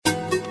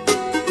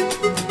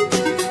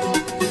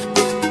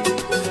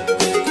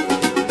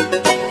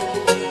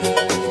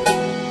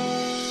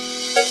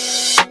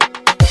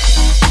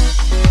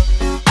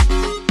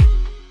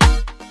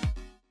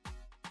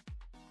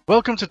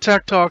Welcome to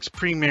Tech Talk's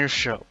premiere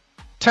show.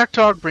 Tech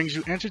Talk brings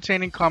you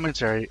entertaining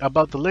commentary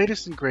about the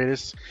latest and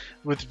greatest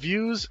with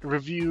views,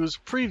 reviews,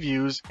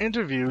 previews,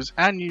 interviews,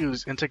 and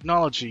news in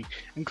technology,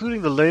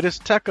 including the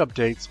latest tech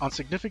updates on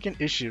significant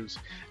issues,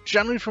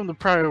 generally from the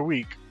prior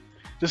week,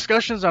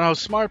 discussions on how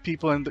smart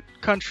people in the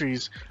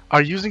countries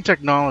are using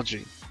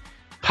technology,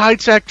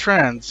 high-tech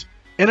trends,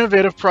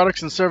 innovative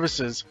products and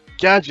services,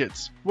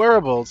 gadgets,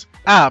 wearables,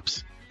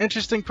 apps,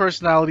 interesting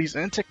personalities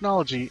in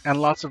technology,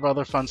 and lots of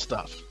other fun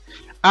stuff.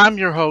 I'm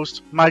your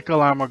host, Michael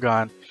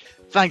Amorgan.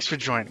 Thanks for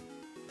joining.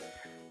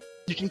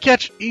 You can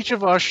catch each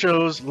of our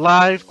shows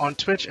live on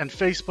Twitch and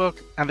Facebook,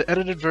 and the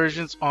edited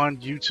versions on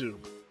YouTube.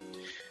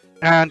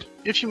 And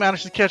if you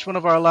manage to catch one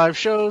of our live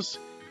shows,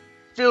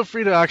 feel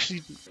free to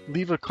actually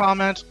leave a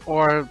comment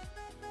or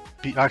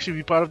be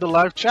part of the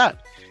live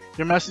chat.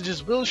 Your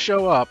messages will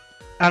show up,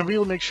 and we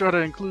will make sure to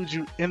include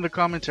you in the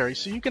commentary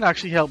so you can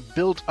actually help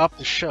build up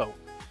the show.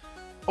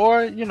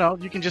 Or,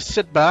 you can just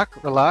sit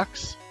back,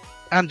 relax,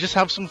 and just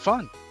have some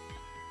fun.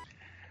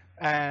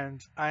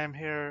 And I am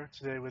here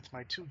today with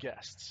my two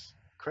guests,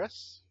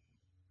 Chris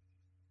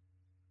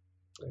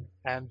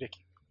and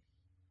Vicky.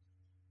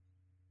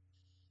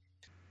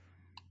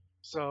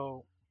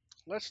 So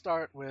let's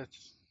start with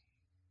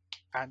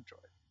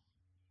Android.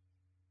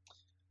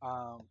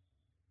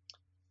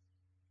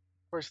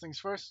 First things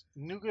first,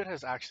 Nougat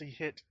has actually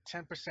hit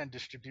 10%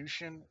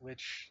 distribution,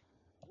 which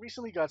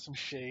recently got some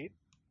shade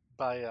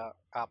by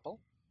Apple.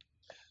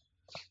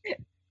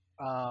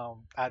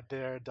 At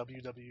their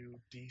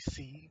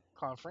WWDC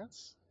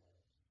conference,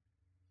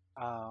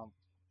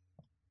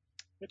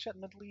 which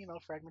admittedly,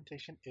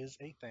 fragmentation is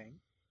a thing.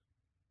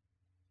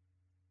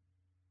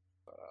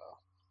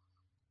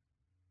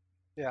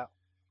 Yeah,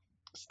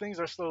 things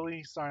are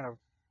slowly starting to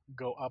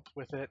go up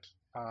with it.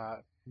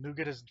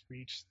 Nougat has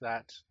reached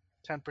that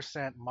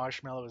 10%.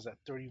 Marshmallow is at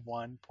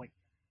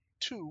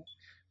 31.2,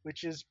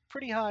 which is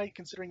pretty high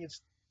considering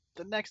it's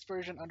the next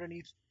version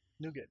underneath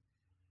Nougat.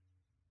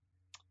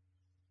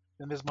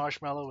 Then there's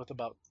Marshmallow with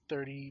about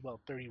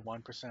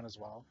 31% as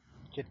well.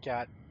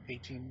 KitKat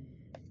 18.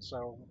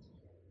 So,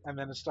 and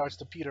then it starts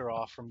to peter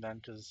off from then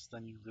because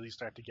then you really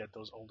start to get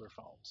those older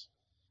phones.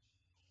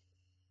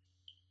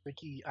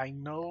 Vicky, I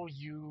know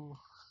you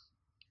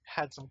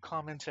had some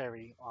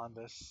commentary on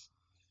this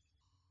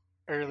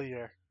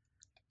earlier.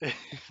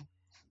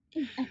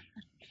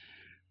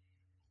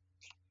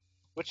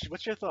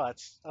 What's your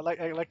thoughts? I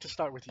like to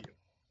start with you.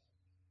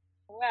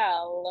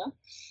 Well,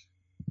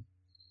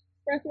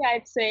 firstly,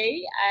 I'd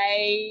say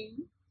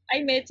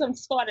I made some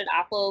spot at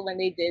Apple when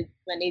they did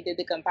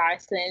the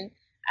comparison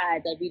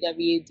at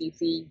WWDC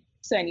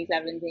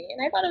 2017,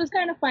 and I thought it was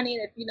kind of funny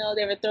that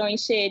they were throwing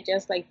shade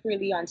just like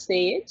freely on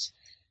stage.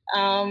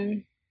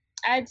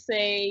 I'd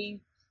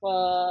say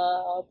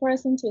for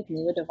persons with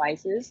newer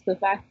devices, the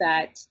fact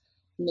that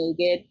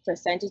Nougat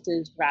percentage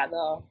is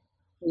rather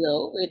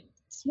low,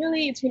 it's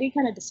really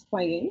kind of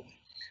disappointing.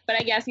 But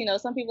I guess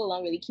some people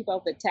don't really keep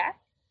up with tech,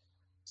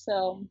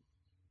 so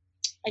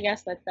I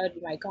guess that would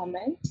be my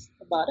comment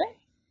about it.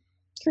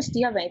 Chris, do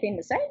you have anything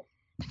to say?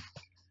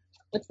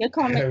 What's your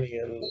comment? I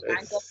mean,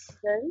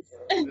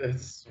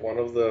 it's one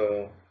of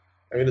the,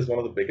 it's one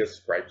of the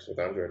biggest gripes with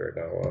Android right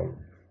now,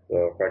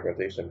 the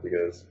fragmentation,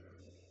 because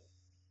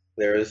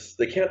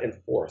they can't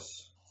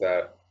enforce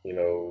that,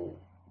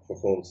 for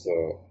phones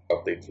to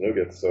update to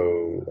Nougat.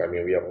 So,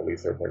 we have all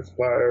these third-party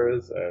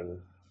suppliers, and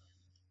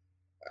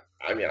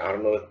I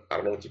don't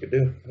know what you could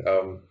do.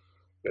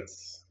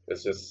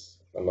 It's just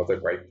another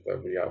gripe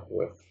that we have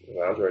with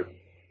Android.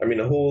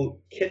 The whole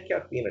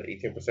KitKat being at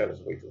 18% is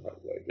way too high.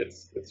 Like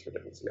it's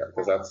ridiculous, yeah,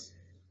 because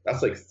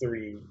that's like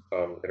three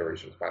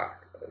iterations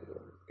back.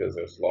 Because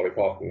there's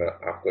Lollipop and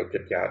after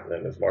KitKat, and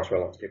then there's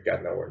Marshmallow after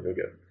KitKat. Now we're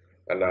Nougat,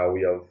 and now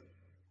we have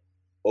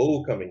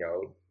O coming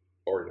out,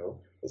 Oreo.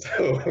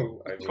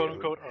 So quote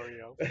unquote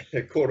Oreo.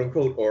 quote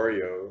unquote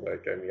Oreo.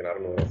 Like I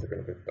don't know what else they're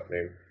gonna pick that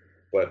name.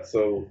 But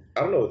so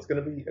I don't know. It's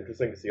gonna be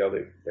interesting to see how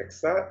they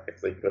fix that,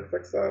 if they could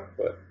fix that.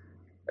 But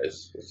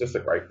it's just a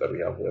gripe that we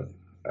have with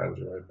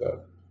Android.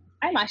 That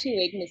I'm actually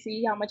waiting to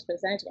see how much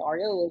percentage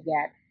Oreo will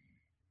get.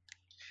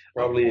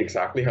 Probably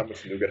exactly how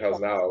much Nougat has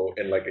now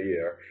in like a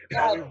year.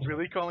 Are we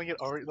really calling it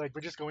Oreo? Like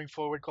we're just going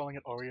forward calling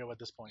it Oreo at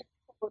this point.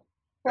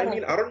 I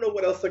don't know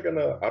what else they're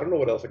gonna. I don't know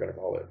what else they're gonna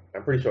call it.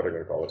 I'm pretty sure they're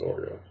gonna call it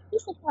Oreo. Be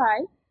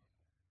surprised.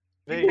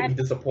 People will be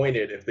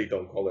disappointed if they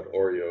don't call it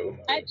Oreo.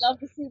 I'd love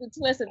to see the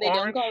twist if they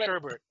don't call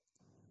sherbet.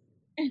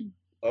 it.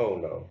 Oh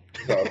no,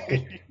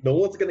 no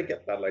one's gonna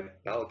get that. Like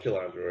that'll kill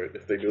Android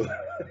if they do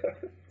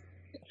that.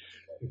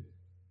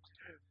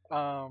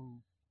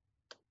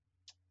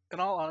 In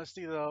all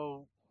honesty,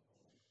 though,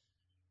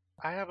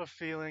 I have a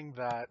feeling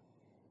that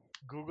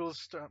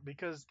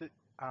because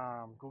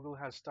Google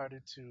has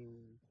started to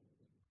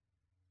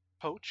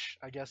poach,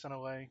 I guess in a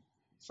way,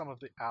 some of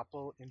the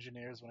Apple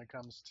engineers when it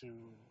comes to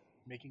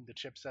making the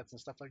chipsets and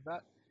stuff like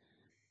that.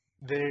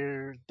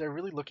 They're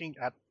really looking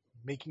at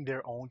making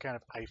their own kind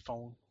of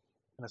iPhone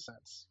in a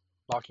sense,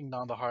 locking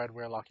down the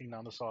hardware, locking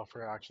down the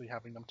software, actually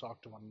having them talk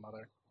to one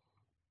another.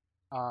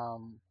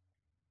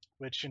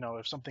 Which,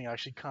 if something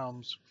actually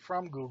comes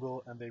from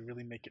Google and they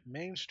really make it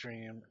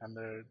mainstream and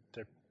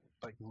they're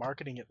like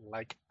marketing it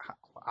like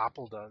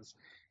Apple does,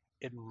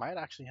 it might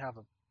actually have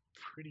a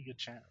pretty good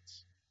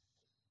chance.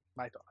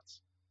 My thoughts.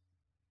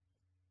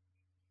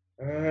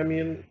 I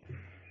mean,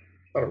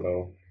 I don't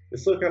know. It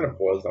still kind of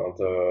boils down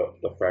to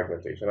the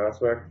fragmentation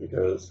aspect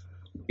because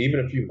even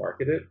if you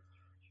market it,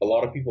 a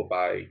lot of people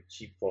buy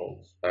cheap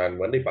phones, and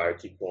when they buy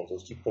cheap phones,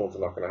 those cheap phones are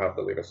not going to have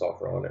the latest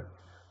software on it.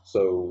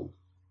 So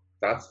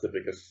that's the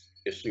biggest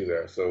issue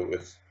there. So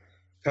it's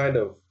kind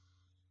of,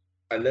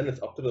 and then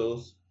it's up to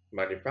those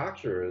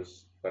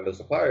manufacturers and the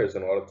suppliers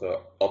in order to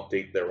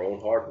update their own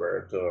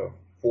hardware to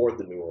for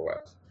the new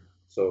OS.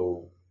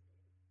 So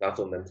that's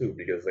on them too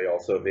because they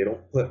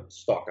don't put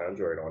stock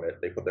Android on it.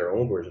 They put their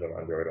own version of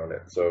Android on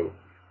it. So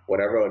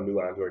whenever a new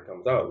Android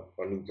comes out,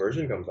 a new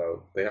version comes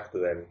out, they have to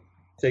then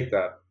take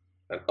that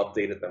and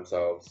update it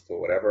themselves to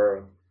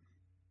whatever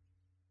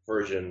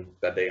version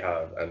that they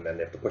have, and then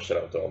they have to push it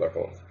out to all their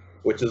phones,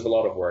 which is a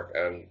lot of work,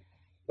 and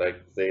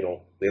like they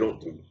don't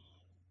do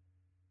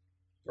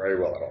very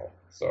well at all.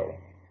 So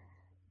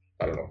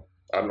I don't know.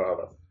 I don't know how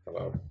to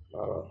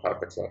how to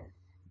fix that.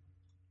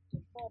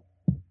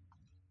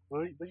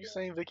 What are you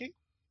saying, Vicky?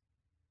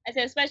 I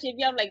said, especially if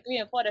you have like 3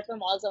 and 4 different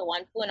models of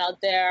one phone out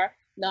there.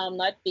 No, I'm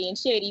not being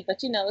shady, but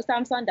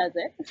Samsung does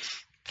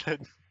it.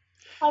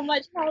 How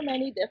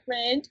many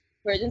different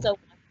versions of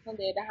one phone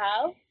they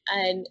have,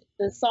 and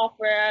the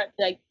software,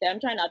 like them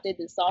trying to update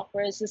the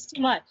software, is just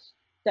too much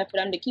for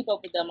them to keep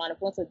up with the amount of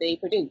phones that they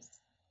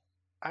produce.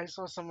 I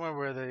saw somewhere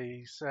where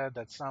they said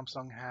that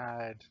Samsung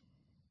had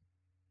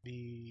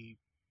the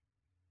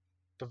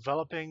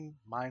developing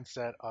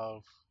mindset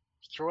of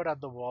throw it at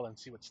the wall and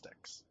see what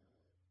sticks.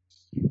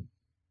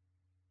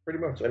 Pretty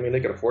much. I mean, they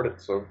can afford it,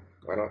 so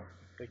why not?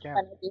 They can.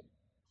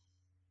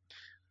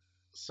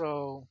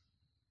 So,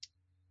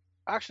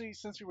 actually,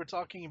 since we were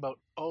talking about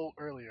O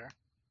earlier,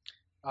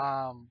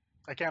 I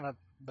kind of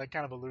that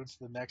kind of alludes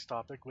to the next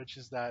topic, which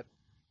is that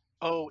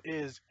O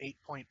is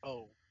 8.0,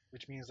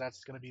 which means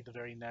that's going to be the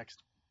very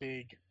next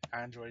big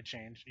Android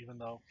change. Even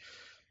though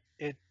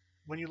it,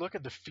 when you look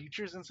at the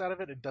features inside of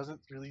it, it doesn't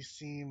really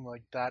seem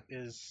like that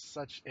is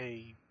such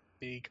a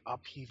big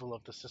upheaval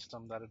of the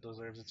system that it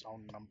deserves its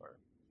own number,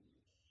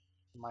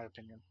 in my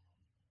opinion.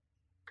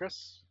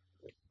 Chris?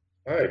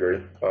 I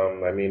agree.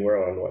 I mean,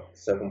 we're on what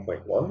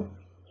 7.1,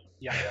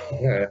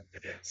 Yeah.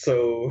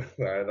 so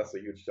that's a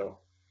huge jump.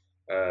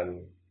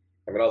 And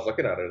I mean, I was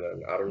looking at it,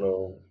 and I don't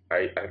know.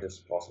 I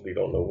just possibly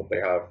don't know what they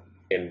have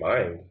in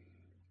mind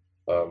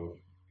um,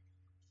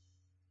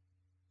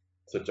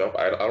 to jump.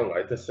 I don't know.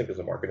 I just think it's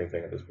a marketing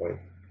thing at this point.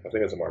 I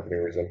think it's a marketing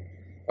reason.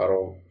 I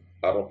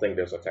don't think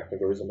there's a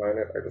technical reason behind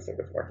it. I just think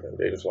it's marketing.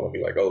 They just want to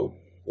be like, oh,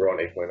 we're on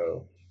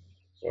 8.0.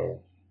 So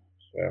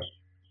yeah.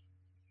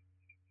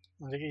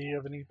 Vicky, you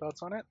have any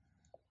thoughts on it?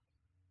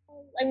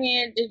 I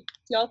mean, if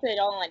y'all said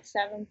on like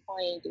 7.1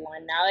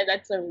 now,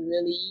 that's a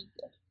really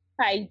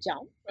high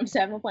jump from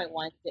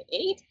 7.1 to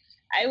 8.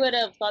 I would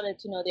have thought that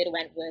they'd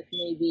went with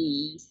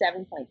maybe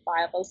 7.5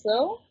 or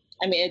so.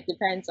 I mean, it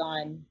depends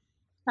on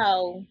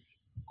how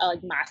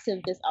like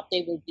massive this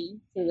update will be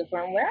to the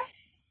firmware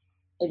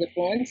of the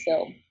phone.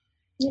 So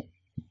yeah.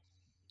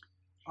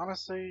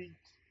 Honestly,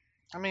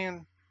 I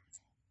mean,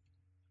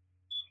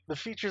 the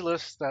feature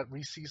list that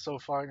we see so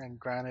far, and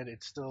granted,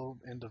 it's still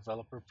in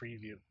developer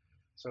preview,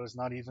 so it's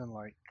not even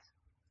like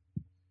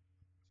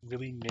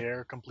really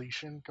near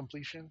completion,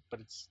 but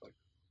it's like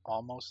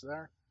almost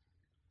there.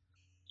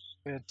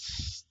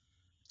 It's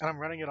and I'm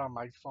running it on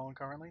my phone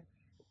currently.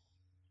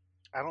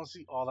 I don't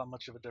see all that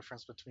much of a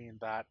difference between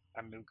that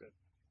and Nougat.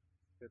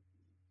 It,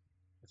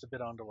 it's a bit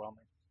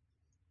underwhelming.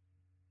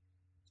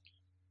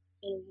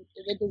 It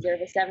would deserve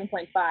a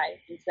 7.5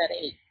 instead of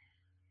 8.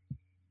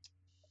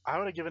 I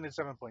would have given it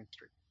 7.3,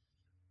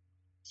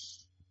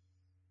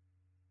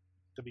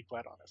 to be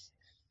quite honest.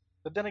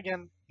 But then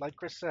again, like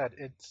Chris said,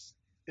 it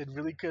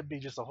really could be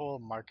just a whole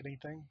marketing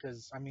thing.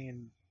 Because I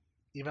mean,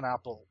 even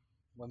Apple,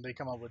 when they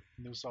come up with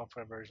new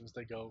software versions,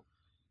 they go,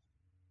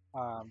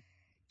 um,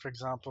 for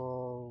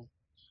example,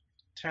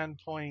 10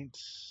 point,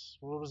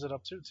 what was it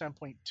up to?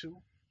 10.2,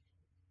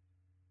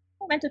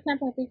 I went to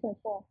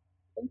 10.3.4.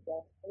 I think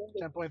so.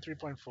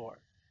 10.3.4,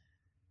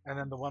 and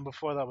then the one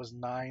before that was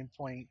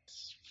 9.4,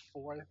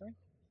 I think,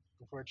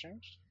 before it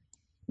changed.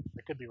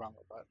 I could be wrong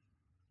with that.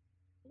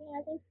 Yeah,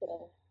 I think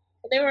so.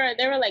 But they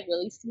were like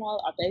really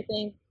small up. I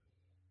think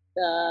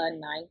the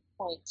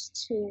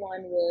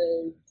 9.21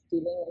 was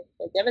dealing with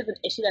like, there was an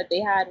issue that they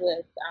had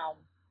with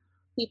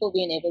people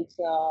being able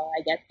to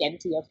I guess get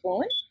into your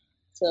phone.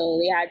 So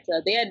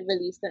they had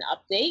released an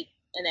update,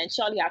 and then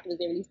shortly afterwards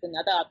they released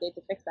another update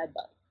to fix that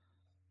bug.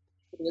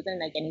 It wasn't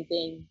like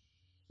anything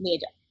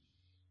major.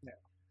 Yeah.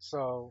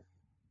 So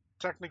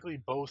technically,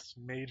 both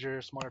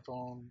major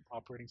smartphone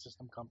operating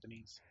system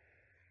companies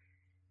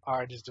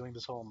are just doing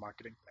this whole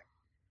marketing thing.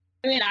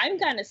 I mean, I'm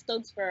kind of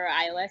stoked for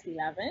iOS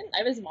 11.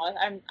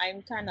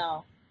 I'm kind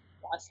of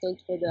more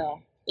stoked for the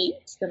 8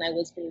 than I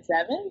was for the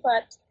 7,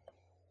 but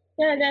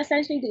yeah, they're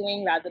essentially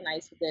doing rather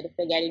nice with it if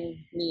they're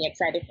getting me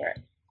excited for it.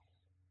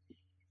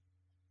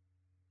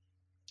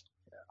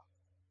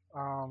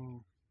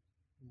 Um,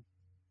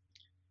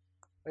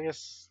 I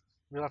guess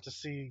we'll have to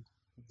see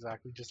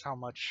exactly just how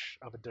much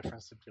of a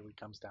difference it really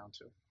comes down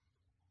to.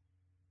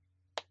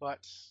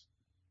 But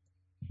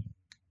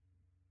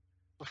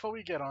before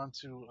we get on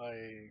to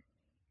a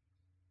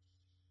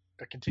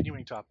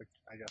continuing topic,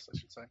 I guess I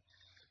should say,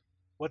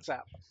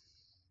 WhatsApp.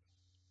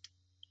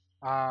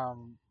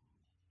 Um,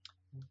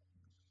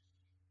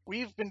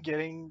 we've been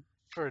getting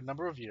for a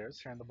number of years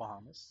here in the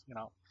Bahamas,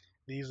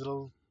 these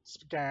little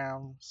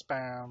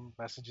spam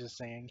messages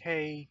saying,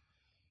 "Hey,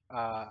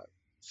 uh,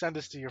 send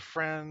this to your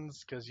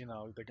friends because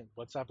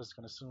WhatsApp is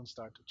going to soon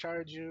start to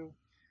charge you."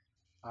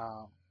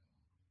 Um,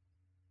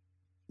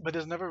 but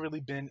there's never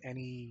really been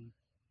any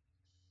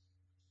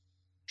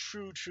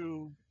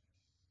true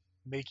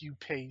make you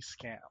pay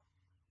scam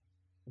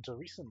until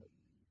recently.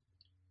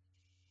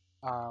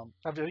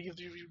 Have any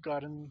of you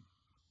gotten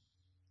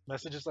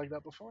messages like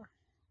that before?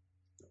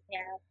 Yeah,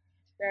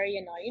 very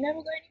annoying. You never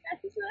got any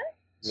messages of that?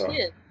 No,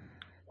 Shit.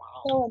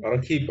 Wow. So I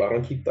don't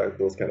keep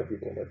those kind of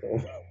people on my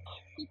phone.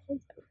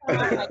 people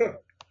spam like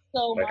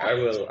so Like much.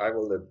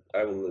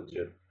 I will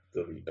legit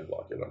delete and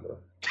block your number.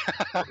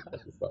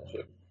 That's just not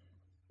shit.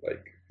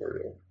 Like for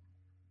real.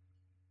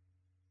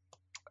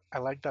 I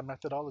like that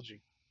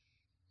methodology.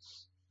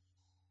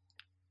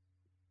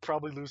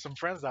 Probably lose some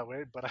friends that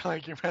way, but I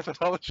like your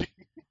methodology.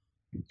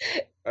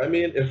 I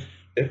mean,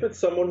 if it's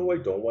someone who I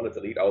don't want to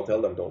delete, I'll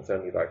tell them don't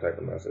send me that type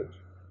of message.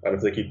 And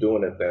if they keep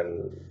doing it,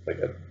 then they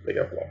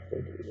get blocked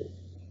and deleted.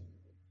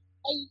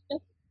 I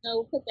just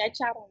put that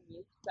chat on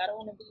mute 'cause I don't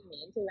want to be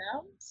mean to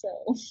them.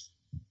 So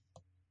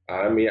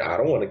I mean, I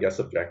don't want to get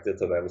subjected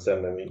to them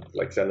sending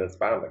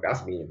spam. Like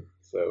that's mean.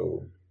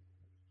 So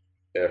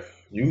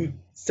if you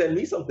send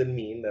me something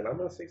mean, then I'm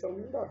gonna say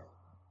something back.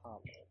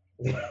 Um,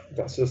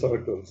 That's just how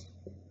it goes.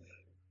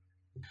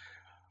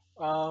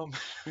 um,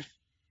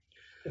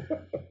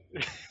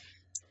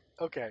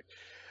 okay,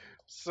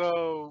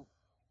 so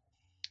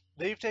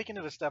they've taken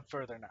it a step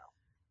further now.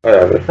 I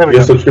have There it. we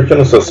Your go. subscription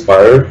is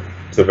expired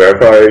to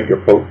verify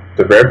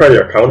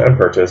your account and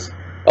purchase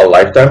a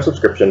lifetime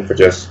subscription for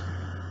just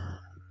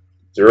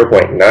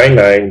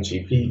 0.99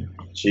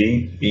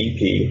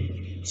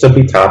 GBP.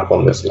 Simply tap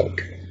on this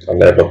link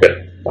and then hook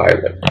it by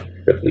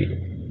Bitly.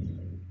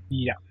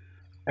 Yeah,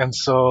 and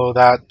so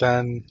that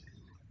then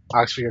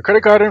asks for your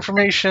credit card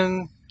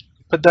information.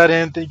 Put that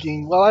in,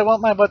 thinking, well, I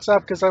want my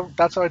WhatsApp because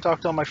that's how I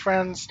talk to all my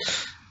friends,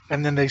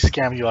 and then they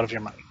scam you out of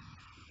your money.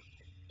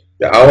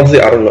 Yeah,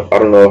 honestly, I don't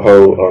know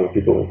how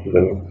people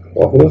even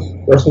fall for this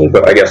personally,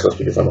 but I guess that's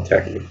because I'm a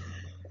techie.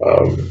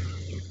 Um,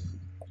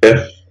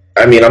 if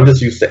I mean, I'm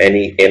just used to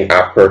any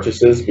in-app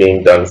purchases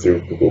being done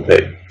through Google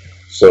Pay.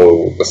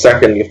 So the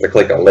second you have to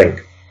click a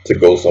link to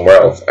go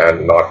somewhere else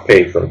and not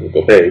pay from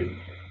Google Pay,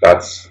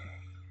 that's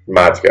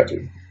mad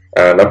sketchy.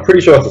 And I'm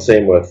pretty sure it's the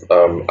same with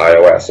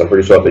iOS. I'm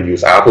pretty sure they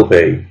use Apple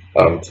Pay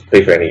to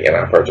pay for any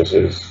in-app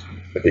purchases.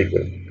 If you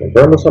can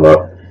confirm this or not,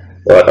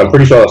 but I'm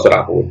pretty sure that's what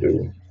Apple would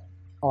do.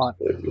 Hold on,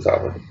 Use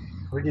Apple.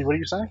 Ricky, what are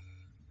you saying?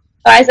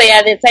 I say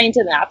yeah, they're saying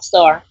to the App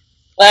Store.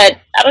 But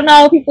I don't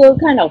know, people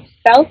kind of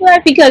fell for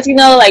that because,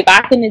 like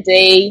back in the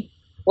day,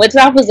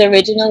 WhatsApp was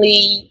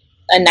originally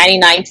a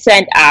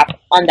 99-cent app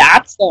on the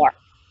App Store.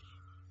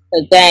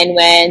 But then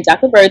when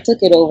Zuckerberg took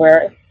it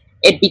over,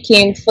 it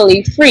became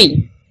fully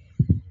free.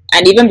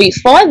 And even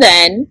before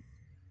then,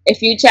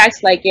 if you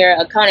checked like your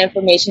account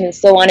information and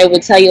so on, it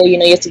would tell you,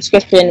 your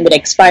subscription would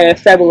expire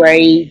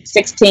February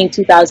 16,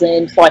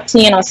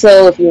 2014 or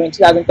so. If you were in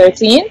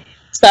 2013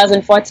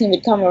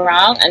 would come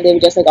around and they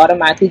would just like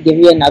automatically give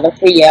you another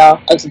free year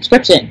of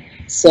subscription.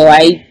 So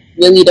I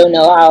really don't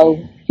know how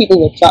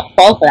people would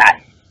fall for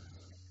that.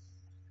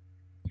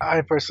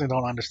 I personally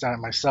don't understand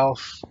it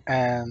myself,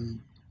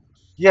 and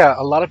yeah,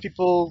 a lot of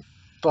people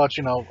thought,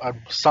 at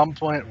some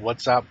point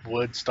WhatsApp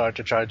would start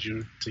to charge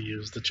you to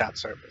use the chat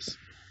service.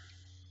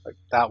 Like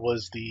that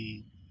was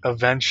the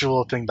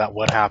eventual thing that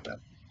would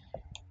happen,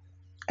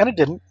 and it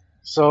didn't.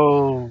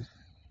 So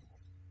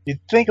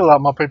you'd think a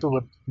lot more people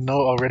would know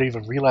already,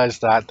 would realize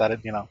that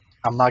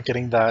I'm not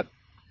getting that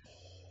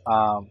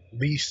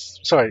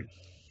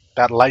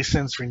that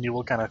license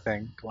renewal kind of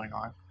thing going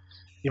on.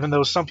 Even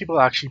though some people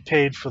actually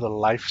paid for the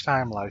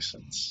lifetime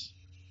license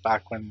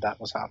back when that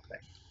was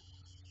happening.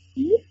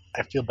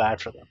 I feel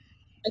bad for them.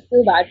 I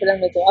feel bad for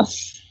them as well.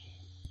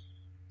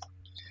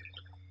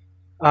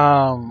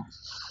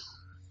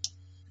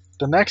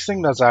 The next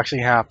thing that's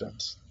actually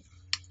happened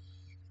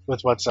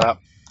with WhatsApp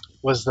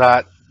was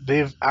that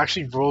they've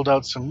actually rolled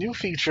out some new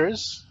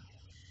features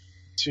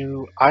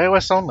to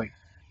iOS only,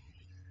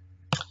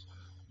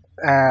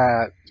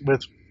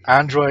 with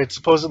Android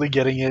supposedly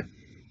getting it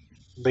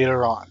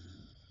later on.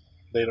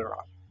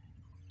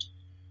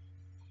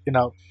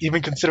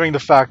 Even considering the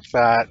fact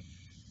that,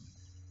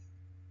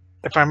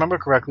 if I remember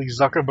correctly,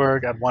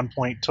 Zuckerberg at one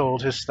point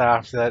told his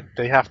staff that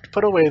they have to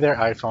put away their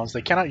iPhones.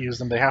 They cannot use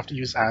them. They have to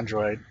use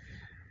Android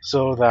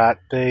so that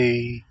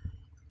they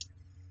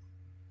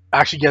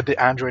actually get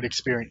the Android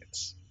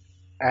experience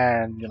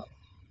and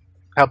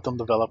help them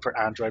develop for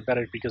Android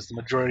better because the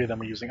majority of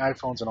them are using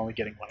iPhones and only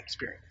getting one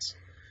experience.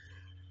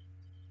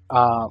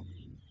 Um,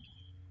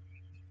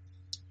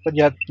 but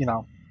yet,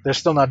 they're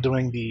still not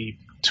doing the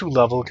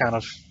two-level kind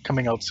of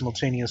coming out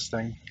simultaneous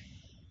thing.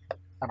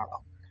 I don't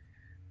know.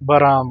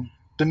 But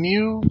the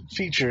new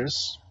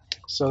features,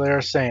 so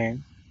they're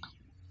saying,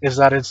 is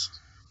that it's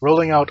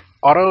rolling out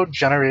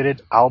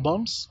auto-generated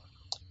albums.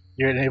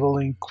 You're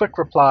enabling quick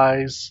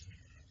replies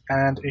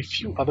and a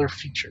few other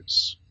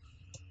features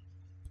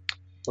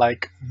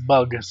like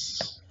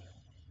bugs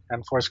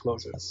and force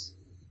closes,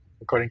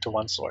 according to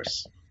one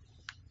source.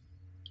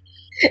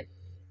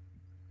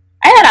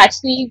 I had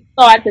actually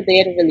thought that they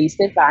had released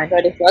it for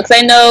Android as well, because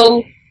I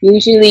know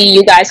usually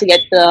you guys should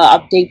get the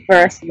update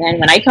first, and then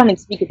when I come and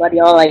speak about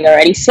y'all, I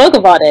already spoke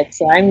about it.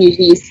 So I'm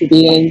usually used to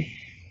being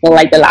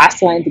the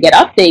last one to get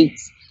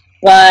updates.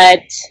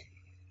 But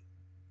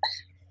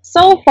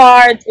so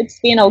far it's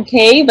been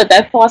okay. But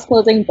that fast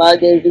closing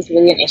bug is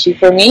really an issue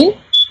for me.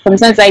 From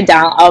since I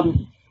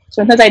downloaded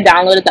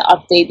the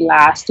update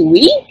last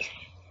week,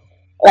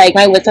 like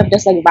my WhatsApp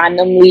just like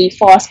randomly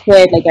fast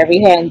quit like every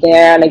here and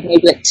there, like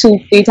maybe like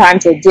 2-3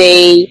 times a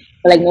day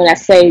for like no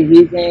necessary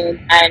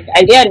reason. And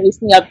they had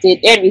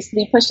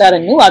recently pushed out a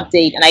new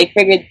update, and I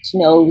figured it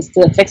was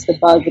to fix the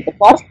bug with the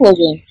fast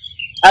closing.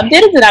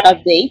 Updated to that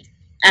update,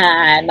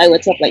 and my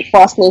WhatsApp like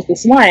fast closed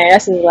this morning.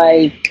 This is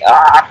like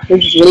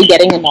this is really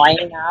getting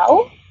annoying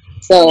now.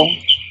 So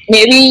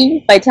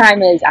maybe by the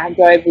time as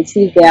Android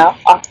receives their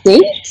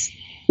updates,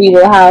 we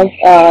will have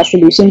a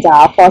solution to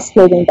our fast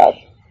closing bug.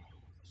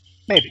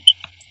 Maybe.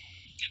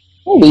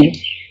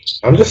 Maybe.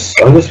 I'm just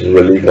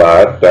really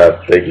glad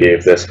that they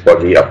gave this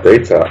buggy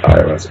update to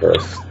iOS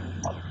first.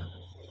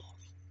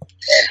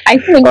 I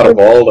think out of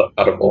all the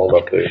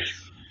updates,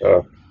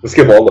 let's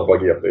give all the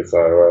buggy updates to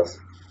iOS.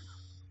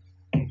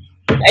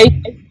 I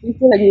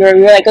feel like we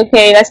were like,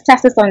 okay, let's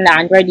test this on the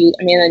on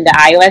the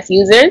iOS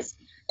users,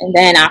 and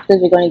then after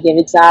we're going to give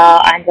it to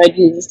our Android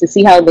users to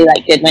see how they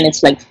like it when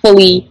it's like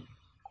fully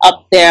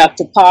up there, up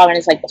to par, and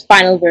it's like the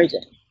final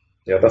version.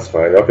 Yeah, that's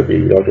fine. Y'all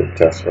could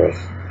test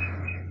first.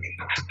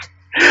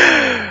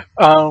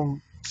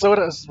 So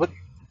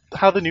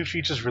how the new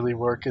features really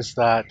work is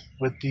that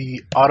with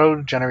the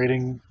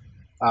auto-generating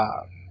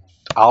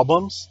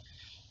albums,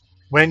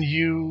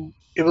 it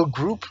will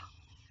group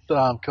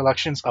the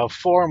collections of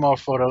 4 or more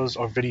photos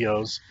or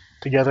videos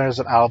together as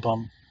an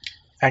album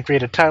and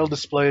create a tile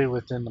display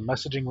within the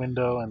messaging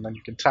window, and then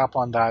you can tap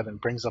on that and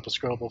it brings up a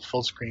scrollable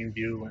full screen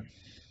view and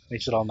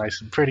makes it all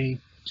nice and pretty.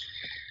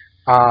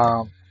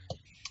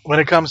 When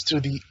it comes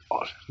to the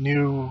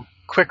new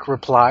quick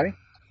reply,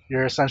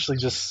 you're essentially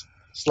just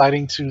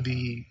sliding to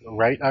the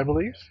right, I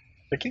believe,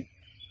 Vicky?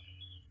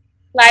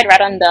 Slide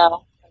right on the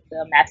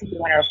message you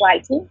want to reply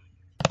to,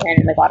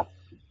 and the bottom.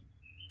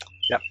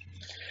 Yep.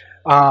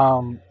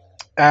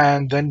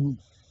 And then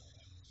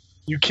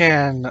you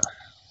can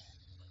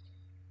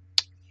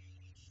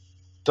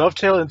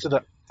dovetail into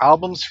the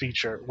albums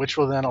feature, which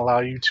will then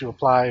allow you to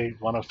apply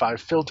one of 5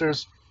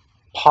 filters: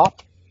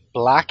 pop,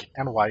 black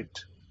and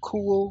white,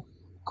 cool,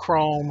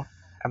 chrome,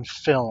 and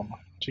film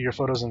to your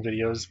photos and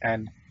videos,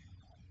 and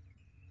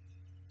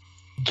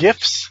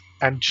GIFs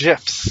and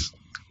GIFs,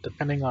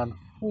 depending on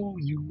who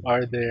you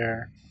are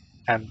there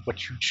and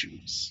what you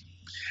choose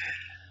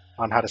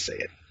on how to say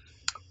it.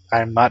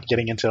 I'm not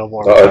getting into a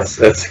war. Oh, it's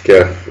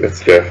GIF.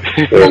 It's GIF.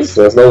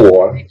 There's no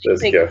war.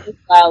 There's GIF.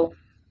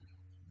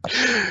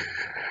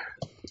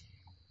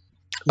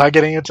 Not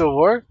getting into a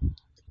war?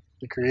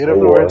 The creator of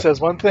the word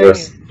says one thing,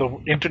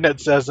 the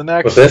internet says the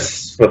next.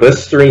 For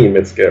this stream,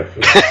 it's GIF.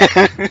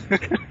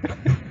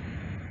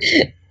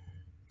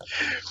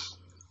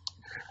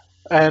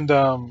 And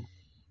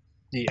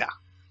yeah.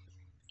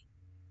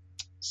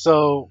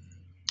 So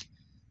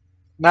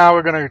now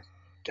we're gonna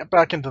get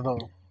back into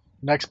the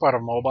next part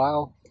of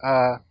mobile.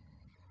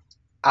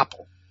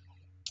 Apple.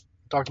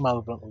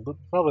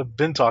 We've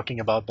been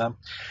talking about them.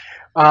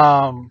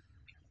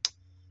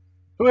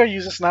 Who are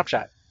using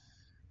Snapchat?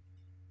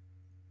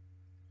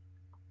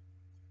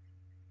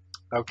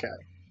 Okay.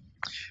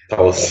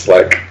 I was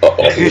like,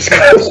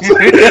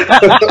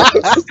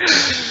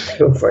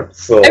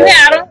 so.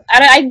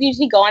 I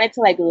usually go on it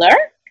to like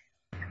lurk.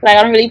 Like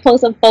I don't really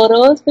post up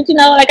photos, but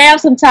like I have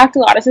some talk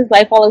to artists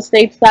like follow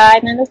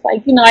stateside, and it's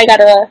like I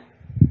gotta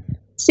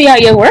see how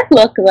your work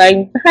look. Cause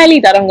I highly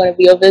doubt I'm gonna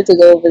be able to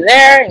go over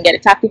there and get a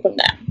tattoo from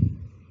them.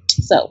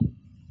 So,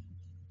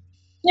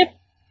 yep.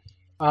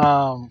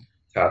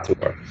 Tattoo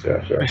artists,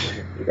 yeah, sure,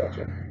 you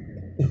gotcha.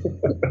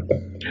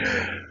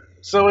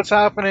 So what's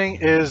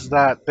happening is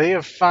that they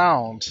have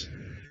found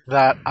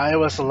that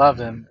iOS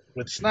 11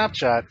 with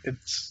Snapchat,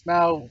 it's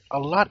now a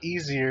lot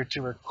easier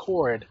to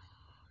record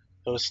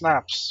those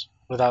snaps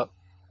without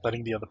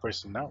letting the other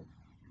person know.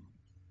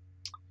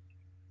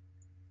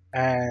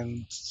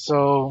 And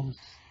so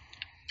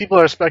people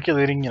are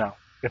speculating,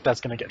 if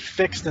that's going to get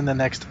fixed in the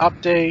next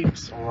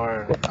update,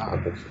 or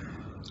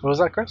what was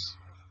that, Chris?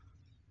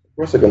 Of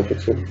course they're going to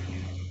fix it. Of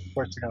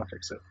course they're going to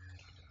fix it.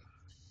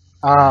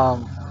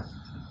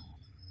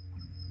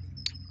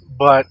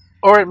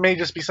 Or it may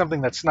just be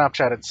something that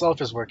Snapchat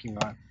itself is working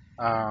on.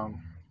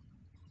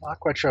 Not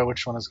quite sure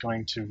which one is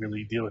going to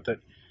really deal with it.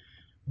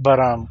 But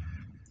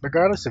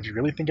regardless, if you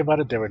really think about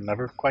it, they were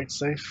never quite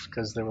safe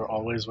because there were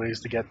always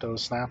ways to get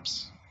those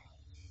snaps.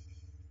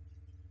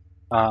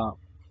 Uh,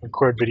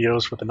 Record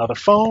videos with another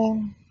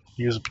phone,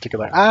 use a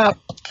particular app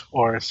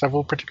or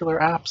several particular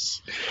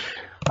apps,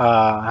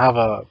 have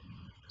a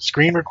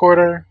screen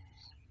recorder,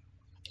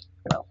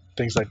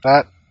 things like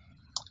that.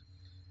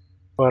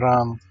 But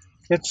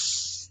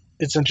it's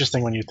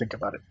interesting when you think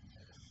about it.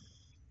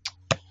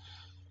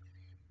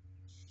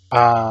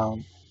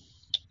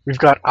 We've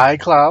got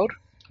iCloud,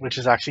 which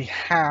has actually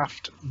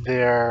halved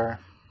their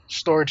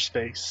storage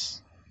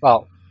space.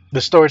 Well,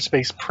 the storage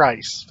space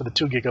price for the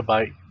 2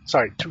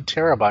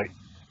 terabyte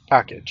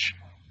package,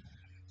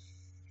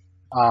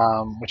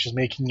 which is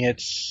making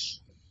it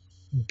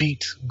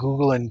beat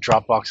Google and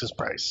Dropbox's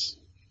price.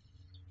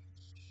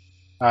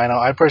 I know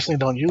I personally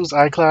don't use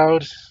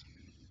iCloud,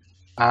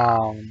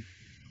 um,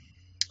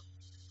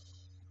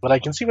 but I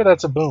can see where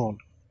that's a boon.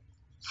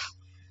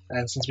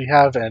 And since we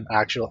have an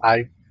actual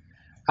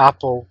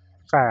Apple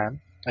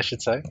fan, I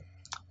should say,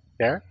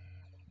 there,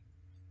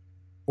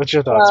 what's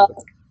your thoughts?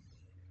 Well,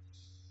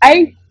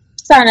 I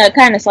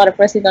kind of sort of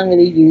person don't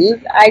really use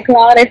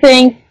iCloud. I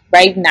think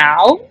right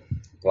now,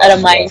 out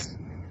of my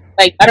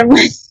out of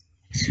my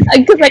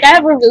because like I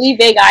have a really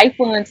big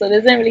iPhone, so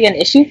this isn't really an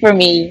issue for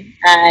me.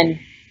 And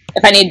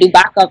if I need to do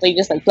backup, I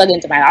just like plug it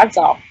into my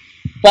laptop.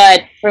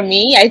 But for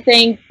me, I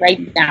think right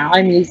now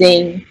I'm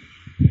using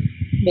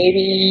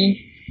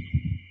maybe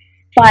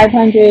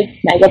 500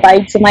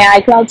 megabytes of my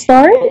iCloud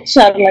storage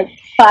out of like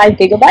 5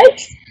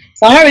 gigabytes.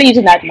 So I'm not really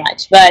using that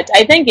much, but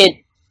I think it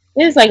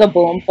is like a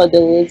boom for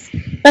those,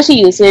 especially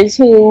users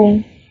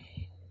who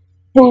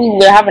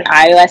will have an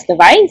iOS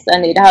device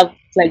and they'd have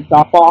like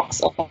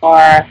Dropbox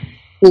or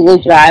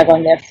Google Drive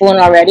on their phone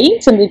already,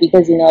 simply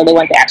because they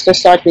want the extra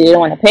storage but they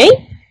don't want to pay.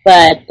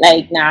 But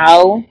like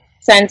now,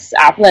 since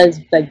Apple has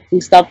like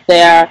boosted up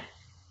their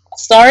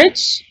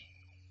storage,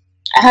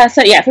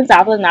 since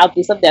Apple has now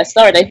boosted up their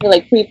storage, I feel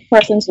like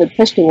persons would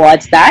push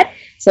towards that.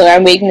 So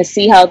I'm waiting to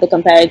see how the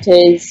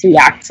competitors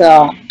react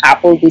to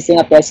Apple boosting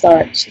up their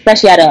storage,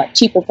 especially at a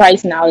cheaper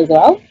price now as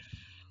well.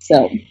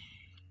 So,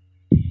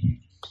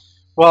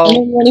 Well,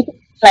 when you pay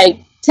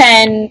like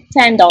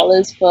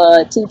 $10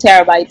 for 2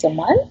 terabytes a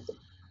month,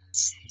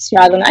 it's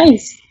rather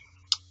nice.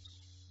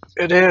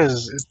 it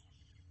is.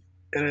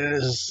 It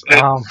is.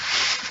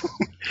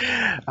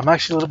 I'm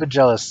actually a little bit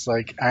jealous.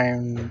 Like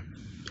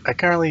I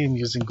currently am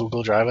using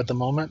Google Drive at the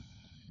moment,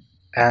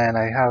 and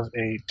I have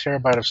a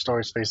terabyte of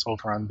storage space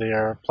over on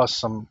there, plus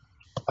some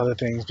other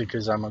things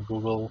because I'm a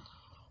Google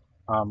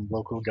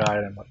local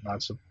guide and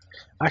whatnot. So,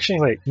 actually,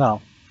 wait,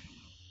 no,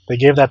 they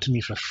gave that to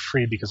me for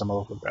free because I'm a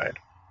local guide.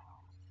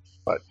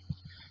 But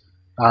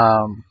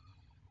um,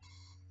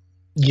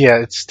 yeah,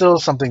 it's still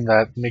something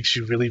that makes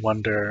you really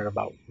wonder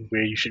about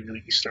where you should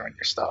really be storing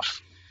your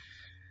stuff.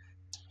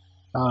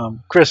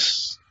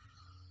 Chris,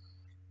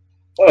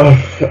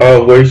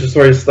 Where you should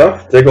store your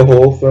stuff? Dig a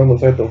hole, throw them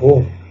inside the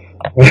hole.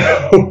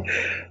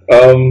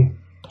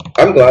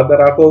 I'm glad that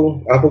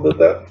Apple did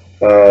that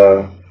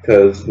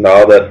because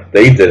now that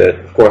they did it,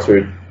 of course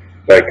we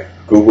like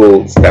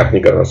Google's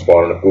definitely gonna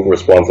respond, and if Google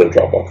responds, then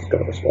Dropbox is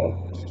gonna respond.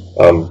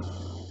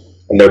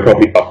 And they're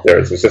probably up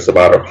theirs. It's just a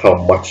matter of how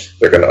much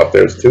they're gonna up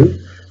theirs to,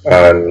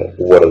 and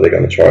what are they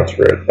gonna charge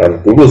for it.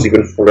 And Google's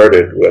even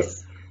flirted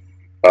with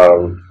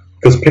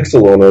because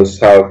Pixel owners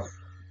have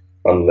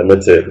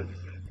unlimited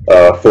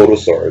photo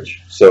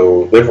storage.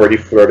 So they've already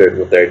flirted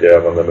with the idea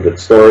of unlimited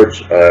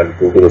storage, and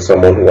Google is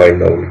someone who I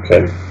know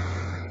can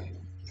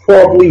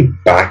probably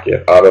back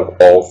it out of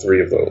all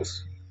three of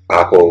those: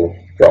 Apple,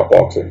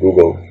 Dropbox, and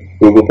Google.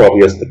 Google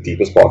probably has the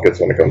deepest pockets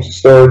when it comes to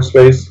storage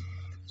space.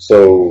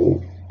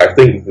 So I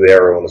think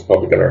their own is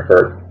probably going to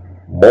hurt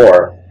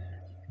more.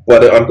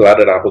 But I'm glad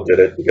that Apple did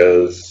it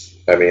because,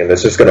 I mean,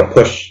 it's just going to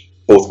push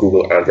both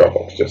Google and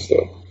Dropbox just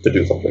to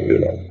do something new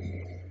now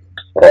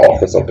or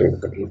offer something to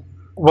compete.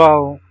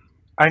 well,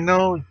 I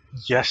know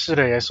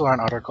yesterday I saw an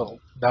article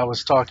that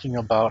was talking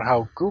about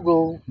how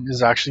Google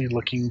is actually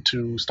looking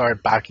to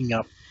start backing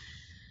up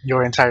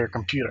your entire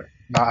computer.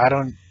 Now, I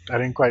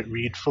didn't quite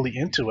read fully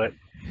into it,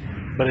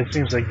 but it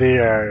seems like they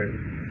are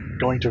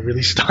going to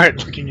really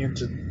start looking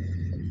into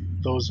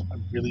those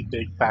really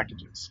big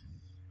packages.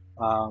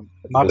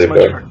 Not so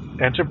much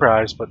for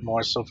enterprise, but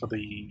more so for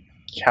the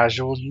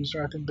casual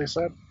user, I think they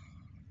said.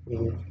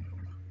 Mm-hmm.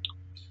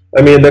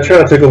 I mean, they're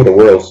trying to take over the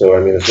world, so I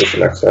mean, it's just the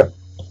next step.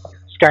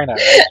 Skynet,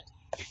 right?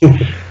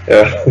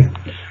 Yeah.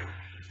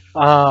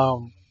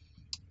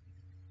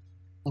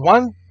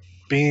 One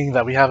being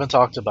that we haven't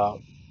talked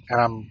about,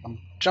 and I'm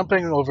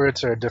jumping over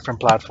to a different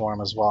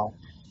platform as well,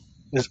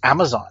 is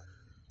Amazon.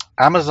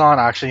 Amazon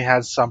actually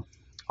has some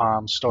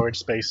storage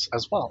space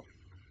as well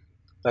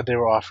that they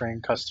were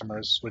offering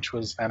customers, which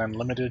was an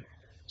unlimited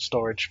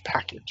storage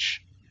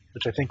package,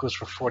 which I think was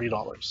for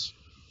 $40.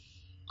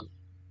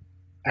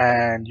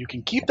 And you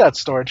can keep that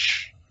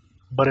storage,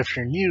 but if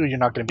you're new, you're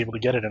not going to be able to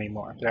get it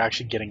anymore. They're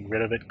actually getting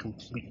rid of it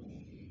completely.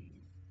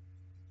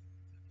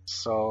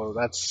 So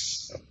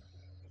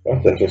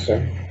That's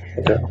interesting.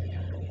 Okay.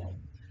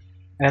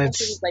 and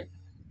This it's is like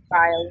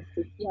trial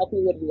to see how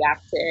people would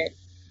react to it.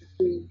 To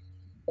see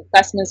if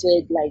customers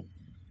would like,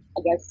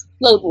 I guess,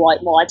 float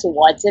more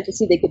towards it to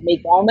see if they could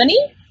make more money.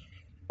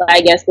 But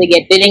I guess they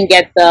didn't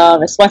get the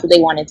response that they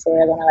wanted, so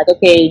they're gonna like,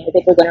 okay, I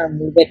think we're gonna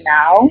remove it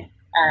now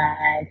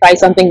and try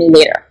something new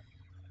later.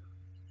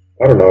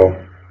 I don't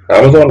know.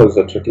 Amazon is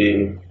a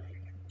tricky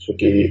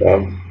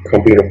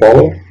company to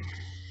follow,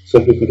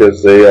 simply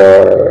because they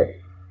are.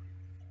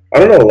 I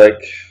don't know.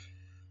 Like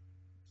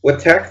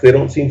with tech, they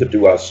don't seem to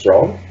do as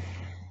strong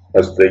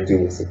as they do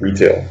with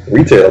retail.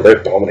 Retail,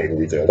 they're dominating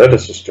retail. They're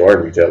just destroying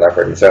retail left,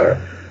 right, and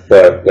center.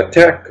 But with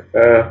tech,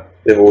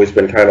 they've always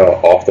been kind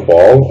of off the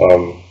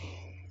ball.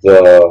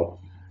 The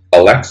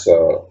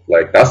Alexa,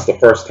 like that's the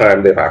first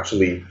time they've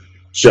actually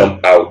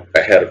jumped out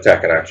ahead of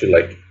tech and actually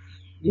like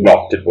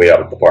knocked it way out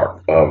of the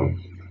park.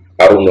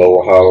 I don't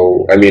know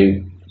how. I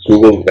mean,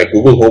 Google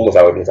Home was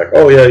out and it's like,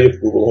 oh yeah, you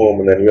have Google Home,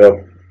 and then you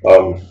have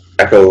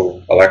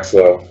Echo,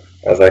 Alexa.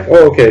 I was like,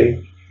 oh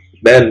okay.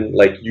 Then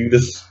like you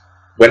just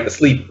went to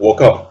sleep,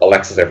 woke up,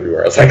 Alexa's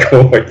everywhere. I was like,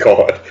 oh my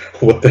god,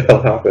 what the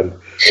hell happened?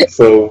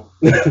 So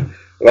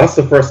that's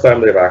the first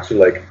time they've actually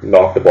like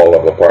knocked the ball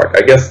out of the park.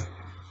 I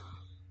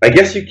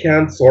guess you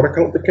can sort of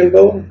count the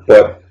Kindle,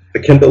 but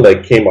the Kindle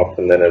like came up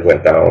and then it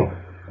went down.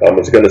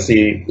 It's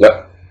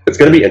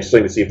gonna be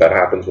interesting to see if that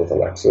happens with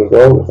Alexa as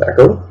well with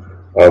Echo.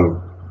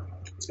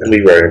 It's gonna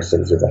be very interesting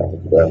to see if that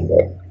happens with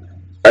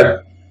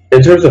them.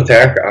 In terms of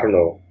tech, I don't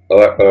know.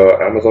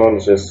 Amazon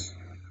is just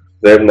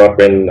they've not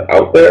been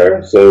out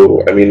there,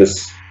 so I mean,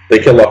 they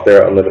kill off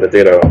their unlimited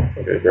data.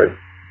 Okay, great,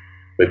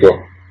 they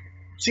go.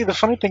 See, the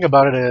funny thing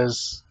about it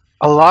is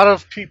a lot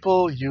of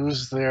people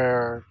use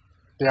their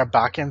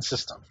backend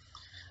system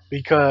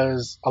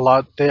because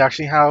they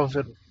actually have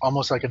it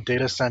almost like a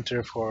data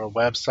center for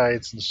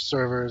websites and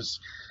servers,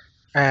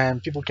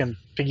 and people can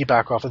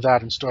piggyback off of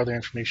that and store their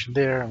information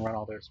there and run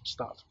all their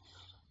stuff.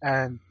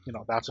 And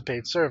that's a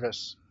paid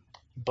service.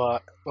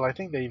 But well, I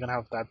think they even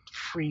have that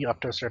free up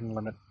to a certain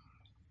limit.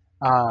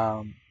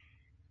 Um,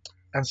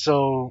 and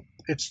so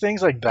it's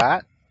things like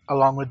that,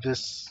 along with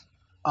this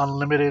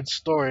unlimited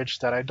storage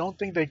that I don't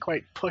think they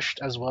quite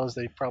pushed as well as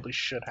they probably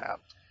should have.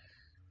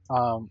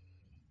 Um,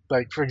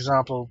 like for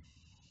example,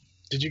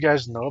 did you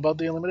guys know about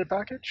the unlimited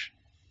package?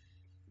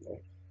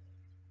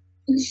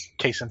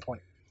 Case in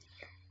point.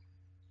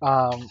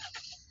 Um,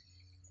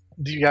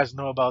 do you guys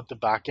know about the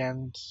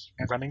backend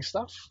and running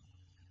stuff?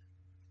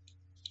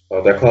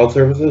 Their cloud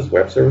services,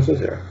 web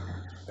services, yeah.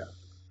 Yeah.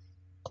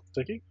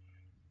 Vicky?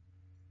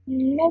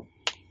 Nope.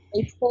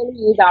 I still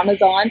use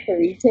Amazon for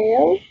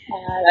retail.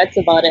 That's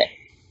about it.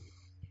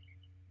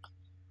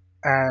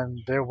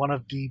 And they're one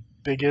of the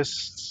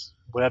biggest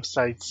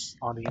websites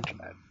on the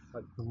internet,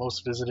 like the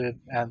most visited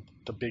and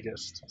the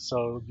biggest.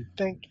 So you'd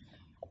think,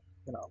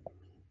 you know,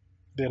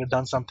 they'd have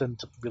done something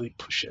to really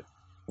push it,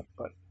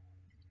 but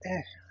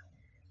eh.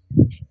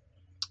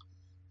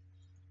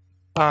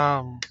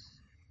 Um,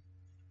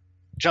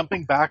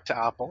 Jumping back to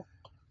Apple,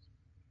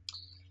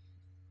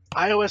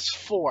 iOS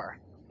 4.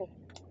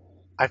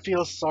 I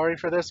feel sorry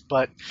for this,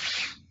 but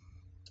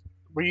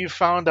where you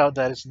found out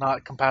that it's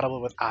not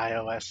compatible with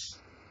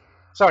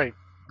sorry,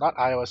 not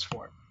iOS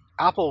 4,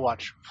 Apple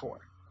Watch 4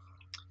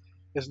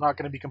 is not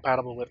going to be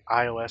compatible with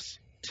iOS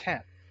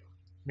 10,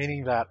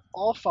 meaning that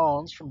all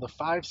phones from the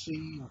 5C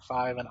and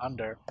 5 and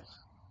under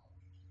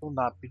will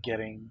not be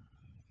getting,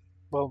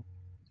 well,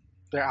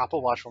 their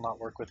Apple Watch will not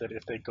work with it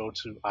if they go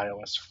to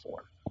iOS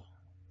 4.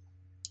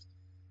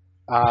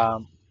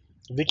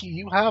 Vicky,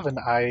 you have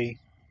you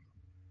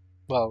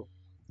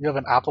have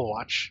an Apple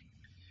Watch.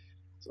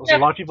 So a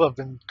lot of people have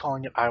been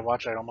calling it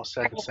iWatch. I almost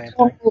said the same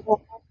thing.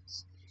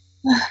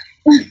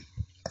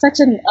 Such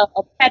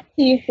a pet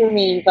peeve for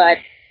me, but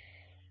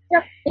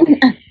yeah.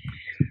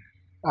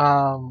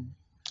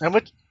 And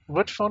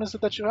which phone is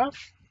it that you have?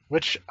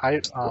 Which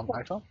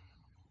iPhone?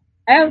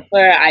 I have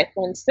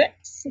iPhone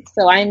 6,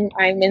 so I'm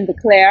in the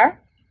clear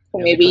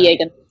for maybe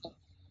like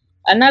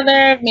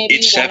another maybe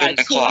it's 7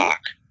 o'clock.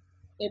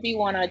 Maybe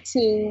one or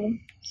two.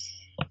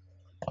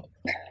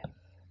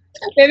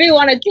 Maybe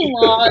one or two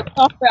more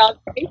software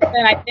updates,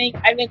 and I think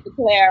I'm in the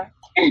clear.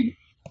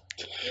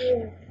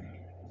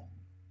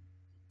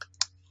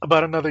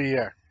 About another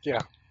year. Yeah.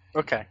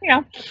 Okay.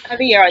 Yeah,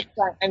 another year. I'm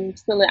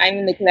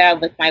in the clear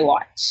with my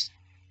watch.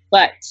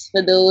 But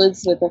for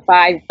those with the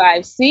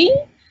 5C,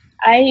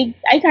 I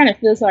kind of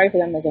feel sorry for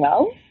them as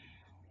well.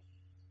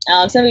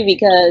 Simply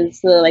because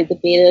the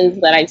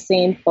betas that I've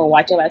seen for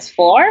WatchOS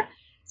 4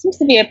 seems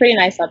to be a pretty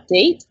nice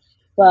update,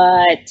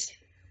 but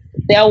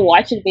their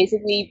watch would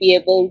basically be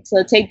able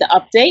to take the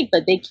update,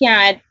 but they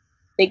can't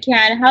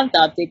have the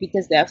update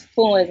because their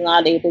phone is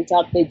not able to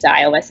update to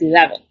iOS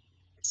 11.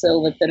 So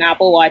with an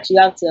Apple Watch, you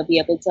have to be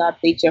able to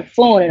update your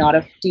phone in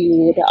order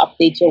to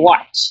update your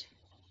watch.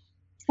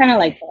 It's kind of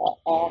like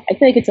I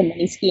feel like it's a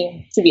money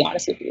scheme, to be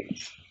honest with you.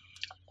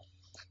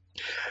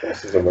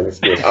 This is a money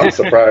scheme. I'm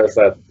surprised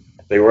that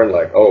they weren't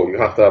like, oh, you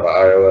have to have an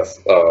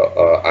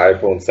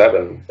iPhone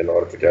 7 in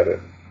order to get it,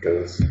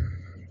 because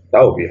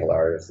that would be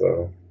hilarious.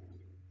 So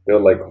they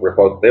would like rip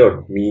out. They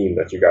would mean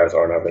that you guys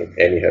aren't having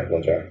any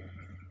headphone jack.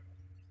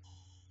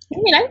 I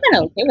mean, I'm kind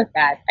of okay with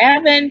that.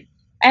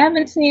 I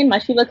haven't seen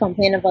much people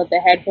complain about the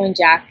headphone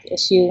jack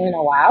issue in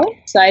a while.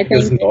 So I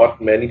Because think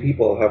not many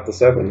people have the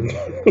 7.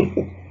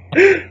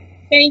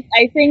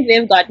 I think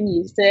they've gotten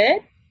used to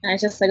it. And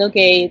it's just like,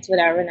 okay, it's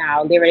whatever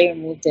now. They already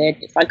removed it.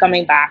 It's not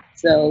coming back. I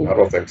So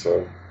don't think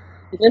so.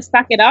 you just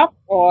stack it up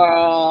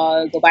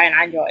or go buy an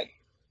Android.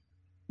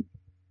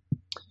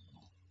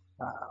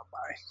 Oh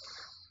my.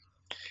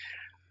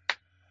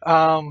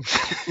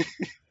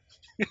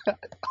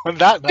 On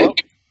that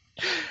note,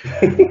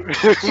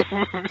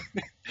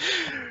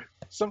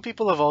 some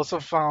people have also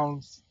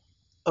found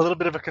a little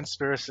bit of a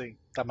conspiracy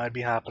that might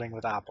be happening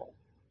with Apple.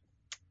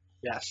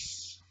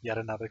 Yes, yet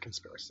another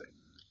conspiracy.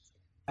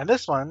 And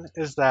this one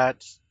is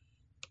that.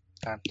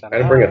 Dun, dun, I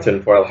didn't bring a dun.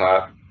 tinfoil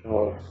hat.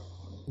 Oh,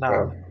 No,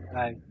 well,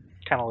 I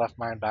kind of left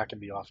mine back in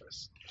the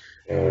office.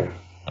 yeah.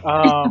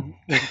 Um,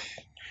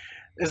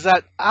 is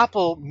that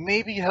Apple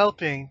may be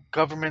helping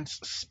governments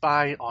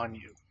spy on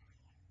you.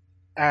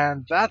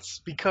 And that's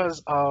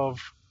because of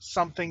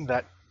something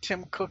that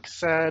Tim Cook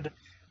said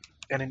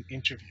in an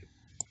interview.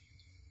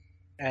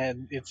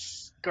 And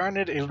it's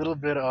garnered a little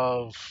bit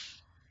of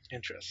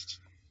interest.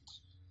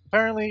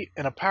 Apparently,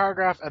 in a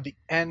paragraph at the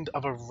end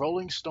of a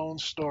Rolling Stone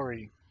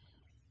story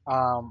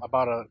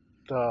about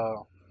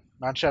the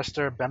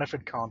Manchester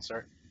benefit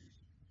concert,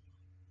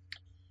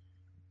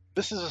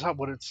 this is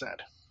what it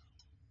said.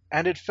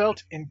 And it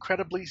felt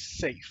incredibly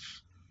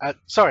safe.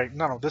 Sorry,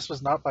 no, this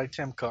was not by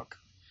Tim Cook.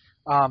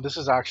 This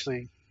was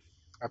actually,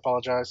 I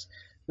apologize.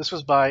 This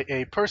was by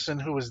a person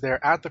who was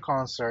there at the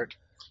concert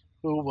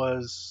who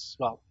was,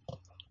 well,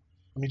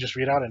 let me just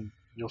read out and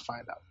you'll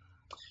find out.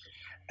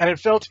 And it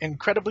felt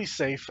incredibly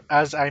safe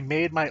as I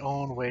made my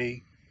own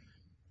way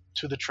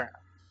to the tram.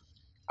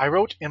 I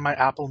wrote in my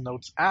Apple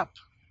Notes app,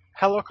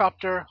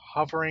 helicopter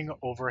hovering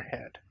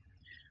overhead,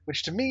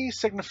 which to me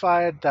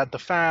signified that the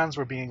fans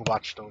were being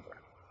watched over.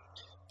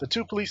 The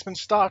 2 policemen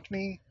stopped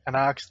me and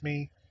asked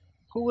me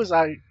who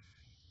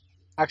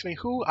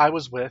I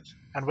was with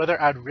and whether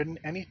I'd written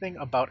anything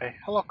about a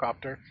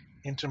helicopter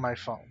into my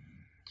phone.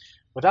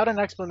 Without an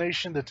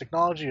explanation, the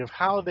technology of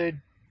how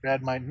they'd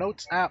read my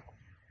Notes app,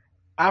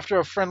 after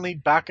a friendly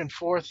back and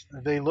forth,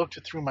 they looked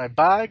through my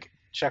bag,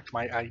 checked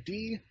my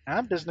ID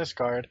and business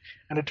card,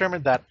 and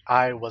determined that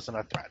I wasn't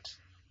a threat.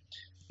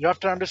 You have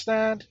to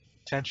understand,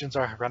 tensions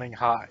are running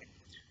high,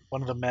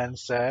 one of the men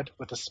said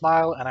with a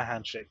smile and a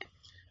handshake.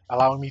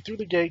 Allowing me through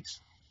the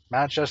gates,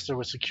 Manchester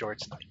was secure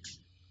tonight.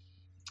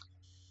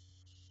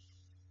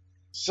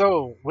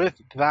 So, with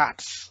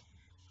that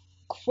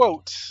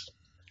quote,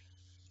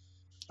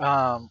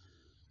 um,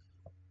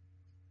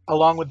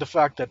 along with the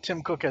fact that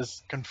Tim Cook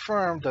has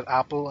confirmed that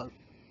Apple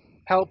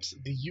helped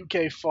the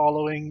UK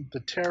following the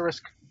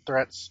terrorist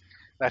threats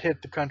that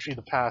hit the country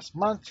the past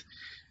month,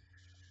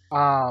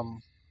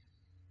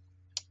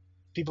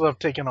 people have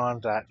taken on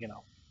that,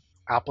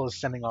 Apple is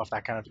sending off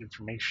that kind of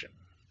information.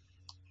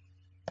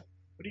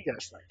 What do you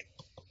guys think?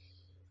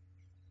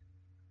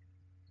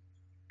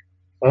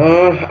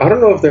 I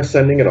don't know if they're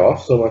sending it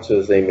off so much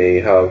as they may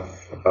have,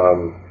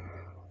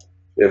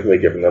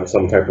 given them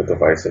some type of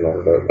device in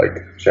order to like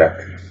check.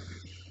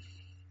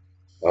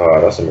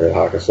 That's some real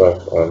hacker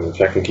stuff.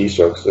 Checking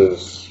keystrokes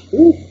is,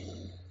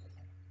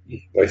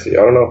 I see.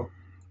 I don't know.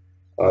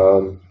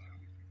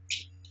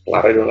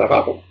 Glad I don't have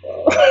Apple.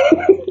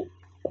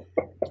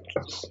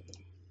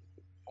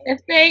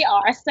 If they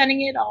are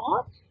sending it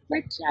off,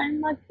 which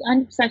I'm not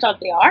 100% sure if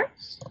they are,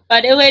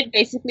 but it would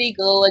basically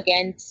go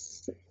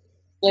against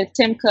what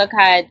Tim Cook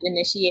had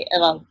initially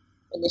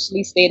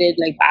stated,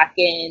 like back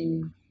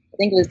in, I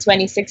think it was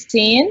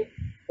 2016,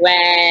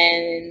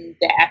 when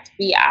the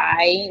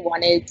FBI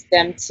wanted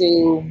them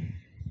to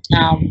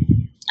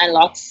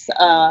unlock.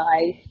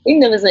 I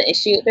think there was an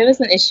issue. There was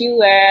an issue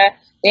where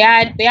they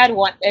had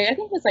one. I think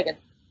it was like a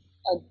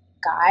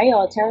guy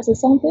or a terrorist or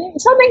something.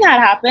 Something had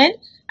happened,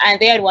 and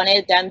they had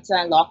wanted them to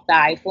unlock the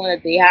iPhone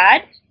that they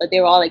had, but they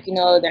were all like,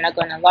 they're not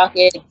going to unlock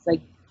it. It's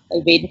like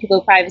invading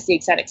people's privacy,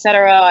 et cetera, et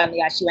cetera. And they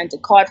actually went to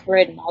court for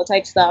it and all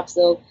type of stuff.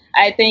 So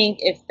I think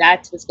if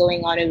that's what's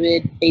going on, it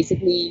would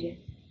basically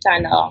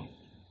kind of,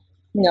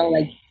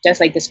 just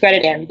like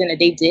discredit everything that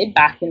they did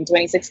back in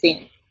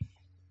 2016.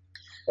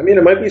 I mean,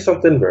 it might be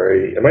something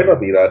it might not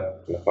be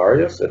that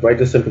nefarious. It might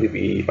just simply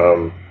be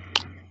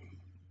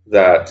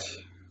that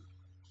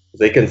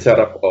they can set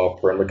up a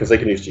perimeter, because they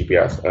can use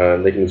GPS,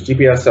 and they can use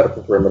GPS, set up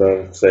a perimeter,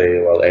 and say,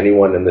 well,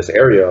 anyone in this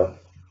area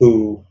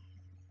who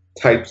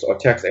types or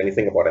texts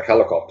anything about a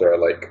helicopter,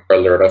 like,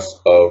 alert us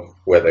of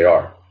where they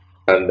are.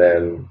 And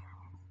then,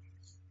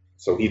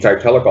 so he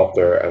typed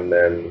helicopter, and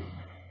then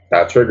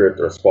that triggered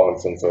the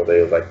response, and so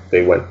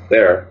they went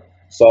there,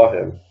 saw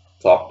him,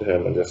 talked to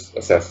him, and just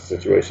assessed the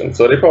situation.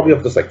 So they probably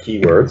have just like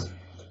keywords,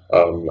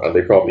 and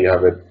they probably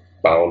have it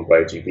bound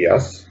by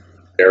GPS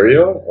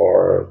area,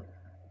 or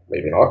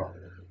maybe not.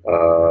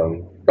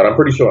 But I'm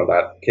pretty sure in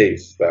that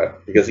case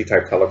that because he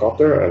typed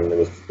helicopter and it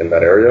was in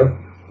that area,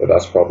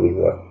 that's probably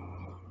what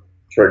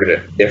triggered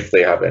it, if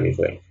they have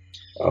anything.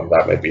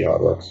 That might be how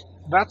it works.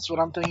 That's what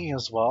I'm thinking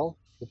as well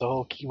with the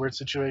whole keyword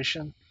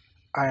situation.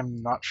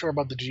 I'm not sure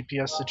about the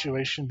GPS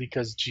situation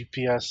because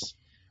GPS,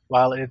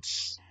 while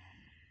it's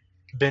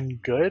been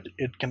good,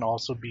 it can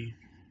also be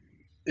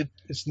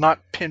it's not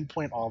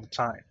pinpoint all the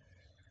time.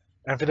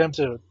 And for them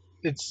to,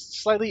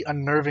 it's slightly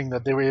unnerving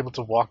that they were able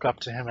to walk up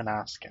to him and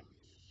ask him,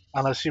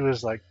 unless he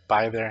was like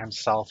by there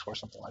himself or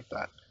something like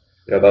that.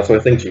 Yeah, that's why I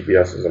think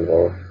GPS is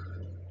involved.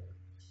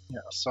 Yeah.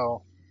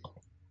 So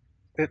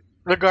it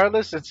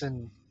regardless, it's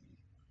something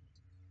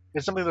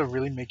that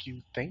really make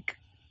you think.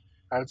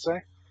 I would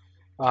say.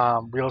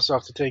 We also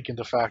have to take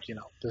into fact,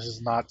 this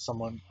is not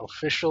someone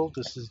official.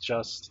 This is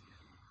just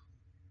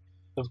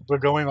we're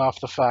going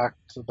off the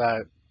fact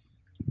that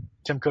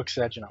Tim Cook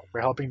said,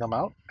 we're helping them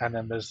out, and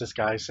then there's this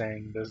guy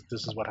saying this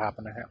is what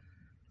happened to him,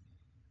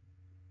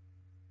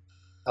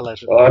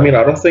 allegedly. Well, I mean,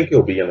 I don't think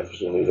it'll be in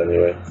official news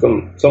anyway.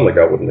 Some like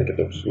I wouldn't make it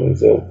official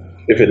news. So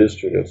if it is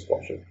true, they'll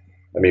squash it.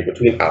 I mean,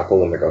 between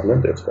Apple and the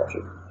government, they'll squash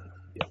it.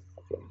 Yeah.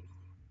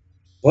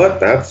 But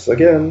that's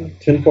again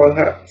tinfoil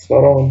hat. It's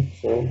not on.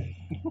 So.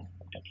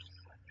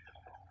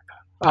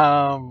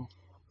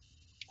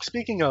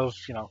 Speaking of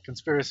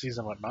conspiracies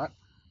and whatnot,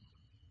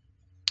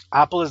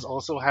 Apple has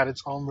also had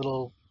its own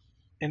little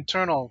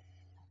internal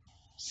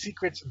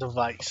secret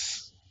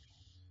device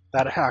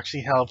that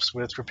actually helps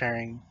with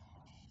repairing,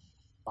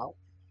 well,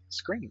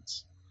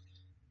 screens.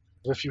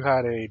 If you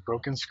had a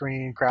broken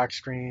screen, cracked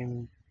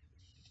screen,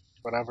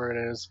 whatever it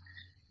is,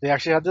 they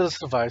actually had this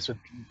device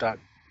that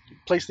you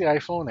place the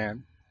iPhone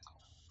in.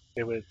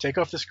 It would take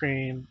off the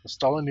screen,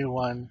 install a new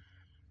one,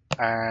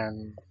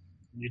 and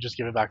you just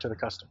give it back to the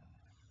customer.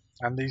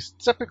 And these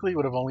typically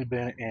would have only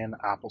been in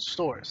Apple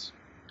stores.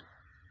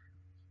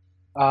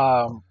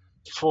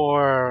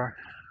 For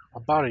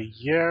about a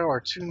year or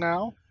two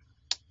now,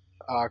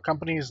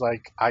 companies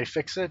like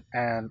iFixit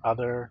and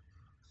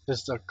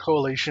there's a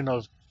coalition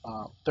of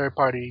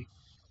third-party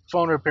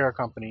phone repair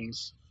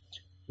companies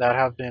that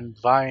have been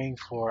vying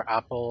for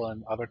Apple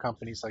and other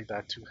companies like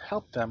that to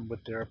help them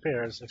with their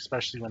repairs,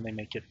 especially when they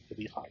make it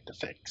really hard to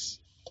fix.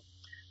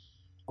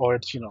 Or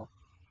it's,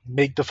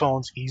 make the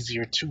phones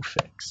easier to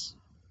fix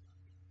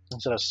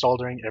instead of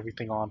soldering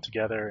everything on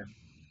together and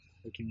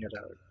making it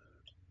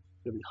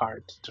really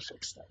hard to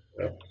fix them.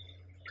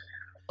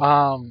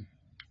 Yeah.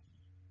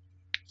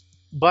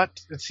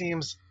 But it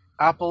seems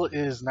Apple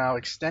is now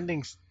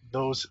extending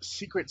those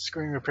secret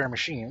screen repair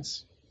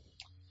machines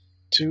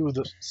to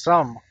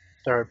some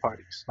third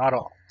parties, not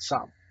all,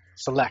 some,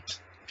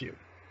 select few.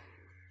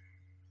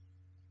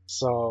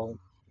 So,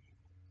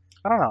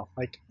 I don't know.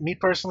 Like, me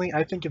personally,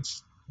 I think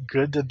it's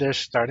good that they're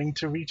starting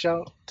to reach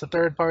out to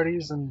third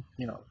parties and,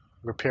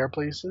 repair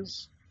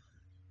places.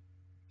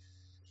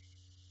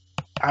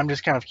 I'm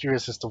just kind of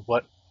curious as to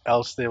what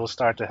else they will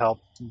start to help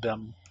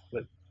them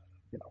with,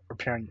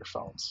 repairing your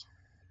phones.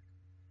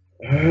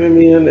 I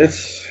mean,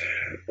 it's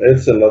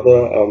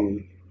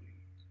another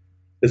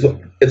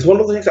it's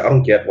one of the things I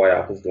don't get why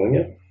Apple's doing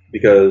it,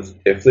 because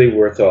if they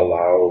were to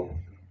allow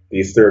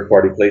these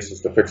third-party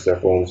places to fix their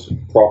phones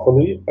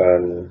properly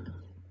and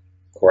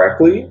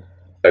correctly,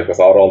 like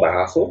without all the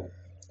hassle,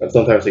 and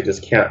sometimes they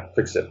just can't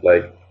fix it.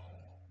 Like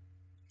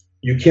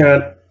they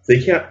can't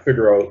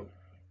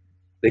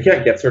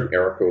get certain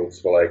error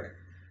codes for like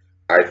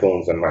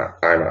iPhones and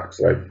iMacs.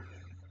 Like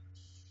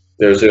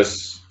they'll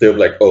be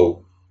like,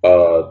 oh,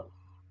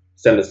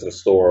 send this to the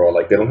store, or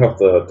like they don't have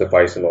the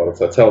device in order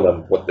to tell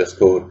them what this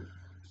code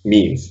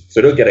means.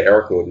 So they'll get an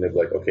error code and they'll be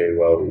like, okay,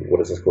 well, what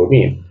does this code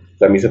mean?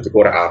 So that means you have to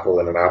go to Apple,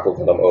 and then Apple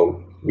tell them,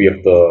 oh, we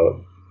have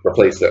to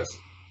replace this,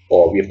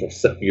 or you have to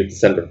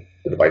send the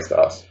device to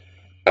us.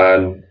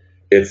 And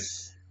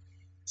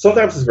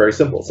sometimes it's very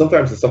simple.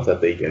 Sometimes it's something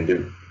that they can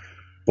do,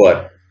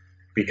 but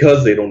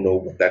because they don't know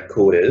what that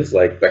code is,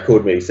 like that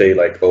code may say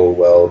like, oh,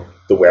 well,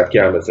 the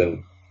webcam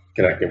isn't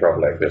connecting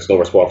properly. Like, there's no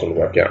response on the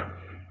webcam,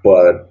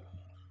 but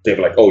they're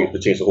like, oh, you have to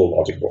change the whole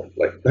logic board.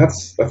 Like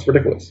that's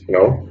ridiculous,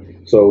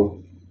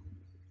 So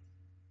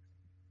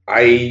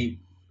I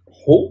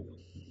hope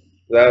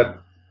that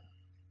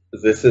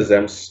this is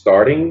them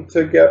starting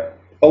to get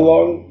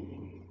along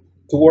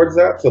towards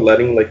that, so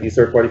letting like these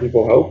third party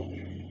people help.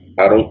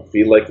 I don't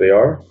feel like they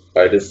are.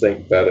 I just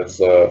think that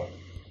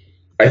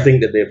I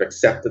think that they've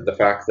accepted the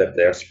fact that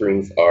their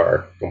screens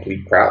are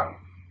complete crap,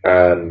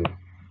 and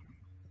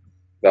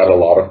that a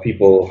lot of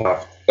people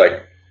have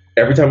like.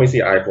 Every time I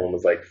see iPhone,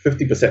 it's like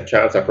 50%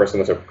 chance that person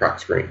has a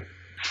cracked screen,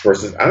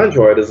 versus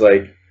Android is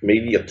like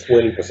maybe a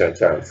 20%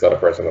 chance that a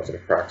person has a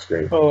cracked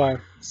screen. Oh, wow.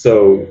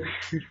 So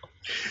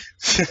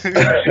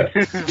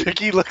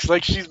Vicky looks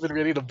like she's been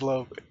ready to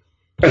blow.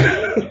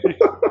 I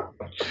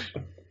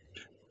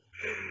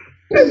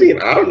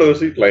mean, I don't know.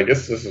 Like,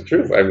 it's just the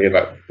truth. I mean,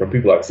 like, from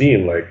people I've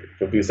seen, like,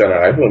 from people saying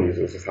that iPhone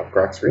users just have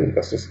cracked screen.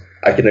 That's just,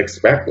 I can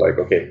expect, like,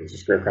 okay, is the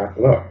screen cracked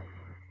or not?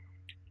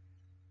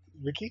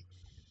 Vicky?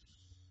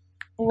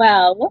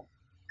 Well,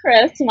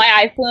 Chris,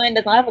 my iPhone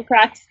does not have a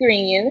cracked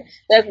screen.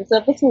 There's a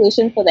simple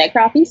solution for their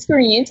crappy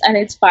screens, and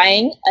it's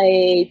buying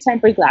a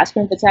tempered glass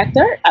screen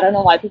protector. I don't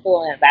know why people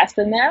don't invest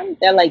in them.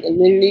 They're like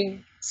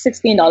literally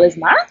 $16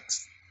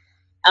 max.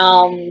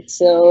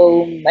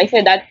 So I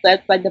feel that's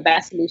like the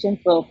best solution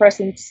for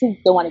persons who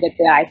don't want to get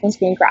their iPhone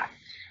screen cracked.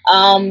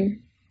 Um,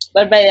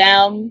 but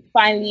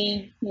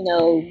finally,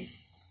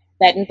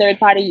 letting third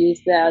party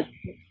use the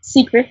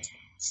secret,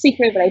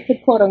 but I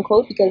put quote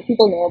unquote because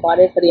people know about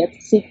it, but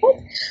it's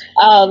secret.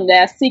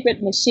 Their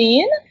secret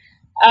machine.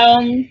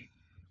 Um,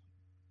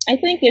 I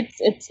think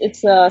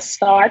it's a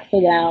start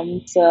for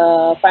them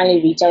to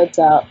finally reach out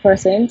to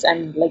persons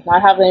and like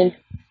not having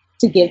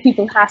to give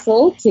people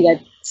hassle to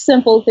get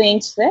simple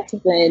things fixed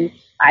within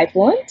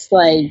iPhones.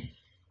 Like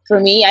for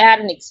me, I had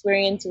an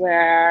experience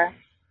where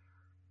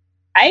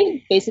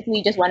I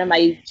basically just wanted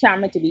my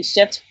camera to be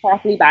shipped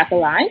properly back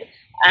aligned.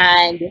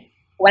 And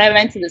when I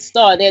went to the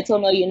store, they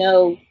told me,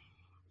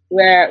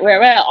 we're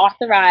an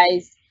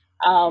authorized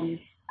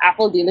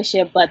Apple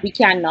dealership, but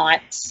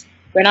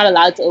we're not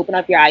allowed to open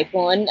up your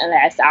iPhone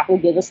unless Apple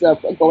gives us the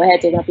go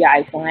ahead to open up your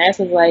iPhone. And I was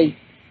like,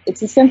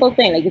 it's a simple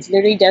thing. Like, it's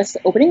literally just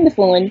opening the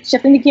phone,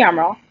 shifting the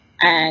camera,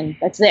 and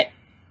that's it.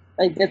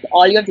 Like, that's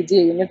all you have to do.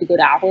 You don't have to go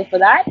to Apple for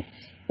that.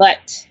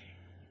 But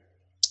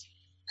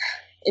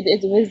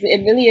it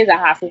really is a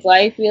hassle. So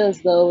I feel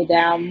as though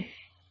them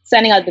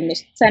sending out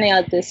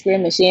the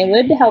screen machine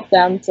would help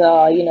them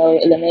to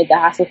eliminate the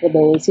hassle for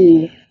those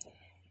who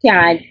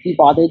can't be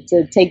bothered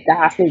to take the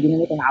hassle of dealing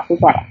with an Apple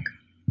product.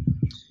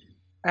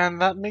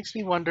 And that makes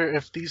me wonder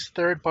if these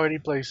third-party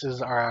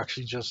places are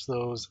actually just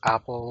those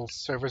Apple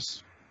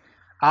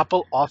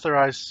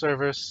authorized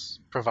service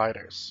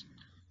providers,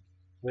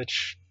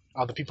 which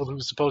are the people who are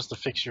supposed to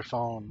fix your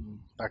phone,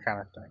 that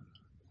kind of thing,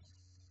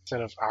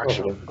 instead of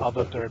actual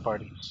other third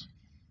parties.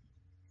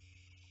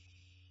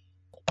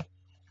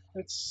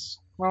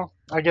 Well,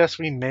 I guess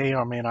we may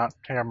or may not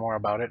hear more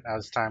about it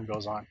as time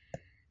goes on.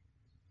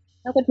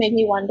 That would make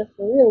me wonder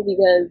for real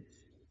because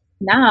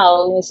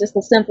now it's just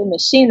a simple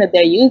machine that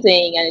they're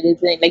using, and it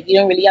isn't like you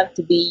don't really have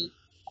to be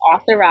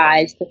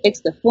authorized to fix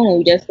the phone.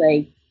 You just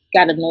like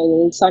gotta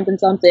know something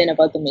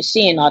about the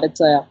machine in order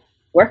to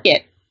work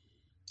it.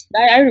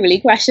 I really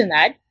question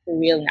that for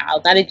real now.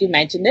 Now that you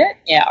mentioned it,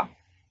 yeah.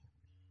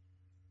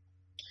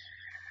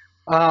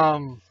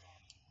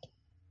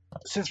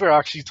 Since we're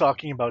actually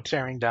talking about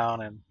tearing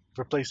down and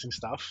replacing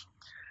stuff,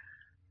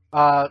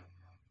 uh,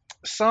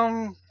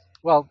 some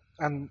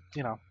and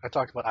I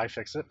talked about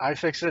iFixit.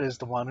 iFixit is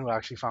the one who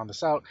actually found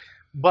this out,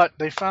 but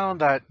they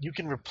found that you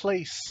can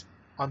replace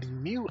on the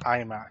new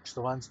iMacs,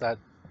 the ones that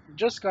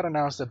just got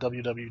announced at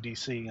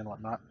WWDC and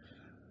whatnot,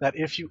 that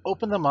if you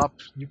open them up,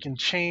 you can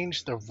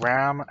change the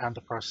RAM and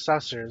the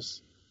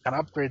processors and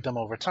upgrade them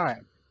over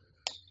time.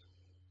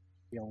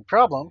 The only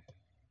problem,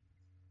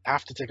 I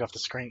have to take off the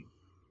screen.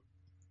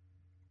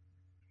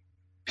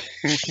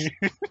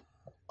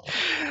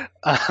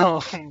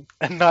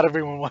 And not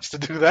everyone wants to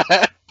do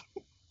that.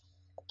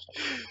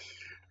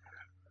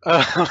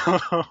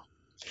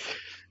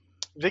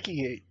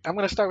 Vicky, I'm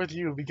going to start with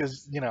you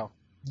because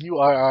you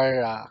are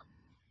our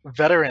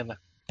veteran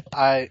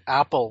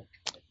Apple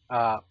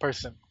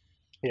person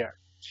here.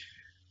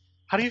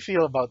 How do you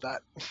feel about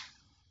that?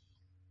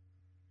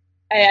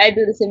 I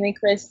do the same thing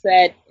Chris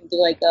said, do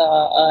like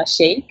a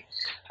shake.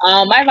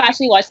 I've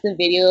actually watched the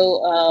video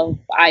of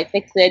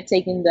iFixit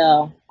taking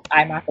the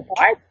iMac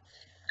apart,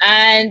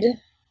 and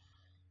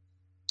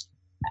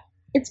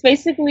it's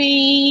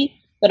basically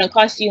gonna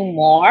cost you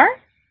more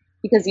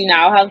because you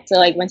now have to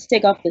like once you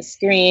take off the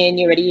screen,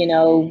 you already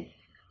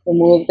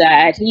remove the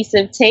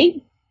adhesive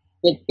tape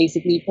that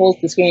basically holds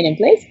the screen in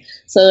place.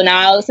 So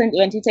now, since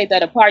once you take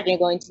that apart, you're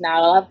going to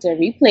now have to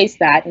replace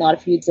that in order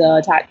for you to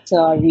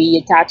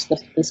reattach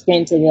the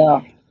screen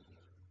to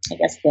I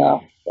guess the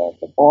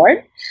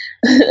board,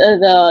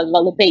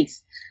 the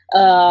base,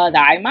 the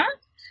iMac.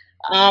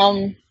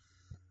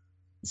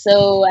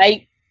 So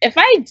if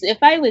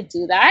I would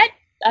do that,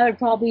 I would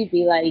probably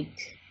be like,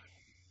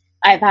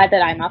 I've had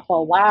that iMac for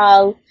a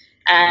while,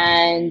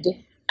 and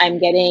I'm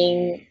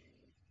getting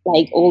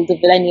like older,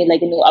 but I need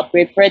like a new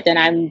upgrade for it, then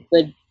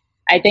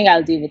I think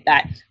I'll do with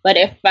that. But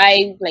if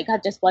I like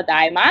had just bought the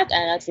iMac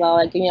and it's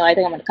like I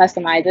think I'm gonna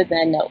customize it,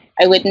 then no,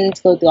 I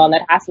wouldn't go through all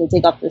that hassle to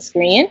take off the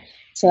screen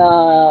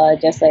to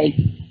just like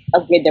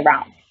upgrade the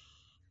RAM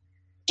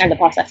and the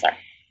processor.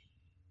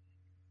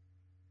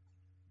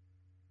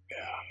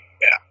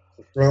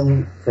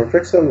 From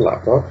fixing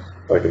laptops,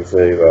 I can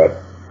say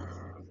that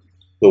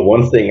the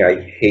one thing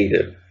I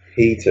hated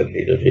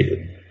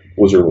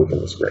was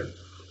removing the screen.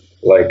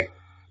 Like,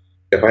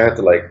 if I had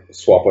to like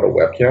swap out a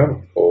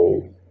webcam,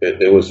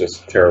 it was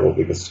just terrible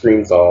because the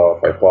screen's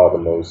off. I thought the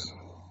most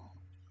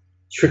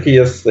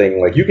trickiest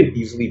thing, like you can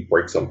easily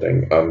break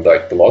something.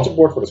 Like the logic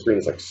board for the screen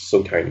is like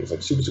so tiny, it's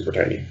like super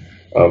tiny.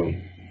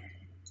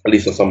 At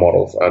least in some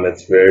models, and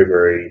it's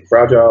very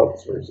fragile.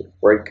 It's very easy to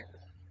break.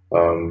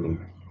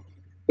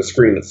 The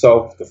screen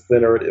itself, the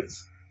thinner it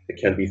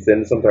can be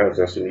thin sometimes,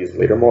 especially in these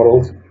later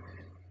models.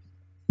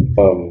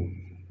 Well,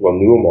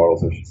 newer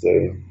models, I should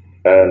say,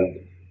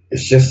 and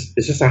it's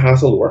just a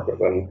hassle to work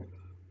with. And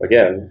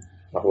again,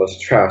 Apple has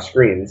trash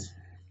screens,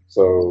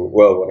 so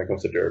when it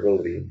comes to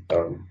durability,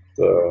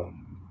 the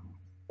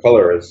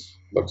color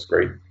looks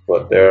great,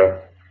 but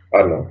I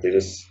don't know. They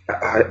just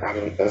I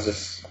don't. That's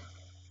just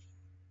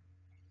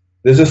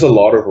there's just a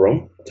lot of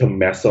room to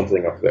mess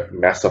something up there,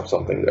 mess up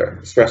something there,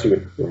 especially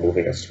with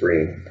removing a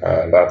screen.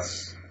 And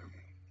that's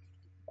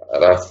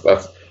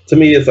to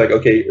me, it's like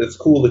okay, it's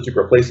cool that you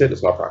can replace it.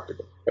 It's not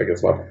practical. Like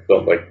it's not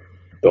don't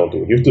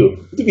do it. You have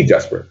to be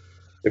desperate.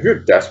 If you're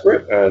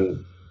desperate,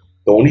 and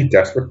the only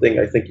desperate thing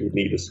I think you would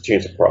need is to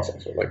change the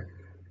processor. Like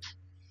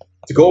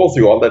to go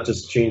through all that,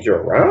 just change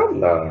your RAM.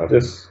 Nah,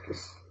 just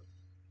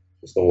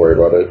don't worry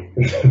about it.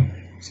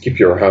 Just keep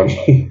your RAM.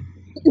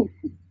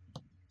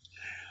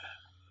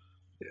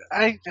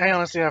 I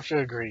honestly have to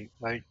agree.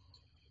 Like,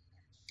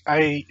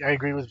 I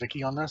agree with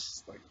Vicky on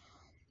this. Like,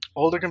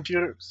 older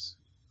computers,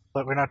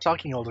 but we're not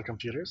talking older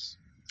computers.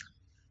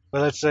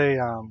 But let's say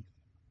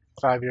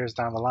 5 years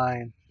down the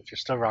line, if you're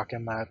still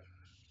rocking that,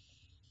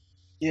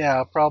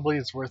 yeah, probably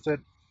it's worth it.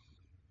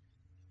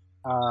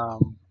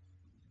 Um,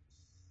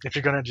 if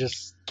you're gonna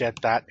just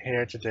get that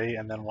here today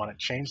and then want to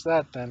change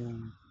that,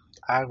 then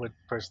I would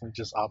personally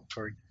just opt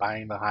for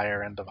buying the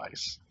higher end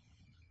device.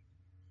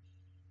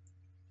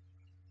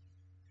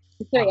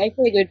 I feel like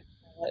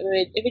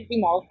it would be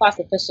more cost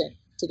efficient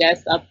to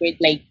just upgrade,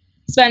 like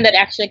spend that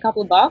extra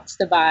couple bucks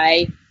to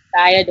buy the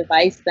higher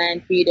device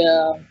than for you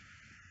to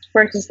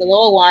purchase the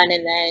lower one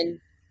and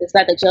then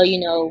decide that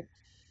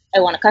I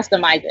want to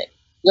customize it.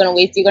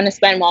 You're gonna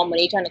spend more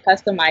money trying to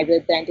customize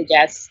it than to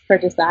just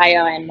purchase the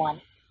higher end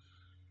one.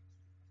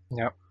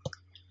 Yep.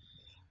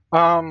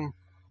 Um,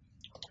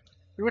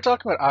 we were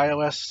talking about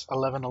iOS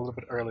 11 a little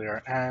bit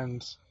earlier,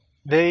 and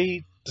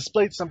they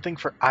displayed something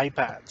for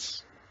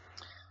iPads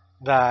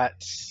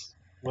that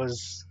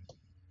was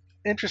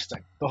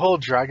interesting. The whole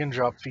drag and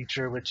drop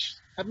feature, which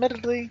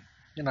admittedly,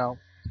 you know,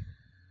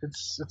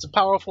 it's a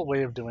powerful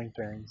way of doing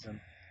things and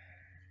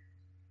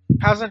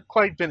hasn't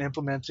quite been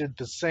implemented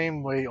the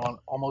same way on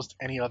almost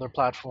any other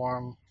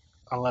platform,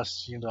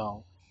 unless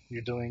you're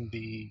doing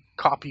the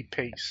copy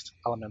paste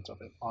element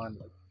of it on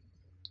like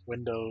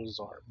Windows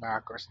or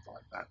Mac or something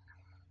like that.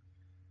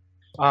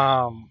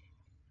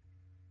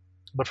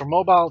 But for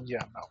mobile,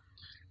 yeah,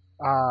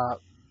 no.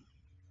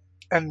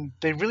 And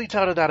they really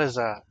touted that as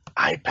a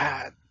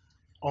iPad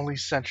only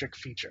centric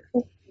feature.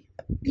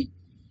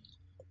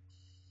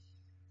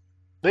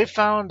 They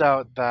found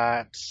out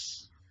that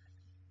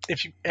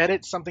if you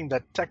edit something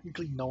that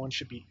technically no one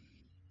should be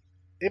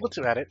able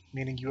to edit,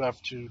 meaning you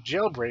have to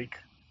jailbreak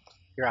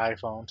your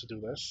iPhone to do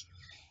this,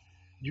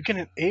 you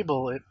can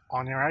enable it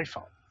on your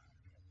iPhone,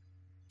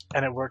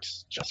 and it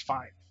works just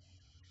fine.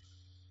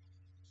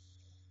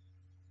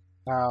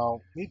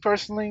 Now, me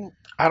personally,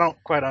 I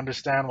don't quite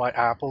understand why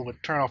Apple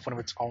would turn off one of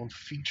its own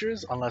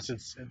features unless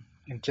it's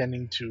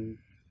intending to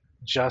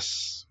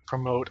just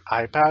promote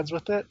iPads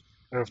with it,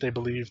 or if they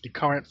believe the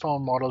current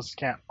phone models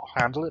can't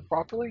handle it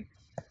properly,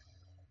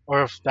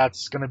 or if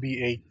that's going to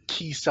be a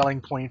key selling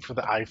point for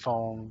the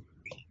iPhone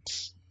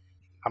 8.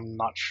 I'm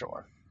not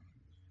sure.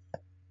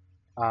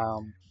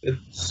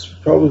 It's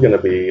probably going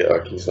to be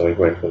a key selling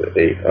point for the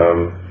 8.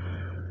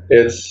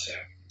 It's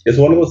it's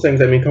one of those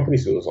things. I mean,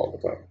 companies do this all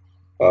the time.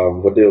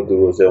 What they'll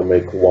do is they'll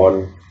make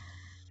one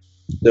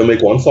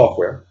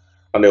software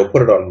and they'll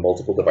put it on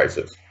multiple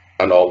devices,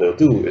 and all they'll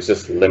do is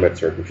just limit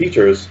certain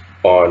features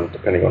on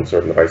depending on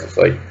certain devices.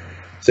 Like,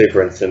 say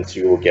for instance,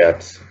 you will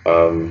get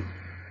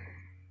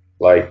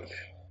like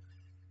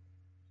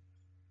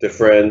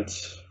different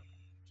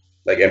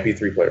like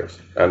MP3 players,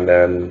 and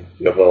then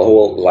you have a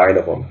whole line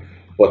of them.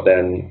 But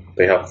then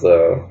they have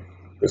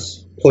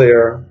this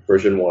player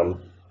version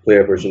one,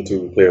 player version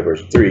two, player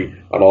version three,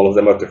 and all of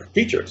them have different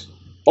features.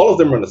 All of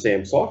them run the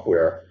same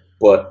software,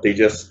 but they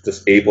just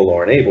disable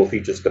or enable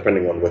features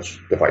depending on which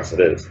device it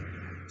is.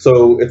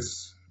 So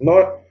it's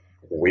not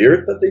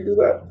weird that they do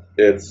that.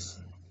 It's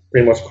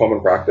pretty much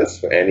common practice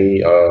for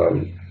any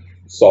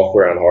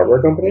software and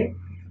hardware company.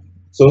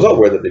 So it's not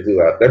weird that they do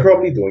that. They're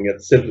probably doing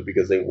it simply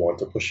because they want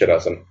to push it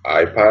as an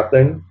iPad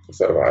thing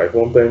instead of an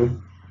iPhone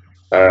thing.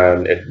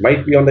 And it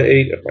might be on the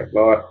 8, it might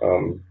not.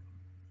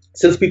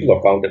 Since people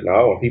have found it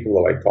now and people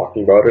are like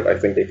talking about it, I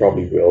think they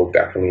probably will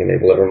definitely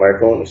enable it on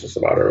iPhone. It's just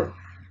a matter of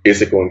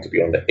is it going to be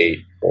on the 8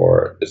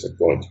 or is it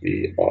going to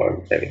be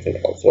on anything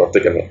else? Or if they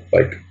can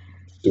like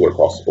do it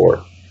across the board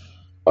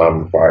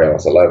for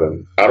iOS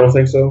 11. I don't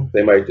think so.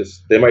 They might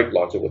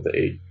launch it with the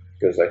 8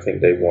 because I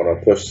think they want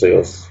to push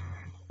sales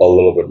a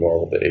little bit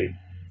more with the 8.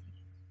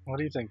 What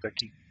do you think,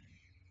 Becky?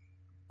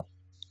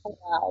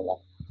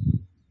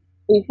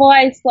 Before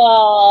I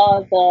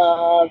saw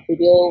the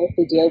video with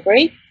the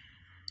jailbreak,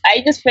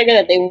 I just figured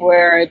that they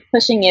were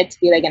pushing it to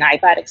be like an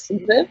iPad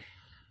exclusive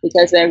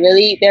because they're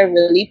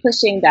really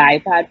pushing the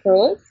iPad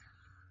Pros.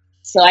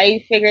 So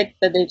I figured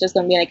that they're just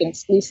gonna be like an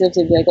exclusive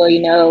to be like,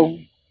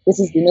 this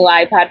is the new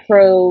iPad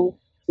Pro.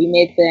 We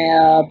made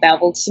the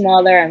bevel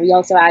smaller, and we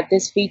also add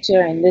this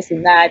feature and this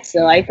and that.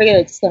 So I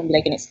figured it's gonna be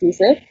like an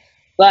exclusive.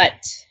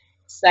 But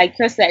like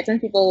Chris said, some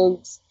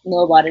people know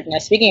about it and are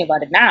speaking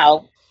about it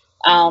now.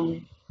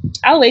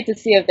 I'll wait to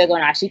see if they're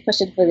going to actually push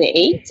it for the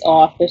 8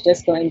 or if it's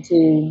just going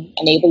to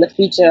enable the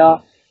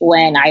feature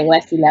when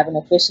iOS 11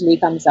 officially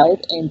comes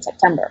out in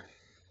September.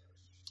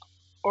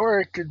 Or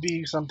it could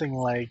be something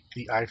like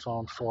the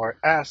iPhone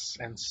 4S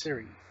and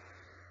Siri.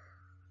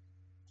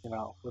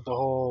 With the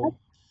whole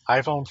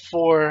iPhone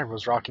 4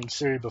 was rocking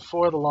Siri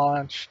before the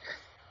launch.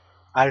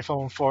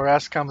 iPhone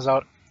 4S comes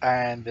out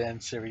and then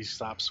Siri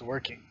stops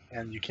working,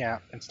 and you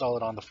can't install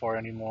it on the 4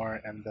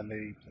 anymore. And then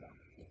you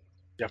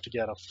have to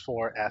get a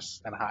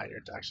 4S and higher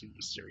to actually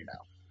use Siri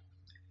now.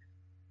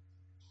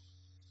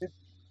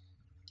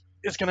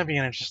 It's going to be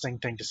an interesting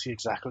thing to see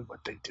exactly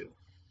what they do.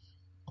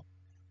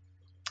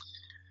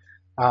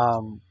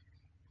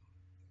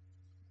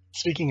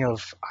 Speaking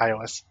of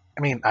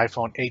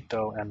iPhone 8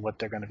 though, and what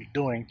they're going to be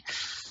doing,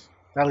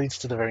 that leads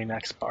to the very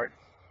next part.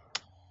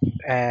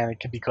 And it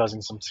could be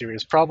causing some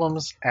serious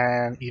problems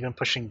and even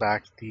pushing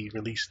back the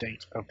release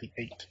date of the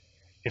 8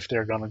 if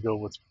they're going to go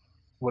with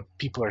what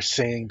people are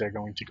saying they're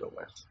going to go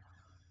with.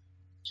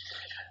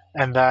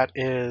 And that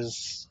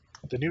is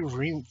the new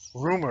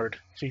rumored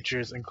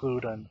features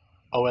include an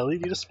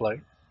OLED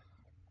display,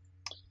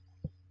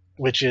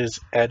 which is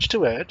edge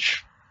to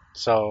edge,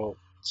 so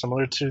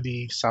similar to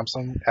the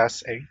Samsung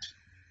S8.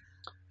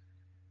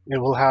 It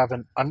will have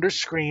an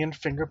under-screen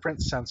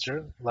fingerprint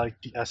sensor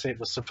like the S8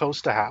 was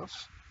supposed to have,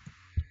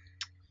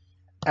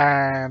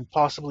 and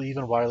possibly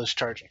even wireless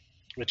charging,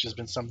 which has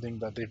been something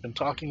that they've been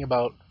talking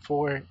about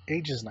for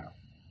ages now.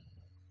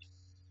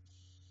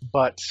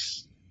 But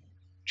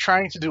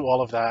trying to do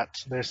all of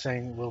that, they're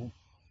saying will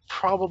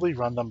probably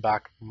run them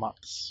back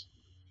months.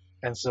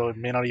 And so it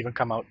may not even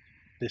come out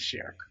this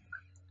year.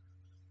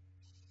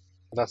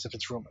 But that's if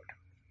it's rumored.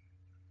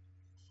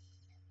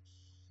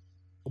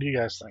 What do you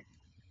guys think?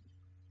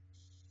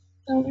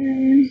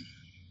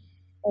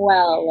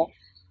 Well,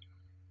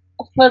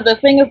 for the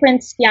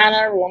fingerprint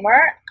scanner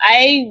rumor,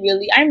 I'm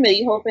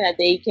really hoping that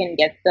they can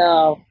get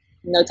the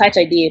Touch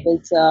ID able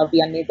to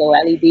be on the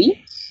OLED.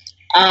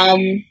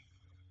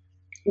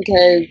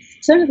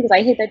 Because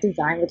I hate that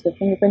design with the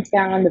fingerprint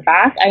scanner on the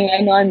back.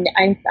 I know I'm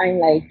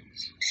like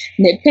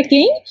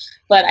nitpicking,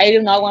 but I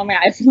do not want my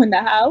iPhone to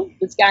have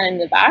the scanner in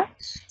the back.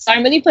 So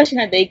I'm really pushing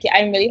that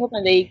I'm really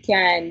hoping they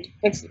can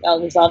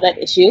resolve that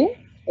issue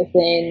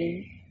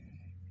within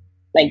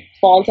like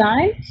fall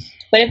time.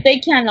 But if they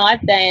cannot,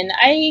 then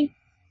I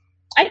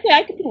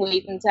could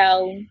wait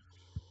until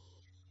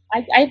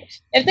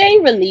if they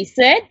release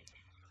it,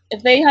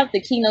 if they have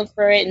the keynote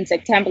for it in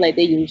September like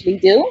they usually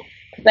do.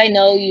 Because I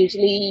know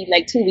usually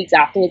like 2 weeks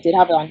afterwards they'd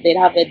have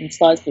it in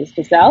stores for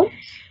sale.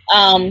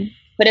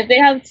 But if they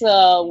have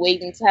to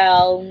wait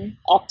until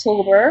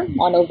October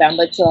or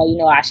November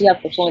to actually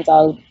have the phones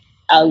out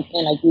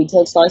in like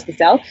retail stores to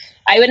sell,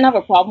 I wouldn't have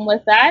a problem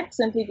with that,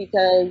 simply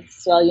because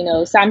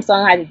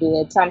Samsung had to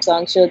do it.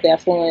 Samsung showed their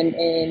phone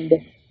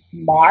in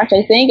March,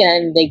 I think,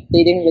 and they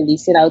didn't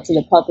release it out to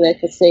the public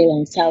for sale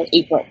until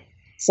April.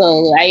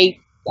 So I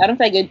don't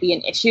think it would be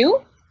an issue,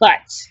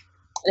 but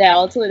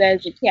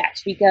there's a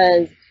catch,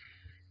 because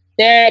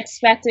they're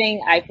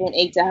expecting iPhone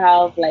 8 to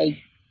have like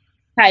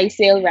high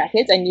sale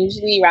records, and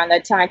usually around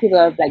that time people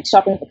are like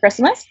shopping for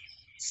Christmas.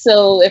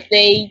 So if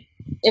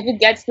it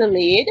gets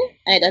delayed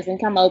and it doesn't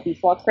come out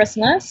before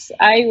Christmas,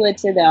 I would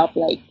say they're up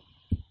like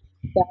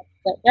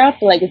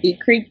a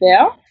deep creek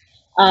there,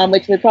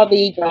 which would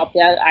probably drop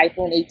their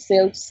iPhone 8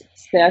 sales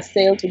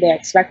to they're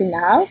expecting to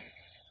have.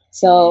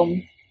 So,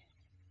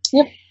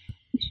 yep.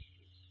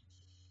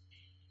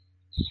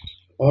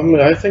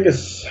 I think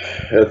it's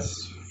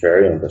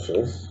very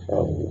ambitious,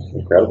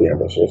 incredibly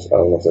ambitious. I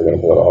don't know if they're going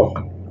to pull it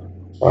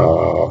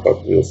off,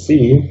 but we'll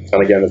see.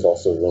 And again, it's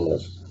also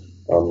rumors.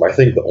 I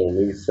think the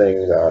only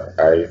thing that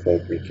I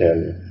think we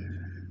can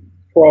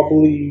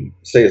probably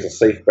say is a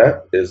safe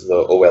bet is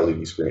the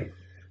OLED screen.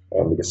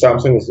 Because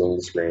Samsung is doing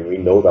the screen, we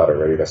know that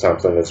already. That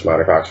Samsung is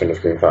manufacturing the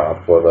screen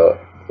fab for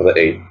the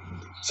 8,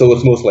 so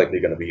it's most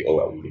likely going to be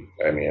OLED.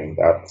 I mean,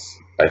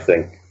 I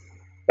think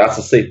that's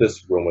the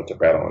safest rumor to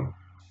bet on.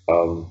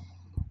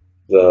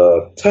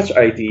 The Touch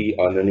ID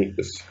underneath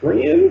the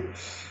screen,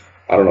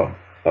 I don't know.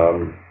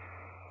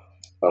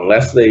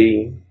 Unless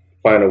they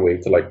find a way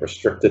to like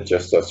restrict it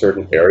just to a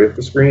certain area of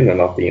the screen and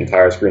not the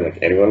entire screen,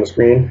 like anywhere on the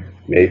screen,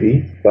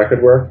 maybe that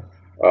could work.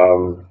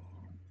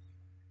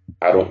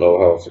 I don't know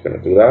how else they're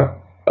going to do that.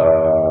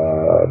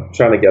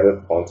 Trying to get it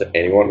onto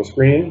anyone on the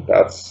screen,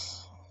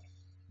 that's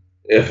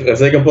if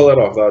they can pull that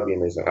off, that would be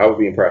amazing. I would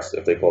be impressed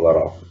if they pull that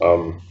off.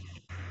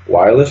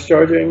 Wireless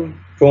charging,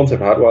 phones have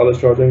had wireless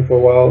charging for a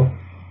while.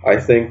 I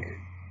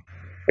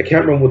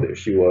can't remember what the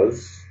issue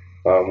was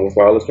with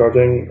wireless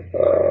charging.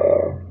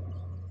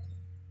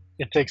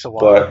 It takes a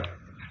while. But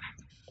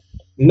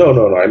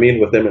no. I mean,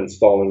 with them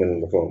installing it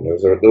in the phone, there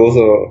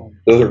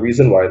was a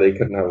reason why they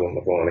couldn't have it on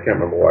the phone, and I can't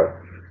remember why.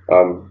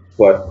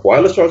 But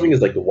wireless charging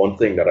is like the one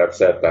thing that I've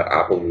said that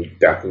Apple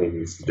definitely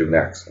needs to do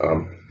next.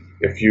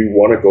 If you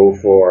want to go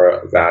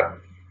for that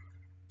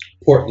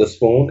portless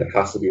phone, it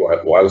has to be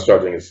wireless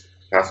charging has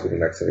to be the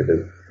next thing they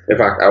do. In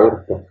fact, I would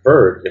have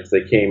preferred if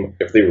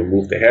they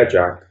removed the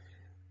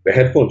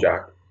headphone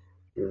jack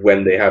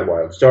when they had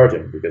wireless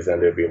charging, because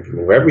then they'd be able to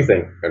move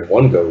everything in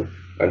one go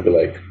and be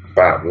like,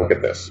 bam, look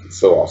at this. It's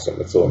so awesome.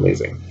 It's so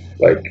amazing.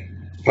 Like,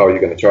 how are you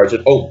going to charge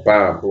it? Oh,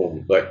 bam,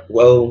 boom. Like,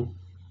 well,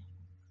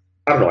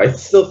 I don't know. I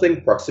still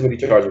think proximity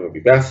charging would be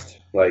best.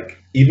 Like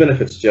even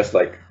if it's just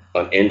like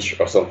an inch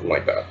or something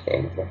like that.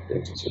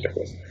 Inch is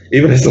ridiculous.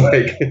 Even if it's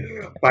like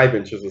 5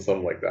 inches or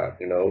something like that.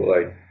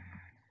 Like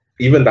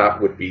even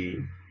that would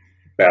be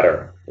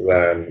better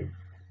than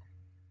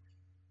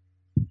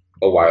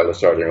a wireless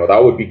charging. Or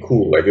that would be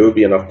cool. Like it would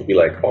be enough to be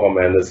like, oh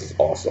man, this is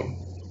awesome.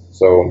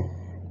 So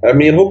I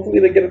mean, hopefully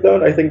they get it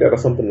done. I think that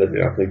is something that they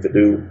definitely to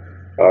do.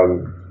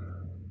 Um,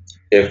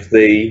 if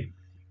they,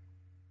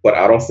 but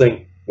I don't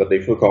think that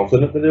they feel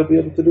confident that they'll be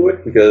able to do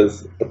it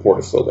because the port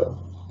is still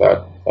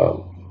there.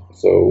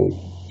 So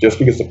just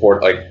because the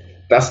port, like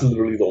that's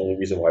literally the only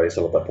reason why they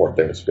still have that port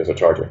there is because of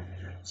charging.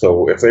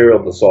 So if they were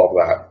able to solve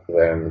that,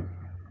 then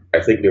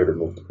I think they would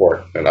remove the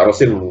port, and I don't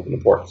see them removing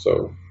the port.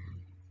 So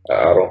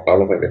I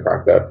don't think they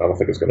cracked that. I don't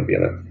think it's going to be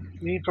in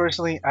it. Me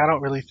personally, I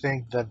don't really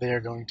think that they are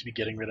going to be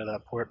getting rid of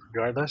that port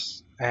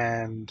regardless,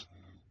 and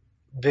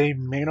they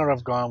may not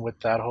have gone with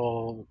that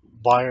whole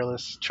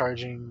wireless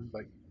charging,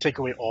 like take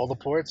away all the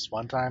ports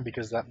one time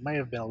because that might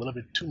have been a little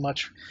bit too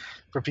much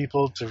for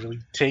people to really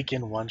take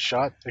in one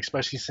shot,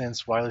 especially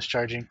since wireless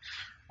charging,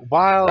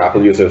 while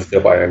Apple users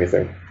still buy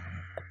anything.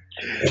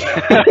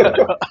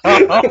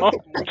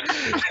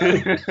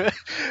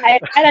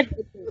 I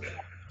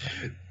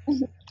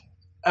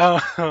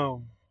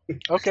um,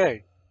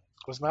 okay,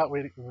 was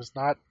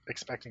not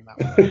expecting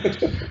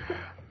that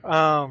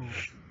one.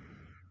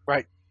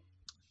 Right.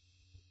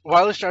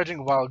 Wireless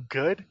charging, while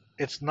good,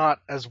 it's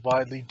not as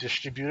widely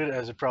distributed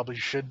as it probably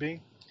should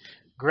be.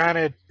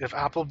 Granted, if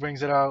Apple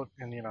brings it out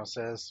and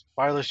says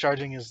wireless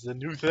charging is the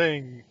new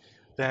thing,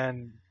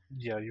 then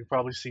yeah, you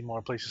probably see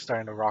more places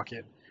starting to rock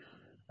it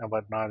and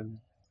whatnot, and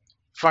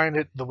find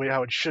it the way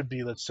how it should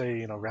be. Let's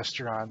say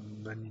restaurant,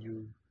 and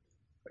then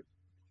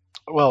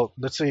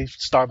let's say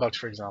Starbucks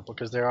for example,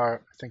 because there are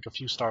I think a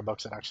few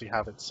Starbucks that actually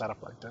have it set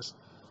up like this,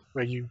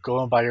 where you go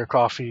and buy your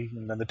coffee,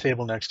 and then the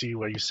table next to you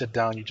where you sit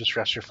down, you just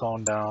rest your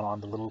phone down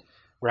on the little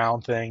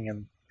round thing,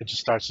 and it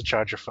just starts to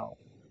charge your phone.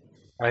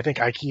 And I think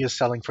IKEA is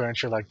selling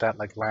furniture like that,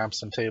 like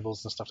lamps and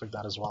tables and stuff like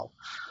that as well.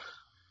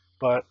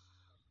 But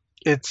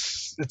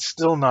it's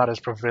still not as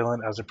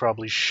prevalent as it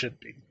probably should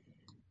be.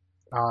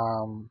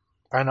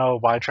 I know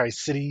Why Tri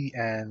City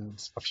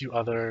and a few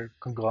other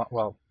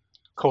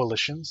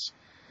coalitions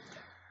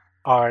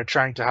are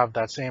trying to have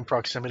that same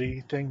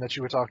proximity thing that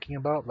you were talking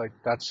about. Like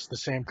that's the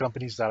same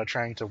companies that are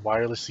trying to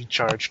wirelessly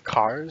charge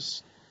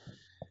cars.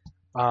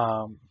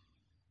 Um,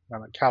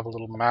 and like have a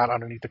little mat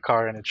underneath the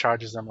car and it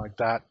charges them like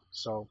that.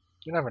 So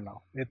you never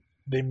know.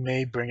 They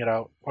may bring it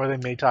out, or they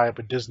may tie up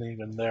with Disney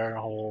and their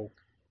whole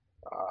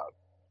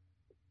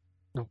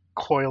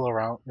coil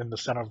around in the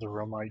center of the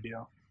room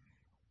idea.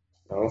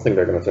 I don't think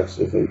they're going to touch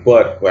Disney,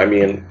 but I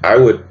mean, I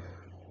would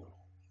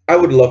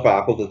love for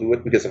Apple to do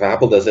it because if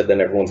Apple does it,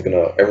 then everyone's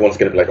gonna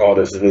be like, oh,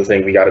 this is a new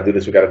thing. We got to do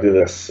this. We got to do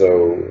this.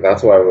 So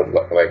that's why I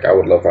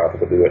would love for Apple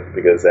to do it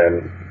because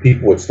then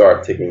people would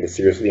start taking it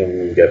seriously, and we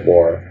would get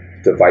more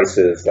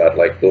devices that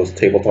like those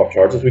tabletop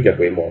chargers. We get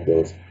way more of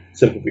those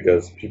simply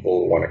because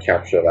people want to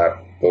capture that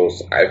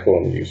those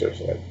iPhone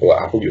users,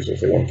 Apple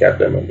users, they want to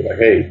capture them and be like,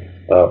 hey,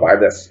 buy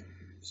this.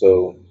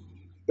 So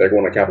they're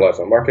going to capitalize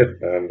on the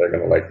market and they're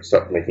going to like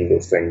start making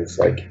those things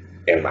like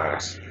en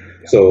masse.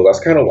 So that's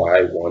kind of why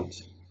I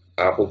want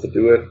Apple to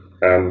do it.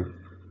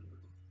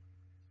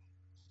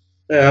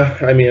 Yeah,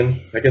 I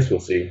mean, I guess we'll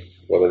see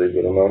whether they do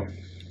it or not.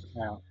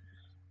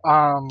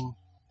 Yeah.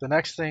 The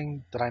next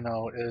thing that I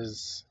know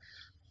is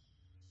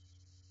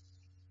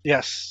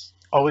yes,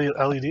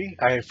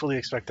 OLED. I fully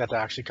expect that to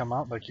actually come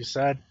out, like you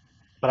said,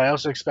 but I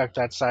also expect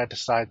that side to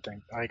side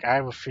thing. Like I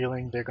have a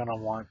feeling they're gonna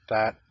want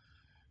that.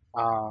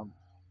 Um,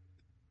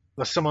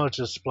 the similar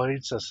to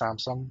displays as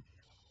Samsung.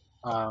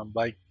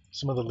 Like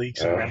some of the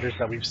leaks and Yeah, renders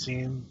that we've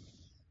seen,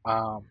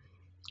 um,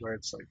 where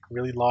it's like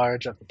really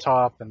large at the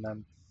top and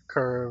then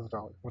curved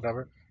or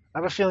whatever. I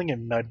have a feeling it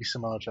might be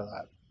similar to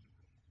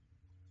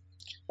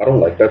I don't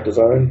like that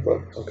design,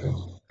 but okay.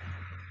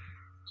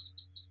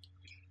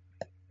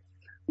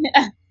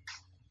 that.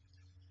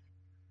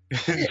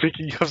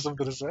 Vicky, you have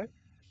something to say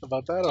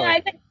about that, yeah, or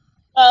I think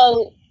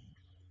well,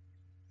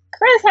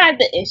 Chris had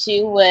the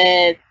issue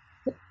with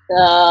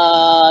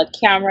the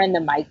camera and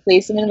the mic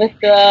placement with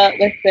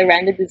the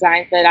render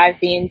designs that I've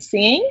been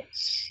seeing.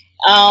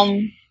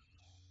 Um,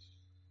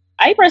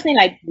 I personally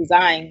like the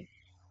design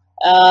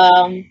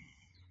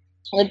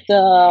with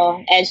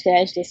the edge to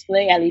edge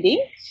display LED,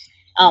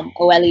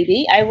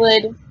 OLED. I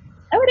would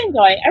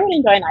enjoy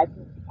an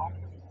iPhone.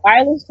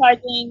 Wireless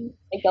charging,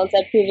 like I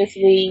said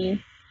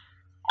previously,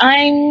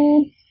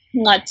 I'm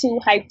not too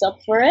hyped up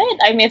for it.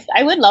 I mean,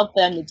 I would love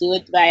for them to do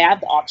it, but I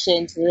have the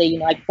option to,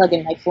 like plug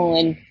in my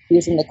phone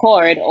using the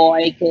cord, or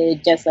I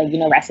could just like,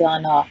 rest it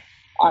on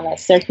a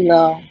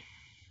circular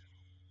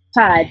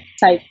pad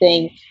type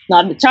thing,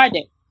 not the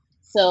charging.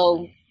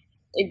 So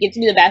it gives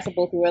me the best of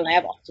both worlds, and I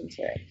have options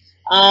for it.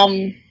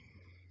 Um,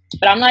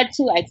 but I'm not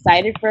too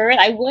excited for it.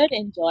 I would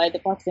enjoy the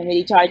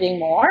proximity charging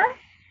more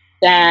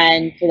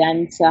than for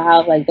them to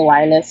have like the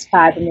wireless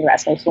pad and the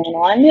rest of my phone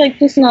on. Like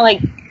just like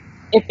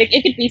if it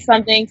could be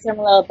something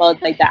similar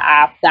about like the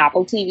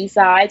Apple TV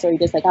sides, or you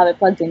just like have it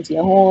plugged into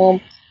your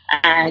home,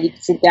 and you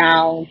can sit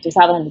down, just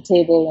have it on the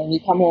table, and you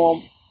come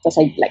home, just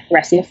like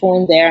rest your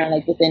phone there, and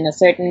like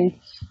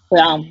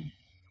um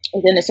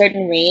within a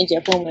certain range,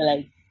 your phone will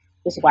like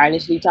just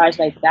wirelessly charge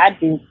like that,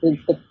 the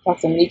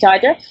proximity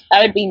charger.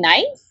 That would be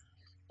nice.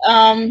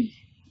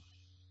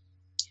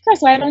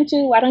 Chris, why don't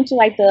you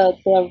like the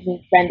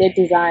rendered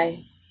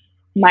design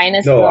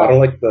minus No, the I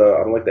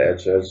don't like the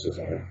edge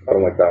design. I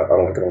don't like that. I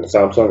don't like it on the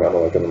Samsung. I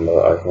don't like it on the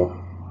iPhone.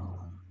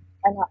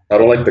 I'm not, I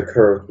don't like the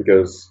curve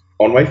because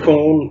on my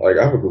phone, like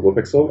I have a Google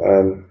Pixel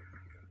and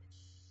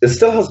it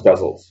still has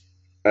bezels.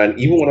 And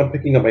even when I'm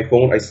picking up my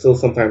phone, I still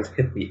sometimes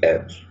hit the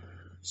edge.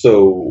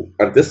 So,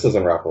 and this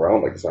doesn't wrap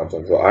around like the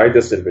Samsung. So I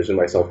just envision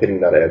myself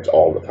hitting that edge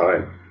all the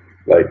time,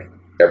 like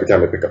every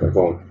time I pick up my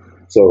phone.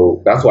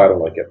 So that's why I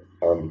don't like it.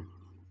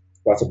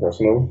 That's a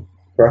personal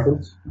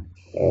preference.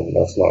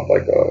 That's not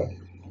like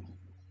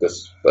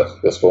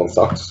this phone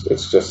sucks.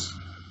 It's just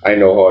I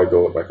know how I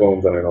go with my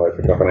phones, and I know I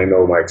pick up, and I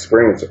know my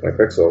experience with my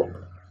Pixel.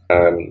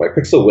 And my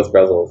Pixel with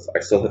bezels, I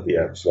still hit the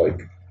edge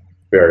like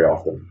very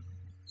often.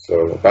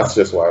 So that's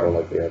just why I don't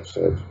like the edge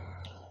to edge.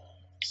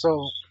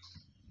 So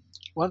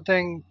one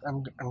thing,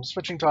 I'm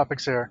switching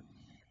topics here.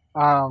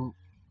 Um,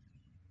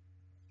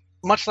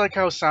 much like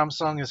how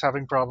Samsung is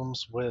having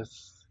problems with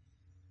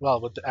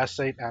the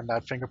S8 and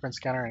that fingerprint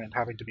scanner and it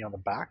having to be on the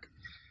back.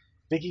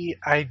 Biggie,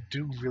 I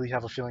do really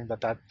have a feeling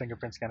that that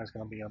fingerprint scanner is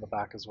going to be on the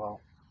back as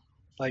well.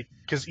 Like,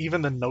 because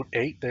even the Note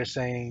 8, they're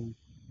saying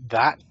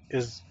that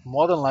is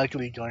more than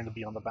likely going to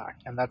be on the back,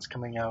 and that's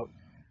coming out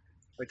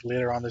like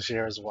later on this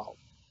year as well.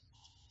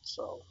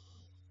 So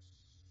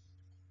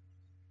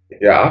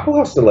Yeah, Apple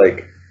has to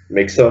like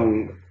make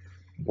some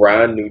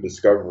brand new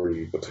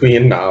discovery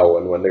between now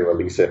and when they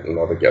release it in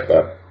order to get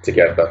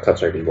that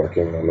Touch ID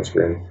working on the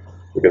screen.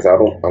 Because I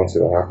don't see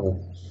that happening.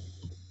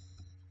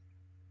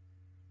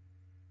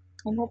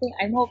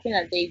 I'm hoping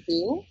that they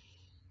do.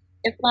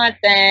 If not,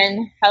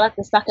 then I'll have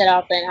to suck it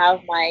up and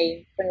have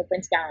my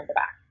fingerprint scan on the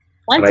back.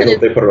 And Once I it hope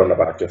is they put it on the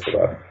back just for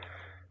that.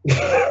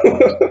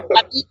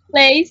 at each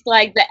place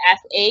like the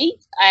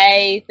S8,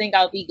 I think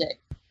I'll be good.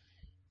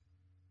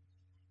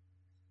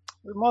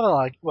 more than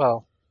like,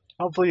 well,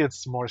 hopefully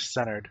it's more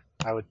centered.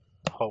 I would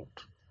hope,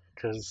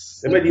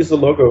 because They might use the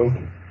logo,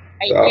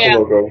 the Apple Yeah,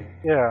 logo.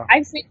 yeah,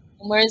 I've seen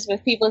rumors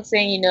with people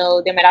saying,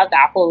 they might have the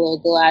Apple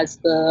logo as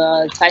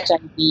the Touch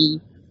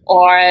ID,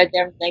 or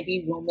there might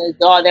be rumors,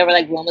 or there were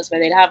like rumors where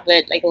they'd have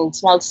it like a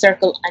small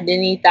circle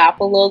underneath the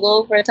Apple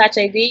logo for Touch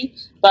ID.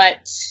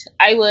 But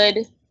I would,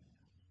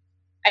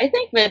 I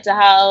think for it to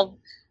have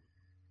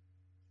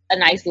a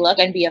nice look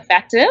and be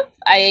effective,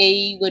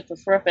 I would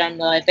prefer for them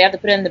to, if they have to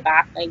put it in the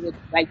back, I would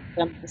like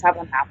them to just have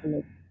an Apple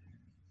logo.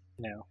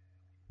 yeah.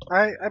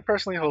 I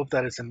personally hope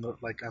that it's in the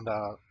like on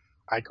the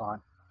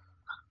icon.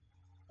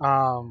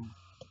 Um,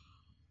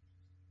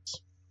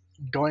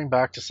 Going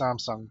back to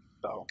Samsung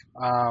though,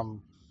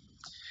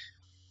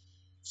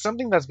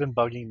 something that's been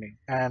bugging me,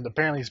 and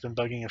apparently it's been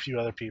bugging a few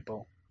other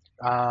people.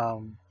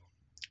 Um,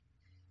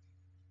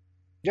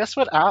 guess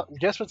what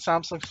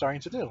Samsung's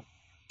starting to do?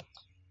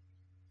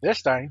 They're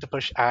starting to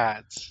push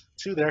ads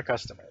to their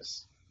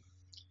customers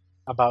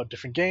about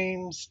different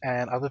games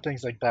and other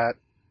things like that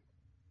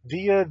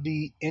via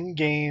the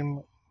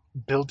in-game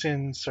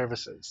built-in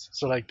services.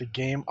 So like the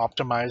game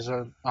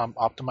optimizer,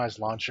 optimized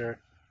launcher,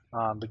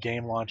 the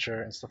game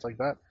launcher, and stuff like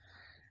that.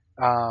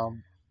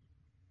 Um,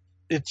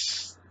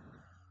 it's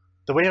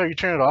the way how you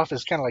turn it off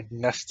is kind of like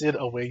nested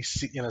away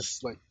in a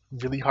like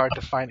really hard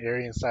to find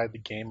area inside the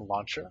game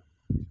launcher,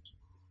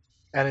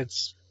 and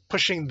it's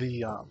pushing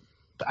the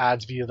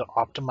ads via the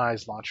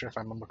optimized launcher, if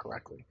I remember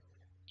correctly.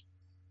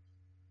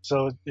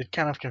 So it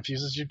kind of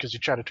confuses you because you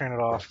try to turn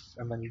it off,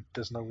 and then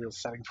there's no real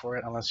setting for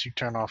it unless you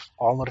turn off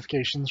all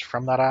notifications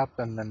from that app,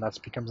 and then that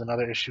becomes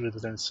another issue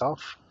within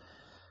itself.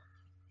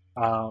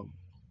 Um,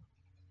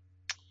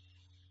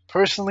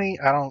 Personally,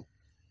 I don't.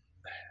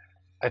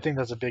 I think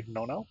that's a big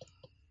no-no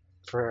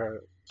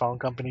for phone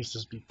companies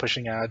to be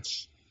pushing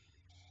ads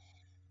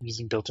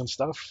using built-in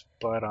stuff.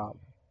 But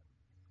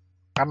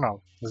I don't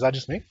know. Is that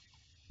just me?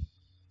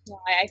 No,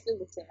 I feel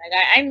the same.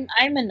 Like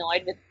I'm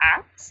annoyed with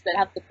apps that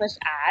have to push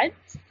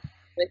ads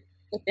with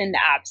within the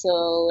app.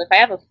 So if I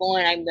have a phone,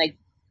 and I'm like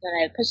when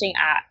I'm pushing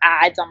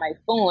ads on my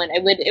phone,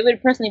 it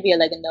would personally be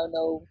like a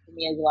no for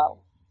me as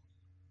well.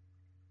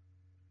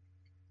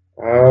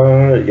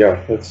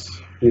 Yeah, it's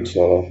huge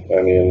no.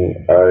 I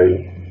mean,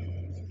 I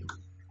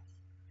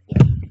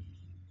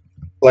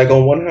like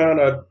on one hand,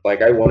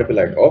 I want to be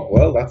like, oh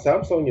well, that's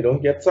Samsung. You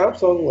don't get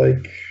Samsung.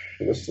 Like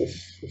this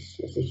is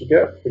what you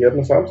get for getting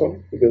a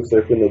Samsung because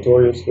they've been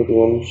notorious for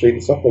doing shady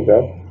stuff like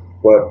that.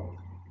 But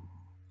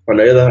on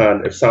the other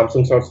hand, if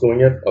Samsung starts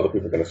doing it, other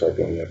people are going to start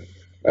doing it.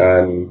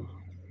 And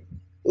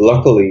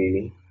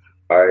luckily,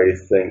 I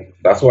think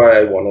that's why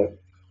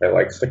I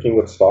like sticking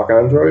with stock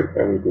Android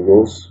and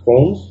Google's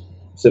phones,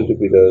 simply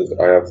because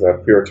I have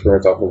that pure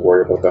experience. I don't have to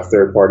worry about that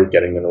third party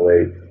getting in the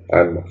way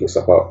and mucking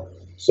stuff up.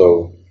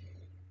 So,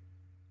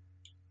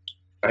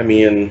 I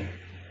mean,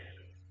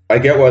 I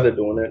get why they're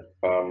doing it.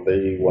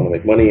 They want to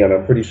make money, and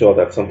I'm pretty sure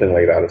that something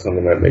like that is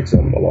something that makes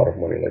them a lot of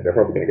money. Like they're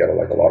probably going to get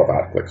like a lot of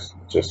ad clicks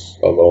just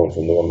alone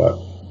from doing that.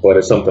 But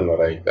it's something that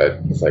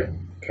it's like,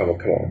 come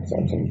on,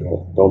 Samsung,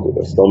 don't do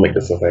this. Don't make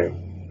this a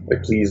thing.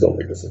 Like, please don't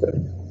make this a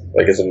thing.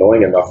 Like, it's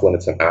annoying enough when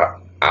it's an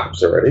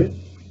apps already.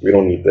 We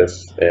don't need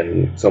this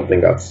in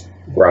something that's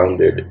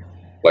grounded,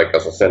 like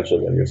as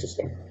essential in your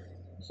system.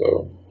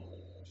 So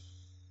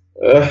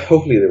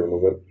hopefully they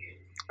remove it.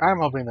 I'm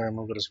hoping they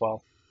remove it as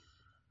well.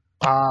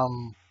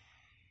 Um,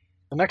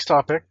 the next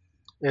topic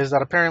is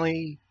that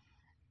apparently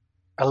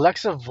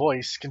Alexa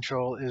voice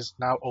control is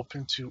now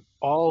open to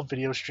all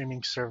video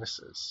streaming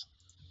services,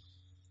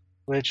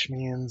 which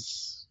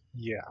means,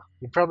 yeah,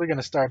 you're probably going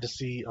to start to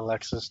see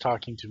Alexas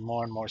talking to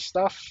more and more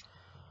stuff.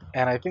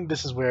 And I think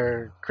this is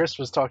where Chris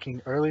was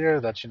talking earlier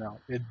that,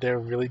 they're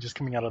really just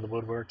coming out of the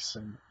woodworks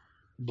and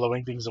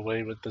blowing things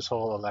away with this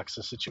whole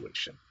Alexa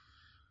situation.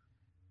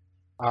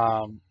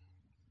 Um,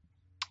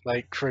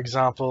 like, for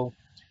example,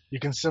 you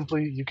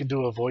can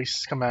do a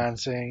voice command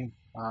saying,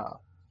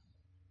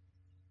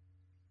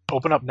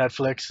 open up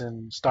Netflix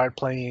and start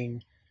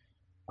playing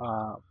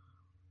uh,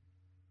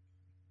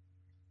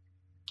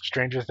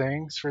 Stranger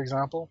Things, for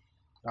example,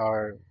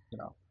 or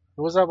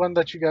what was that one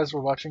that you guys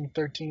were watching?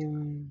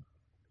 13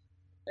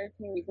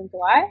 Reasons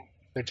Why.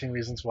 13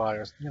 Reasons Why,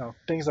 or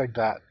things like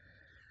that.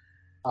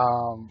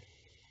 Um,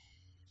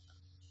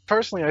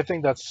 Personally, I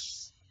think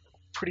that's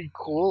pretty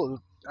cool.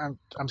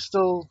 I'm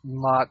still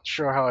not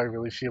sure how I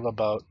really feel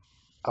about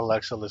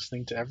Alexa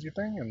listening to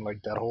everything and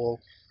like that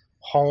whole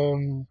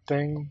home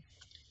thing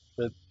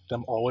with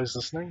them always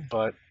listening,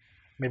 but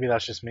maybe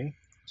that's just me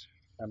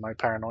and my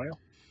paranoia.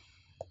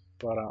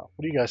 But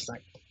what do you guys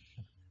think?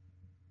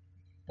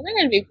 I think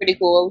it'd be pretty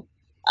cool.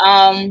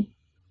 Um,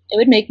 it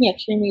would make me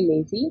extremely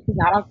lazy because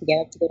I don't have to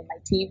get up to go to my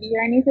TV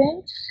or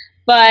anything.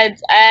 But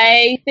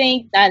I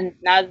think that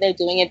now that they're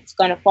doing it, it's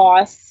going to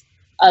force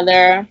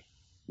other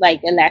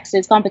like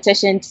Alexa's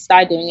competition to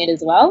start doing it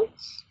as well.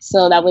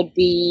 So that would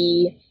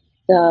be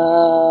the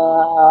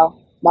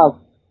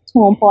well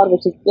HomePod,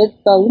 which is good.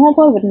 The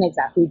HomePod wouldn't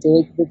exactly do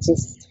it, it's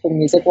just for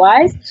music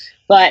wise,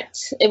 but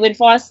it would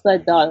force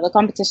the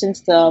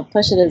competitions to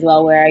push it as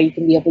well, where you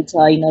can be able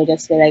to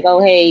just say like,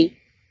 oh hey,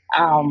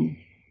 um,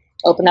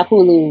 open up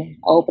Hulu,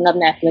 or open up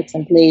Netflix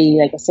and play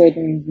like a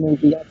certain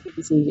movie or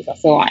TV series or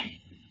so on.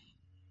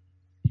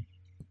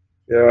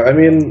 Yeah, I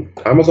mean,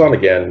 Amazon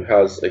again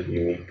has a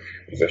unique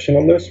position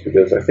on this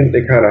because I think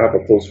they kind of have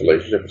a close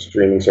relationship with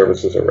streaming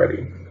services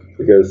already.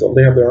 Because don't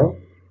they have their own?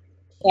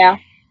 Yeah.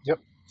 Yep.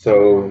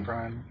 Amazon So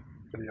Prime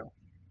Video.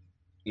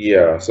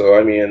 yeah, so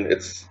I mean,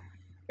 it's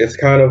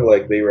kind of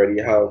like they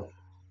already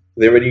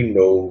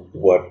know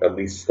what at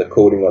least the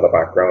coding or the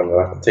background they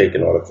have to take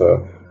in order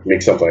to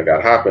make something like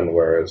that happen.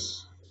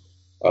 Whereas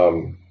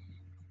um,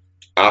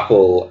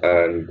 Apple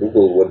and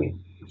Google wouldn't.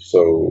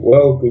 So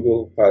well,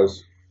 Google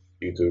has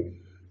YouTube,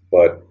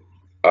 but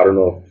I don't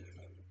know if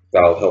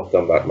that'll help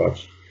them that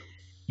much.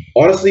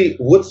 Honestly,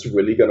 what's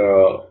really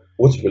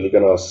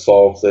gonna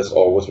solve this,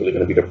 or what's really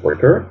gonna be the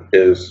breaker,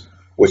 is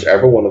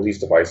whichever one of these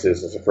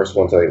devices is the first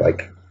one to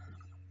like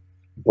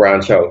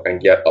branch out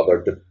and get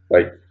other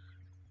like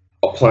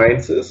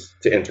appliances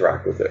to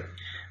interact with it.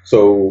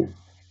 So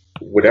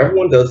whatever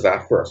one does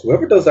that first,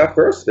 whoever does that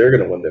first, they're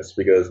gonna win this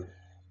because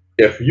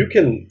if you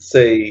can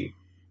say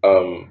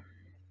um,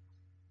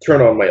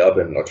 turn on my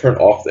oven or turn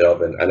off the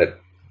oven and it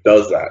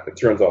does that, it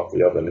turns off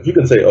the oven. If you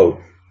can say, oh,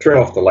 turn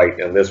off the light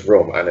in this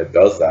room and it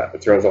does that,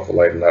 it turns off the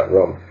light in that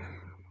room,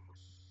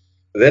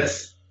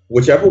 that's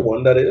whichever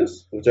one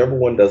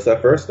does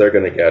that first, they're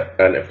gonna get.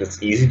 And if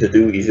it's easy to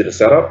do, easy to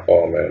set up,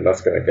 oh man,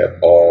 that's gonna get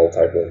all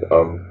type of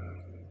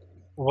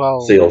Well,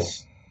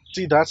 sales.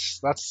 see,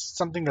 that's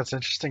something that's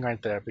interesting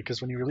right there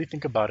because when you really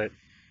think about it,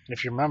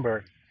 if you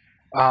remember,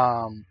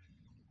 um,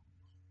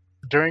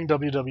 during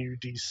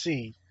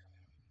WWDC,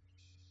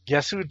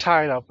 guess who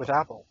tied up with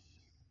Apple?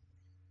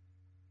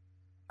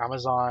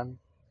 Amazon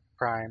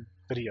Prime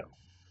Video.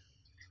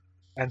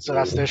 And so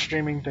that's their Mm.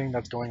 streaming thing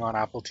that's going on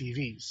Apple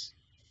TVs.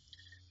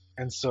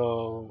 And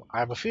so I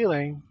have a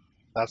feeling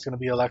that's going to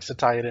be Alexa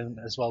tied in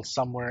as well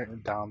somewhere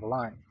down the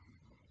line.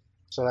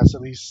 So that's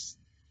at least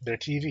their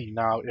TV.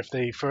 Now, if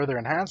they further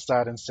enhance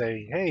that and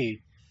say,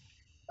 hey,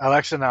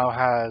 Alexa now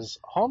has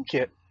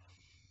HomeKit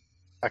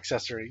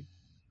accessory,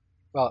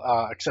 well,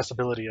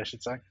 accessibility, I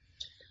should say,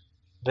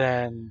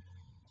 then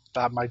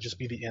that might just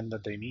be the end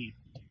that they need.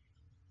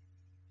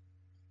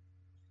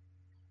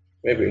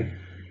 Maybe.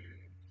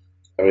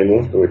 I mean,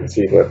 we'll have to wait and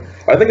see, but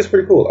I think it's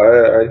pretty cool.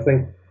 I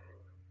think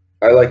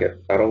I like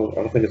it. I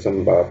don't think it's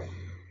something bad.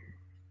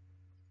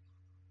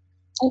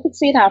 I could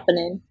see it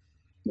happening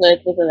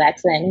with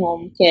Alexa and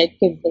HomeKit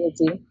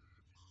capability.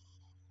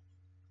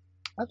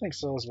 I think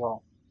so as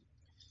well.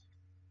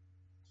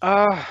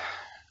 Uh,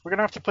 we're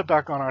gonna have to put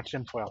back on our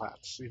tinfoil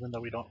hats, even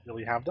though we don't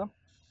really have them.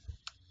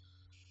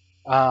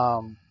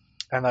 Um,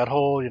 and that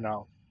whole,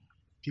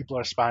 people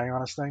are spying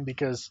on us thing,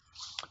 because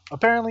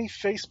apparently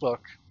Facebook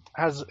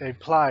has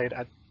applied,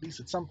 at least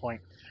at some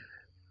point,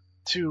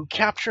 to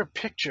capture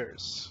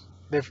pictures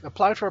They've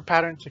applied for a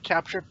patent to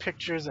capture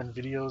pictures and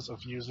videos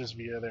of users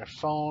via their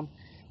phone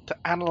to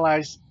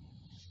analyze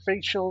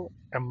facial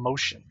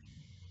emotion.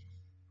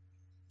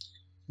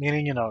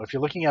 Meaning, if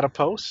you're looking at a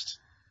post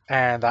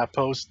and that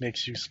post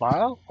makes you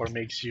smile or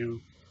makes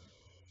you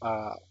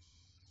uh,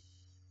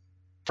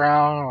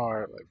 frown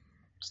or like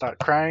start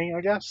crying,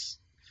 I guess,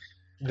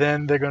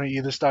 then they're going to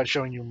either start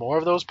showing you more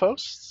of those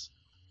posts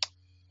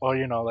or,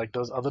 like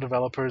those other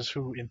developers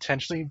who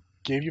intentionally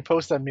gave you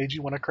posts that made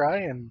you want to cry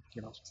and,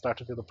 start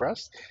to feel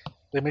depressed.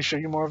 They may show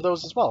you more of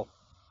those as well,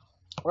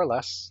 or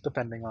less,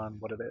 depending on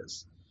what it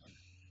is.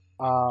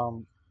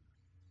 Um,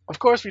 of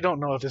course, we don't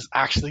know if this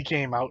actually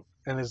came out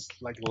and is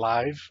like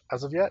live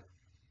as of yet,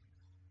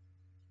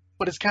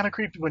 but it's kind of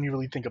creepy when you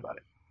really think about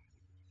it.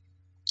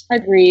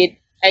 Agreed.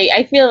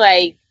 I feel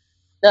like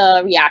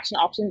the reaction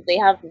options they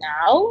have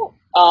now,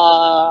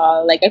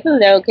 like I feel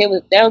they're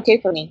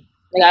okay for me.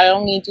 Like I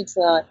don't need you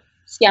to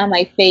scan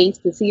my face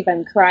to see if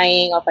I'm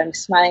crying or if I'm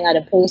smiling at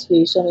a post where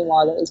you show me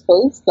more of those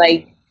posts.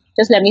 Like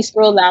just let me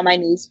scroll down my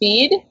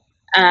newsfeed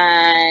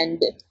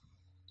and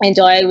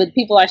enjoy what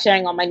people are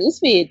sharing on my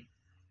newsfeed.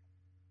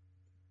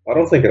 I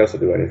don't think it has to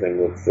do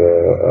anything with.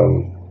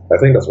 I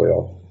think that's way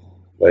off.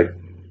 Like,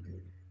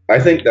 I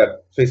think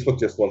that Facebook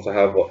just wants to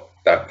have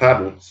that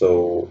patent,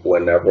 so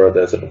whenever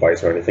there's a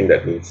device or anything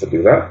that needs to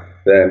do that,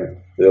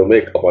 then they'll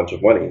make a bunch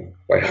of money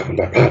by having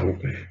that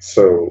patent.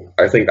 So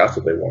I think that's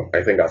what they want.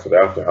 I think that's what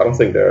they're after. I don't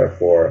think they're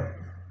for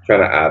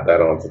trying to add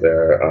that onto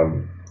their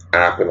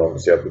app in order to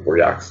see how people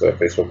react to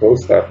Facebook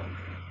posts. That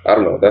I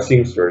don't know. That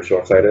seems very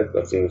short-sighted.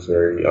 That seems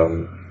very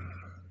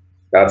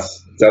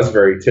that's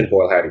very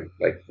tinfoil hatty,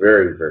 like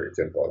very very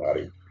tinfoil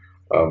hatty.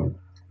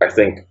 I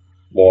think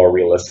more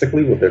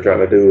realistically, what they're trying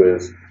to do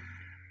is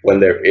when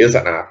there is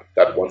an app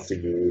that wants to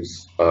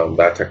use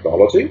that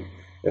technology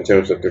in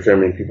terms of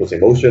determining people's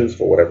emotions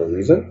for whatever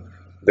reason,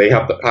 they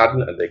have the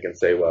patent and they can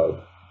say,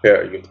 well,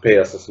 here, you have to pay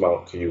us this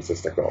amount to use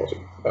this technology.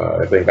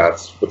 I think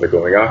that's what they're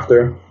going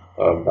after.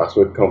 That's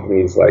what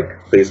companies like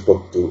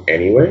Facebook do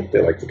anyway.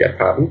 They like to get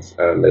patents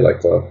and they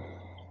like to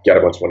get a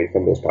bunch of money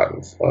from those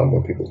patents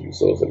when people use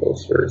those in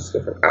those various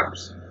different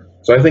apps.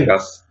 So I think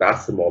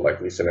that's the more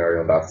likely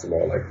scenario and that's the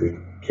more likely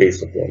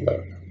case of doing that.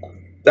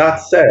 That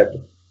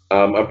said,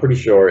 I'm pretty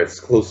sure it's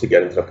close to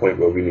getting to the point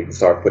where we need to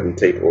start putting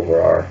tape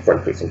over our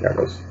front-facing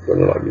cameras when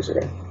we're not using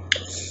them.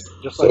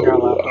 Just like our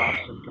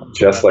laptops.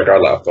 Just like our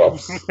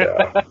laptops.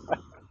 Yeah.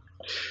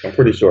 I'm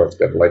pretty sure it's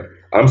good. Like,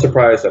 I'm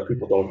surprised that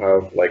people don't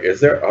have like. Is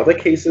there other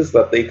cases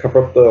that they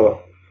cover up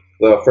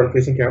the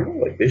front-facing camera?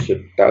 Like, they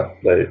should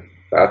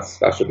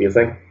that should be a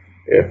thing.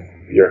 If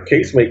you're a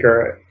case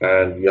maker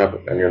and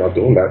you're not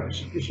doing that,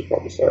 you should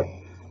probably start.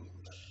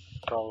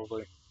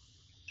 Probably.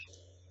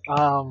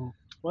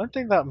 One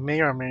thing that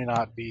may or may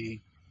not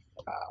be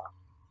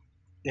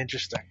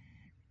interesting,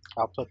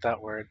 I'll put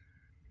that word,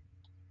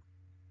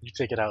 you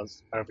take it out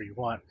however you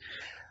want,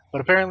 but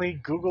apparently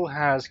Google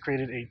has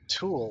created a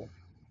tool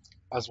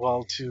as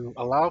well to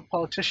allow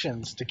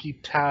politicians to keep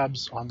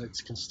tabs on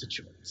its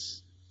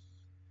constituents.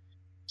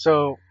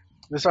 So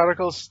this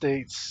article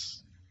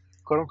states,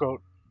 quote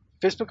unquote,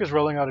 Facebook is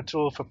rolling out a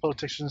tool for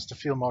politicians to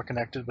feel more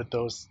connected with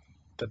those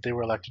that they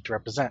were elected to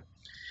represent.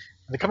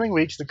 In the coming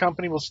weeks, the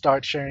company will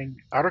start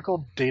sharing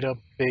article data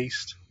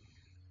based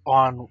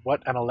on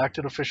what an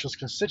elected official's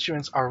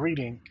constituents are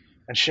reading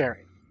and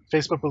sharing.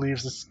 Facebook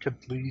believes this could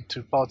lead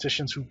to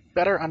politicians who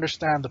better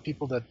understand the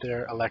people that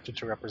they're elected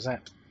to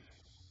represent.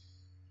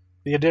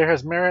 The idea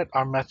has merit.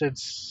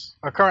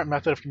 Our current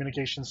method of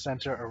communication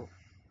center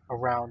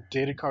around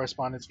dated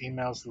correspondence,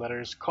 emails,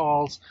 letters,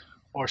 calls,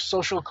 or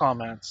social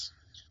comments.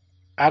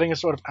 Adding a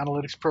sort of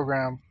analytics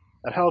program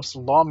that helps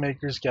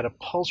lawmakers get a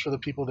pulse for the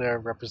people they're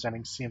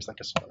representing seems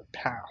like a smarter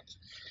path.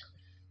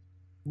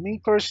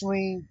 Me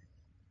personally,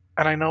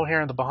 and I know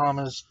here in the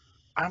Bahamas,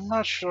 I'm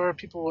not sure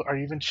people are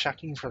even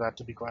checking for that,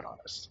 to be quite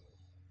honest.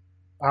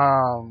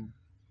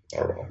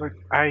 But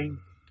I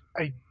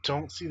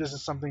don't see this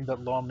as something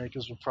that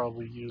lawmakers would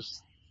probably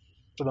use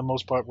for the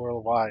most part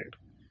worldwide,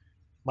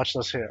 much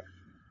less here.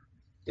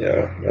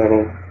 Yeah, I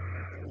don't know.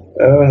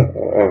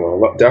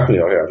 Definitely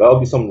not here. That'll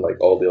be something like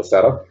all they'll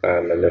set up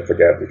and then they'll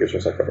forget because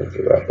you're not coming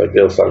through that. Like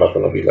they'll set up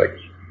and they'll be like,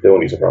 they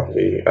won't use it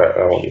properly.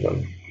 I won't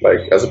even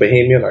like as a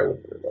Bahamian, I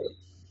wouldn't worry about it.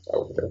 I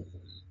wouldn't care.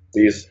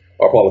 These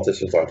our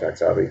politicians aren't tech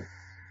savvy,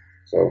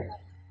 so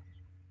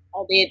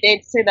Or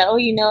they'd say that, oh,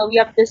 we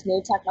have this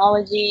new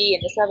technology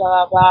and this blah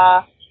blah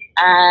blah,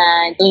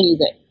 and don't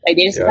use it. Like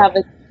they just yeah, have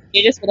it.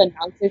 They just would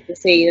announce it to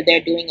say that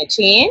they're doing a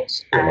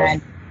change, pretty much.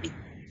 and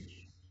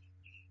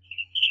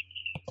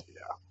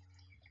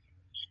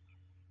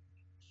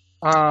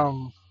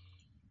Um,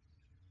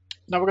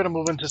 Now we're going to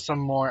move into some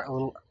more a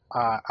little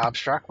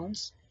abstract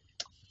ones.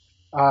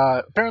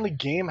 Apparently,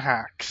 game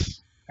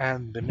hacks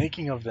and the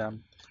making of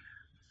them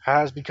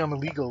has become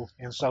illegal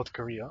in South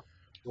Korea,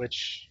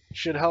 which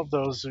should help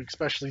those,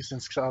 especially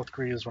since South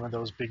Korea is one of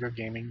those bigger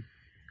gaming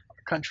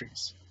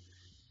countries.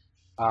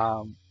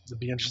 It'd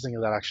be interesting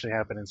if that actually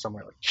happened in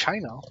somewhere like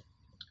China,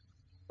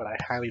 but I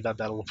highly doubt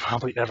that will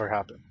probably ever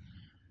happen.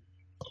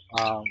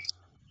 Um,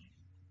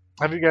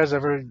 Have you guys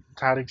ever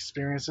had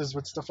experiences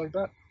with stuff like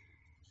that?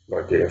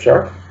 Like Game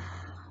Shark.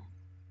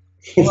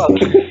 Well,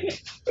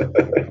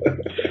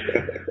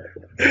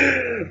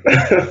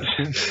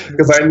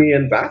 Because I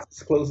mean,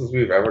 that's as close as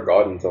we've ever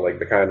gotten to like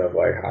the kind of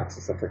like hacks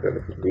and stuff like that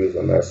that people use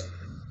on this.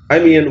 I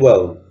mean,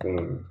 well,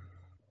 in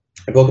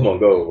Pokemon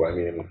Go, I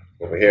mean,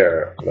 over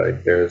here,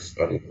 like there's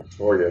a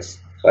notorious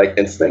like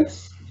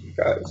instincts. You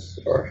guys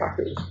are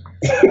hackers.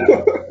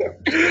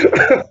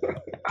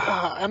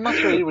 I'm not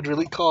sure you would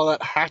really call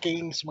that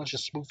hacking so much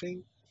as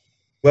spoofing.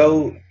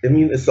 Well, I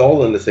mean, it's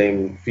all in the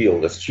same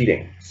field as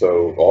cheating,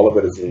 so all of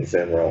it is in the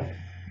same realm.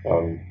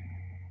 Um,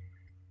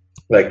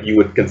 like you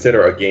would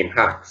consider a game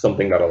hack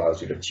something that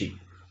allows you to cheat.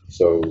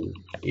 So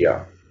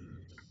yeah,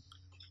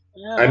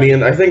 I Yeah.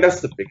 mean, I think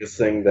that's the biggest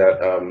thing that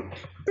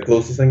the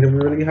closest thing that we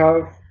really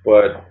have.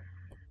 But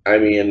I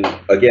mean,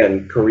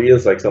 again, Korea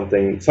is like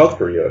something. South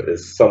Korea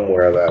is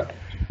somewhere that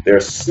they're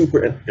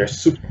super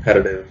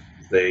competitive.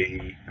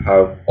 They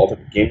have all the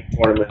game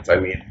tournaments. I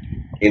mean,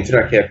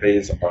 internet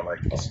cafes are like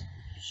a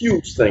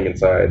huge thing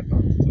inside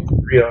South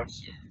Korea.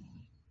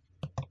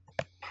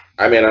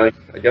 I mean, I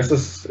guess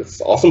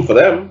it's awesome for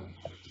them.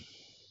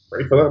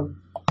 Great for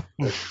them.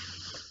 Like,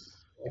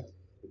 yeah,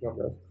 good job,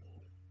 guys.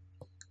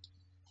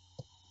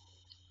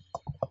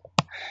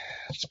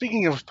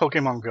 Speaking of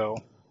Pokemon Go,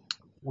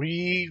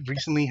 we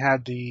recently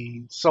had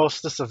the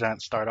Solstice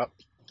event start up,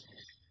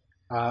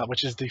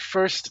 which is the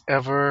first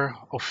ever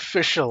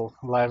official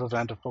live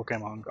event of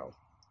Pokemon Go.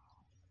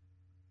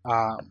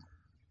 Um,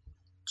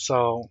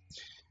 so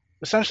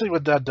essentially,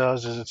 what that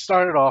does is it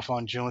started off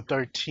on June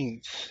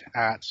 13th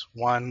at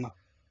 1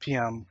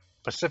 p.m.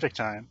 Pacific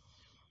time.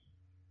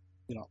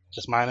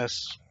 Just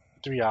minus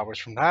 3 hours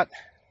from that,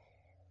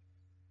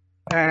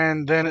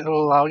 and then it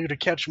will allow you to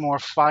catch more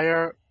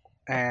fire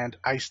and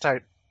ice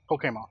type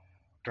Pokemon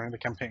during the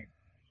campaign.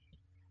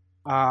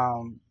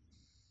 Um,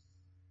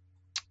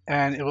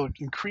 and it will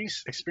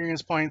increase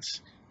experience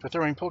points for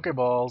throwing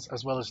Pokeballs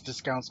as well as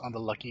discounts on the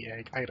Lucky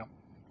Egg item.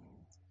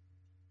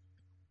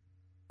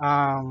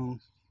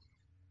 Um,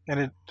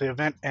 the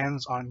event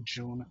ends on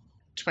June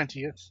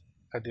 20th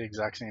at the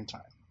exact same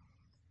time.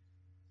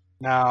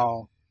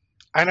 Now,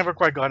 I never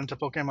quite got into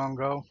Pokemon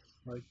Go,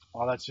 like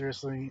all that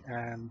seriously,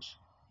 and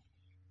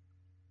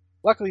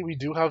luckily we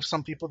do have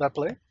some people that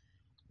play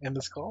in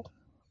this call.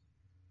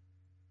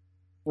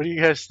 What do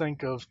you guys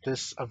think of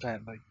this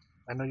event? Like,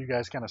 I know you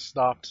guys kind of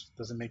stopped.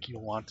 Does it make you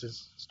want to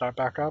start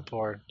back up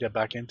or get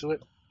back into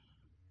it?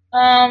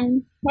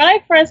 When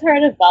I first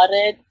heard about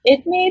it,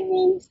 it made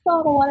me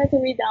sort of wanted to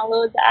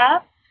re-download the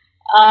app.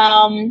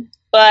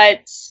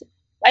 But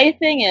my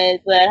thing is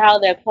that how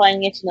they're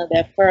playing it,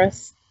 their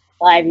first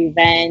live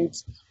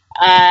event,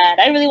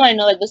 and I really want to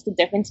know like what's the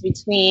difference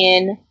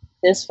between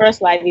this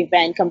first live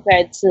event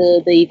compared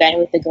to the event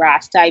with the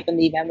grass type and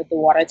the event with the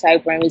water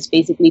type, where it was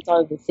basically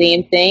sort of the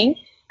same thing,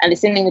 and the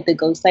same thing with the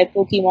ghost type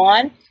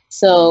Pokemon.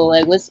 So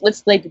like,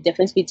 what's like the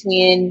difference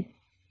between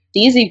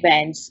these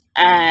events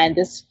and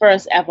this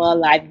first ever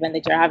live event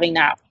that you're having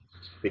now?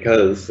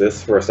 Because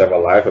this first ever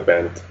live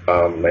event,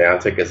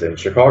 Niantic is in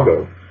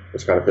Chicago,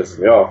 which kind of pisses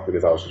me off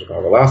because I was in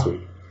Chicago last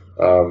week.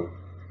 Um,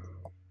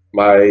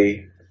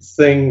 my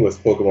thing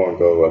with Pokemon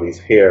Go, at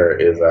least here,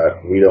 is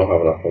that we don't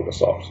have enough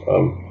Pokestops.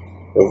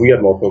 If we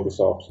had more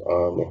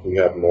Pokestops, if we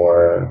had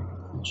more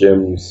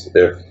gyms,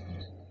 if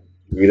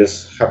we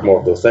just have more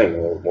of those things,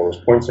 more of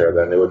those points here,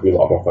 then it would be a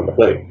lot more fun to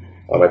play.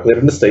 I played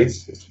in the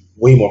States. It's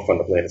way more fun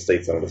to play in the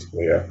States than it is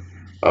here.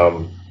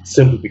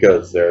 Simply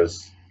because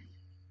there's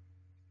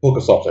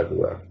Pokestops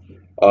everywhere.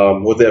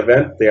 With the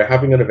event, they are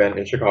having an event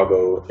in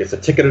Chicago. It's a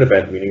ticketed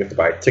event, meaning you have to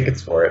buy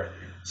tickets for it.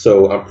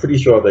 So I'm pretty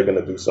sure they're going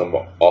to do some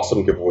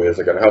awesome giveaways.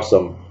 They're going to have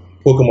some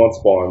Pokemon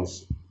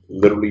spawns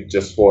literally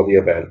just for the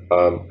event.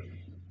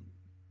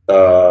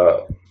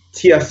 Uh,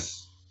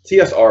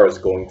 TSR is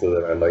going to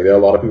the event. Like there are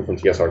a lot of people from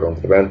TSR going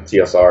to the event.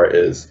 TSR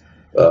is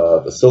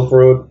the Silk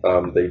Road.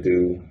 They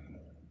do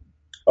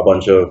a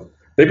bunch of.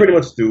 They pretty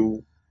much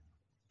do.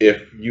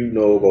 If you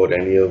know about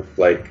any of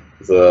like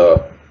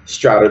the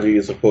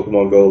strategies of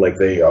Pokemon Go, like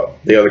they are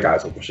the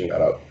guys who are pushing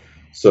that out.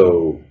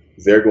 So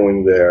they're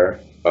going there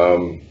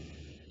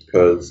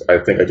because I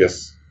think I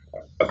just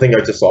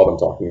saw them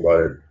talking about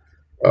it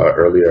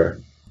earlier.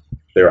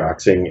 They're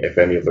asking if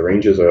any of the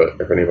rangers or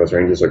if any of us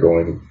rangers are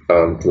going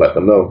to let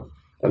them know,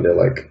 and they're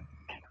like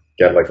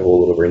get like a whole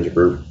little ranger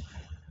group.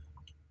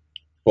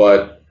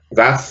 But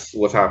that's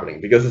what's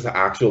happening because it's an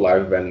actual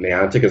live event.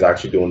 Niantic is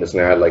actually doing this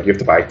now. Like you have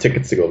to buy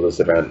tickets to go to this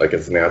event. Like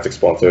it's Niantic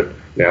sponsored.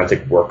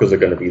 Niantic workers are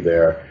going to be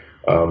there.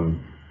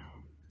 Um,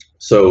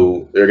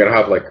 so they're going to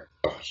have like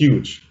a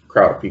huge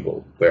crowd of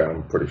people there.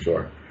 I'm pretty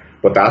sure.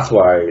 But that's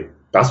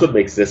what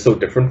makes this so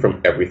different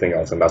from everything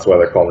else, and that's why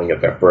they're calling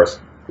it their first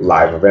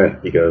live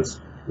event because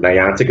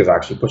Niantic is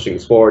actually pushing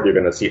this forward. You're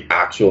going to see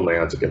actual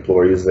Niantic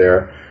employees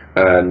there,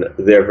 and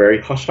they're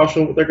very hush hush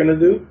on what they're going to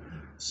do.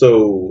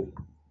 So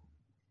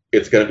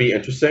it's going to be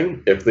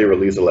interesting if they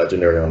release a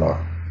legendary or not.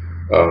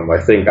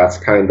 I think that's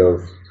kind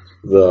of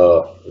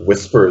the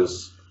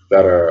whispers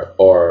that are,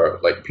 or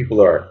like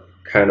people are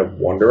kind of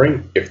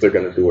wondering if they're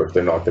going to do or if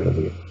they're not going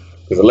to do it.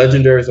 because the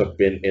legendaries have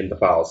been in the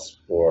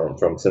files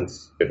from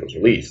since it was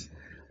released.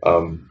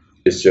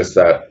 It's just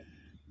that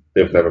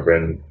they've never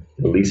been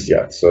released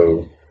yet.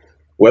 So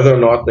whether or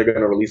not they're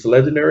going to release a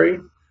legendary,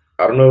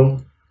 I don't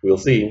know. We'll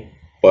see.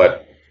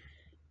 But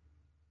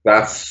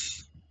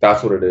that's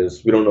what it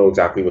is. We don't know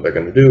exactly what they're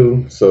going to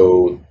do.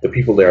 So the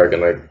people there are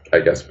going to,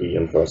 I guess, be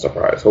in for a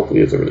surprise.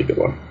 Hopefully, it's a really good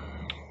one.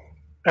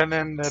 And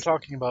then they're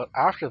talking about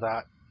after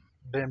that,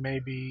 there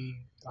may be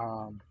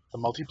the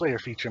multiplayer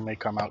feature may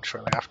come out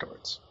shortly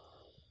afterwards.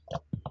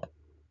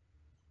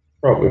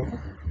 Probably.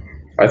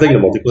 I think the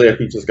multiplayer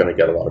feature is going to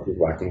get a lot of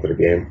people back into the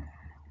game.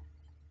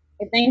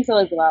 I think so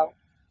as well.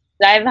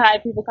 So I've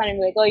had people kind of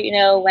be like,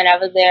 oh,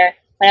 whenever they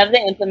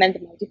implement the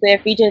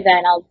multiplayer feature,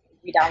 then I'll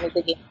re-download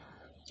the game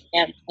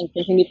and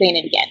continue playing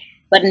it again.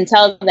 But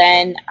until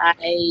then,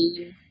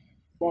 I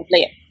won't play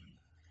it.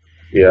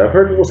 Yeah, I've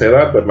heard people say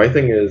that, but my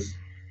thing is,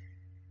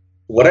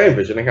 what I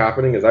envisioning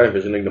happening is I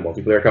envisioning the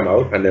multiplayer come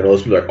out, and then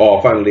those people are like, oh,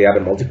 finally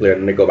added multiplayer,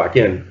 and then they go back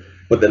in.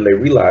 But then they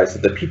realize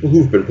that the people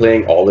who've been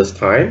playing all this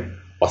time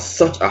are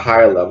such a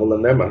higher level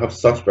than them and have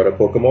such better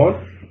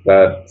Pokemon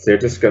that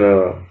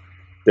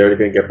they're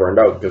gonna get burned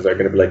out because they're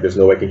gonna be like, there's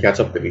no way I can catch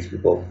up to these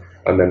people,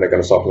 and then they're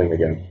gonna stop playing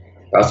again.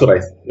 That's what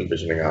I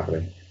envisioning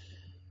happening.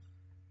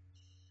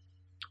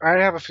 I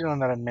have a feeling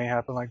that it may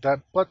happen like that,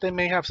 but they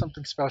may have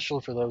something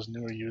special for those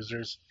newer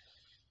users,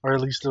 or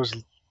at least those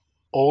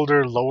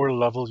older, lower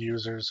level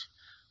users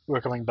who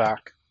are coming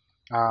back.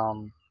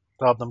 To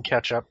help them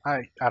catch up.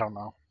 I don't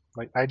know.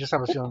 Like I just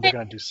have a feeling they're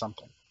gonna do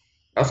something.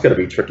 That's gonna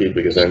be tricky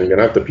because then you're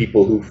gonna have the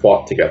people who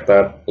fought to get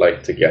that,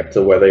 like to get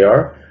to where they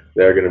are.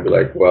 They're gonna be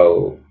like,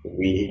 well,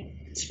 we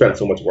spent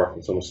so much work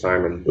and so much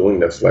time in doing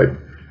this. Like,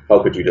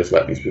 how could you just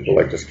let these people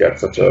like just get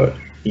such a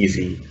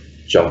easy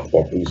jump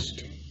or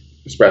boost,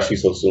 especially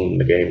so soon in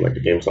the game? Like the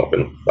game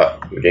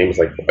is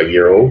like a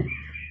year old.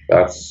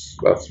 That's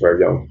very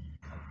young.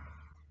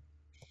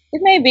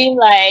 It may be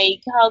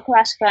like how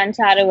Clash Clans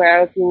had it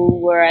where if you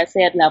were,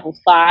 say, at level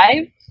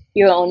 5,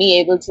 you're only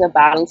able to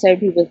battle certain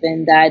people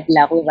within that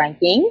level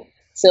ranking.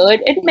 So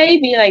it may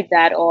be like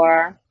that,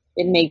 or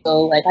it may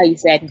go, like how you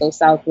said, go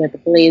south with the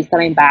players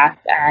coming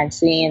back and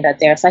seeing that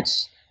they're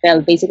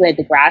basically at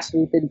the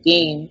grassroots of the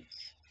game.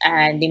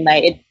 And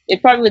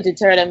it probably would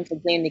deter them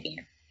from playing the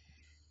game.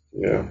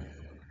 Yeah.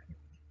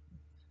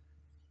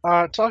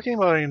 Talking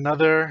about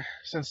another,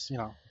 since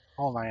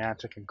all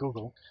Niantic and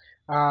Google,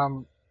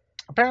 um,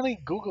 apparently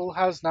Google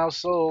has now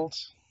sold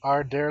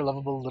their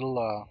lovable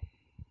little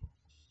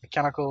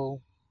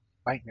mechanical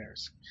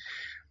nightmares.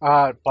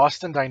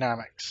 Boston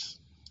Dynamics,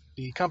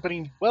 the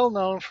company well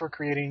known for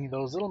creating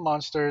those little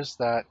monsters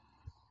that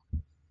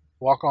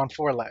walk on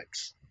 4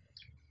 legs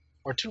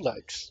or 2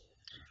 legs.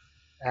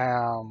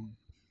 Um,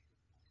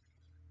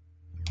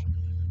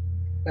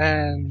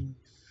 and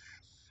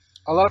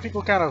a lot of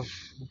people kind of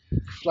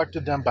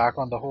reflected them back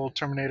on the whole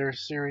Terminator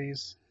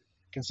series,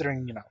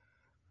 considering,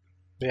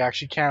 they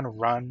actually can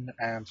run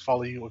and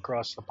follow you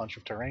across a bunch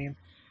of terrain.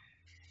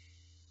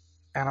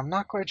 And I'm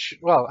not quite sure.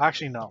 Well,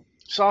 actually, no.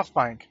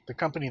 SoftBank, the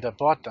company that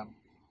bought them,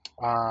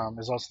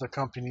 is also the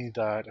company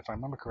that, if I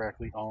remember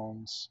correctly,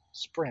 owns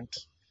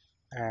Sprint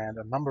and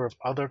a number of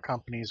other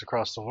companies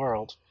across the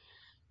world.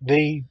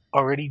 They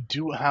already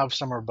do have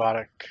some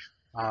robots,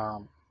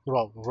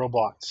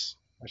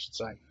 I should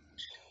say,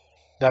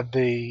 that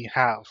they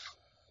have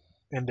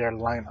in their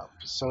lineup.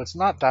 So it's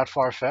not that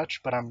far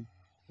fetched, but I'm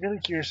really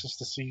curious as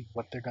to see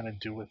what they're going to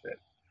do with it.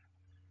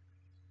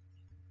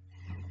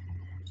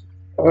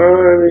 I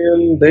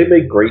mean, they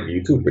make great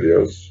YouTube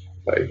videos.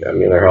 Like, I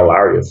mean, they're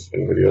hilarious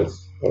in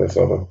videos when I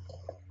saw them.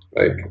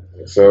 Like,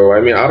 so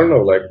I mean, I don't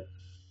know. Like,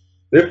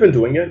 they've been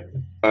doing it,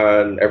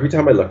 and every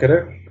time I look at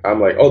it,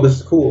 I'm like, oh, this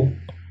is cool.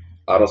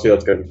 I don't see how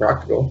it's going to be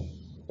practical,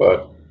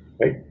 but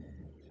like,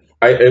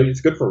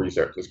 it's good for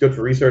research. It's good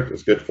for research.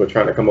 It's good for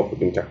trying to come up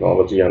with new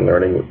technology and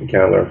learning what we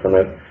can learn from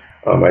it.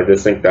 I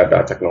just think that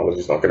that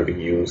technology is not going to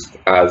be used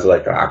as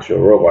like an actual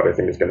robot. I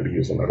think it's going to be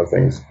used in other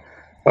things,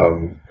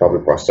 probably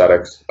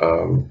prosthetics,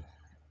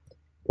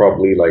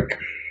 probably like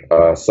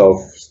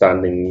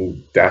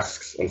self-standing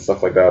desks and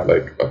stuff like that,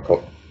 like a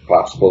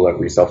collapsible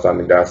and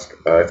self-standing desk.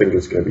 I think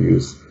it's going to be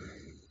used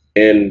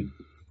in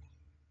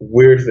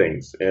weird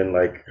things and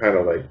like kind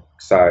of like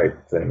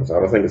side things. I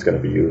don't think it's going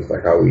to be used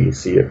like how we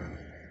see it.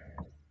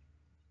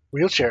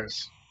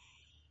 Wheelchairs.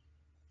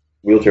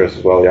 Wheelchairs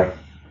as well, yeah.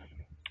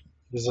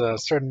 There's a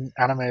certain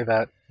anime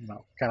that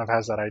kind of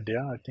has that idea.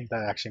 I think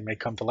that actually may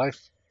come to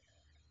life,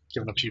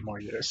 given a few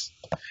more years.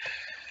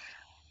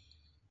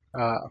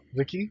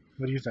 Vicky,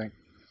 what do you think?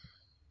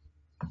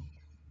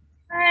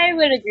 I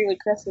would agree with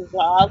Chris as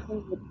well. I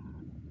think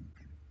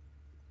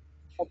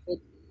a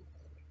good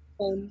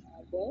phone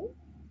model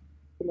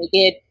to make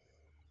it,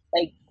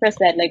 like Chris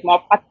said, like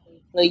more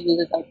practical for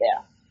users out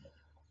there.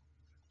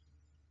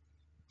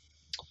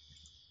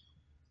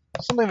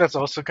 Something that's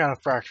also kind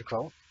of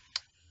practical.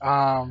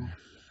 Um,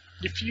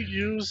 if you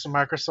use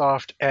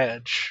Microsoft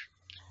Edge,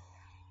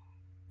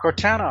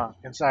 Cortana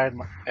inside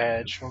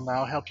Edge will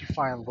now help you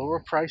find lower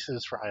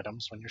prices for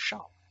items when you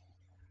shop.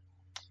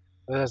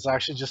 That is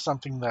actually just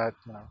something that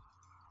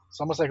It's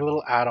almost like a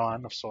little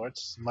add-on of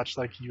sorts, much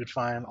like you would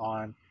find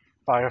on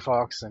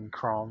Firefox and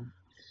Chrome,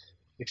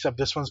 except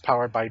this one's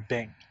powered by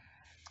Bing.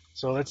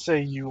 So let's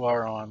say you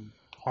are on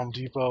Home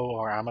Depot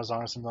or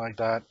Amazon or something like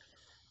that,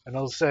 and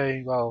it'll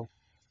say, well,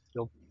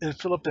 you'll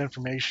fill up the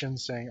information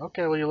saying,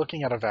 okay, well, you're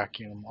looking at a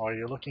vacuum or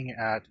you're looking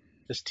at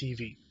this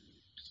TV.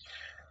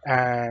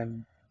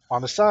 And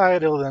on the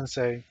side, it'll then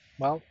say,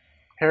 well,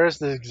 here's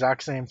the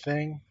exact same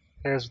thing.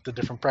 Here's the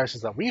different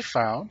prices that we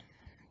found.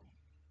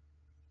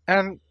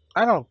 And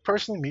I don't know,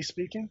 personally, me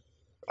speaking,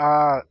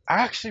 I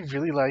actually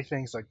really like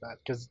things like that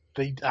because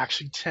they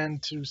actually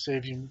tend to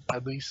save you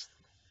at least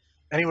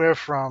anywhere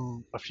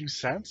from a few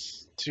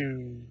cents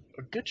to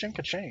a good chunk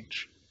of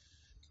change.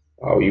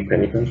 Oh, you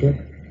penny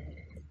pincher?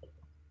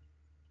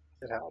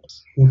 It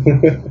helps.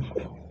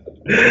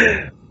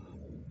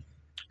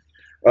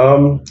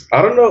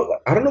 I don't know.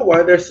 I don't know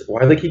why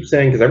they keep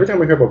saying, because every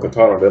time I hear about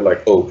Cortana, they're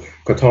like, "Oh,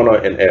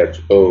 Cortana and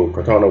Edge. Oh,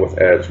 Cortana with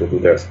Edge will do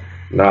this."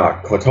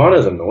 Nah, Cortana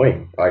is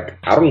annoying. Like,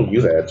 I don't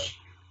use Edge,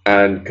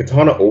 and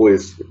Cortana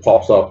always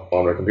pops up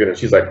on her computer.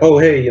 She's like, "Oh,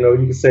 hey, you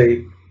can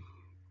say,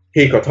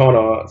 hey,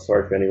 Cortana."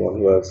 Sorry for anyone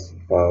who has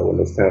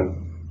Windows 10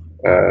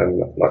 and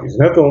not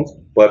using headphones,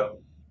 but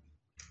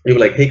you're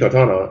like, "Hey,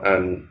 Cortana,"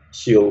 and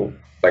she'll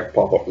like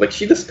pop up. Like,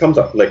 she just comes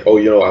up like,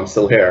 "Oh, I'm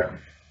still here."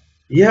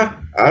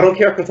 Yeah, I don't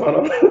care,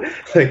 Katana.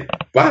 Like,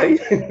 bye.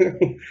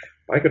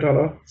 Bye,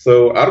 Katana.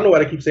 So I don't know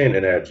why they keep saying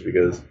in Edge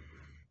because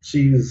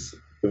she's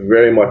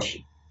very much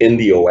in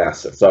the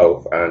OS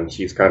itself and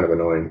she's kind of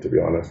annoying, to be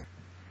honest.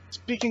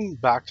 Speaking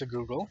back to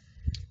Google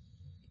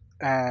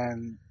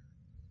and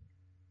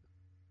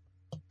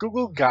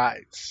Google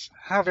Guides,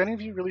 have any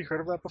of you really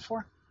heard of that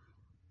before?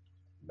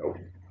 Nope.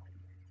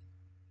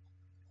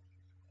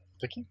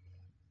 Vicky?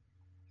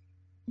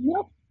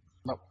 Nope.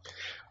 No.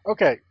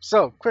 Okay,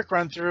 so quick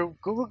run through.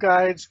 Google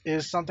Guides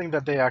is something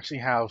that they actually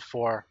have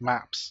for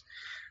maps.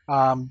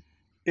 Um,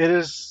 it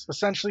is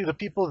essentially the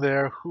people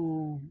there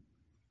who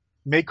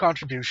make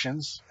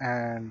contributions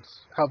and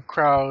help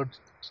crowd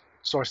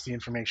source the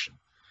information.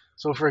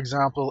 So, for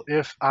example,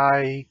 if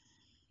I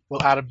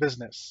will add a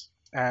business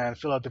and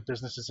fill out the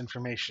business's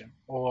information,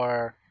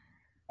 or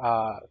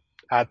uh,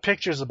 add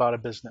pictures about a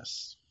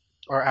business,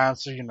 or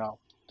answer,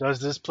 does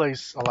this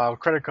place allow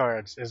credit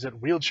cards? Is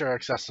it wheelchair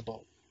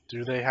accessible?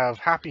 Do they have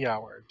happy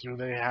hour? Do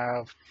they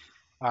have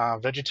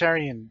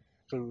vegetarian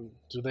food?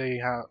 Do they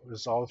have,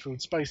 is all the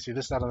food spicy?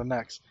 This, that, and the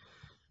next.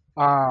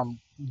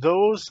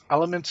 Those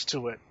elements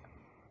to it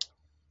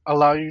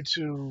allow you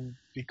to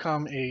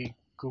become a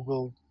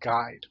Google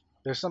guide.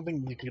 There's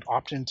something you can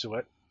opt into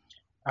it,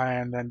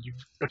 and then you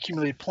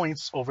accumulate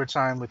points over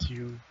time with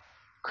you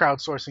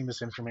crowdsourcing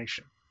this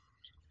information.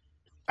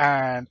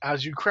 And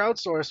as you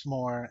crowdsource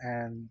more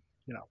and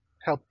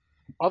help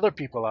other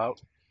people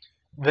out,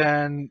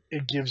 then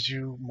it gives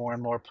you more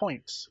and more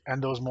points,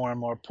 and those more and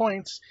more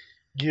points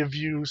give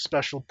you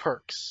special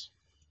perks.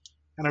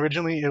 And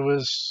originally, it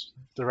was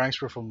the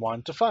ranks were from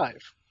 1 to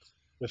 5,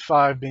 with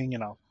 5 being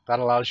that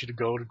allows you to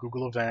go to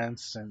Google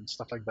events and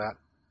stuff like that.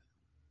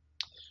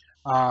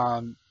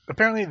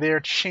 Apparently, they're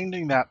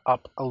changing that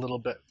up a little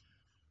bit,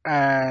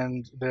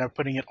 and they're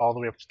putting it all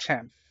the way up to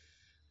 10.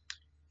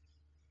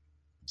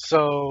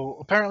 So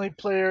apparently,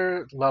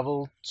 players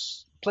level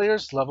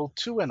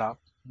 2 and up,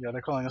 yeah,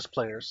 they're calling us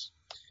players,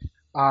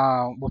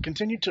 will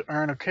continue to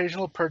earn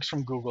occasional perks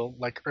from Google,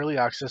 like early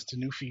access to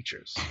new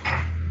features.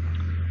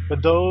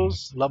 But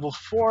those level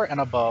 4 and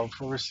above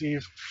will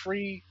receive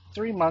free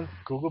 3-month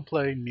Google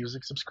Play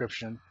Music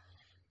subscription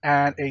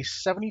and a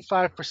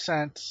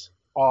 75%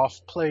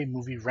 off Play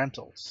movie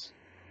rentals.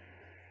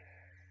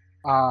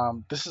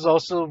 This is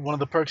also one of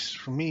the perks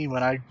for me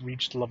when I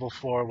reached level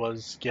 4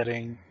 was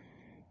getting,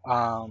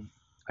 I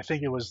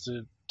think it was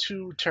the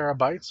 2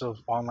 terabytes of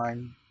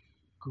online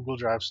Google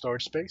Drive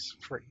storage space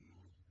free.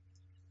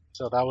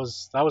 So that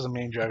was a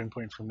main driving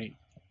point for me.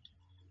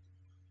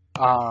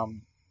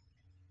 Um,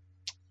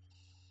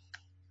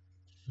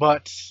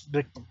 but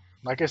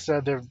like I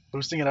said, they're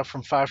boosting it up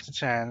from 5 to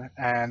 10,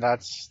 and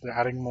they're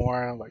adding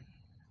more like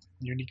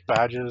unique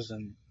badges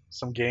and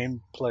some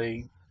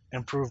gameplay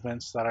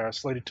improvements that are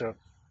slated to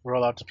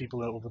roll out to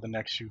people over the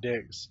next few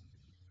days.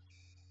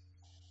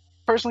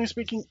 Personally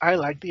speaking, I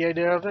like the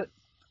idea of it.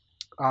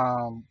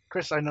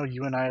 Chris, I know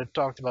you and I had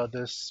talked about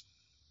this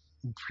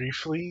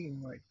briefly,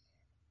 like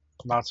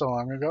not so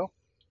long ago,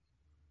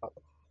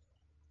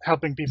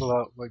 helping people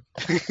out. Like,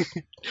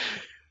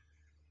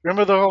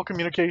 remember the whole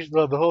communication,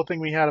 the whole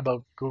thing we had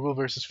about Google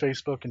versus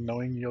Facebook and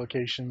knowing your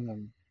location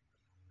and.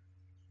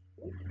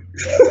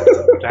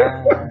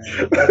 Dang.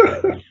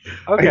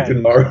 I Okay.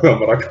 did not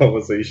remember that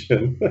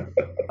conversation.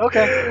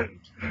 Okay.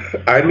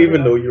 I didn't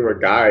even know you were a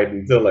guide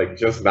until like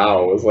just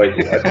now. It was like,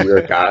 what, you're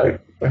a guide?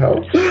 What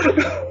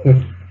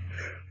the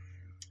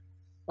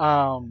hell?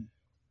 Um,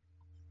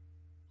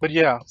 but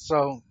yeah,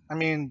 so I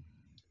mean,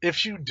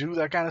 if you do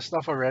that kind of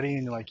stuff already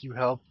and like you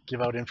help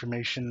give out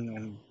information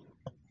and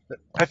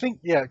I think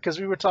yeah, because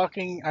we were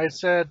talking, I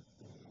said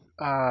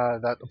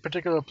that a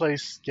particular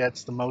place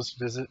gets the most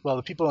visit. Well,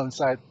 the people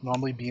inside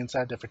normally be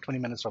inside there for 20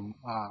 minutes, or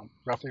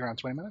roughly around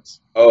 20 minutes.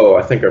 Oh,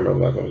 I think I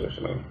remember that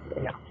conversation now.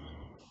 Yeah. Yeah.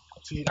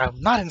 See, I'm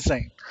not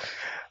insane.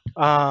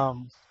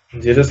 Um,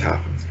 It just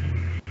happens.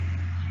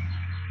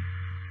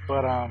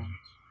 but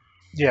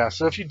yeah.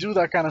 So if you do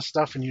that kind of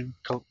stuff and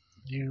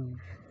you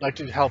like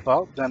to help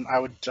out, then I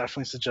would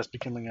definitely suggest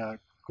becoming a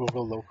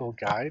Google local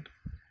guide.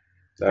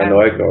 I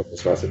know And I ignore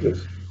those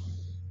messages.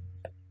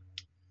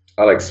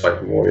 I like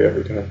swipe more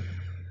every time.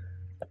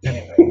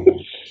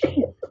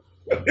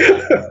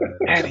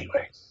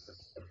 anyway,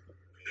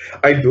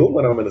 I do it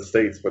when I'm in the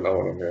States, but not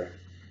when I'm here.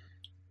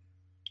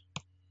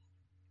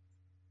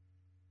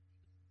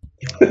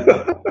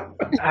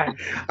 I,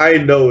 I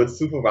know it's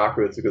super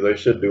backwards because I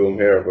should do them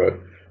here, but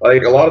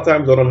like a lot of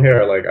times when I'm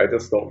here, like I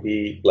just don't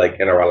be like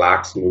in a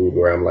relaxed mood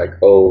where I'm like,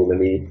 oh, let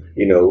me,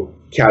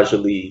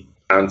 casually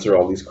answer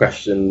all these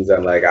questions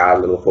and like add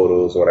little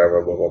photos or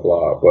whatever, blah blah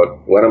blah.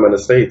 But when I'm in the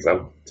States,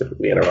 I'm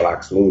typically in a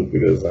relaxed mood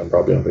because I'm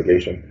probably on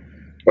vacation.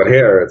 But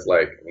here, it's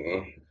like,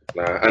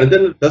 nah, and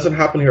it doesn't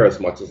happen here as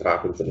much as it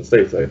happens in the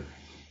States. Like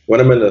when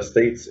I'm in the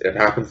States, it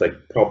happens like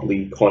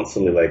probably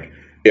constantly. Like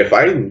if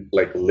I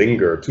like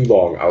linger too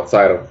long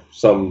outside of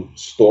some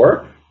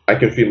store, I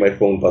can feel my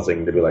phone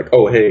buzzing to be like,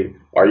 "Oh, hey,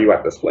 are you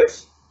at this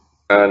place?"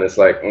 And it's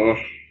like,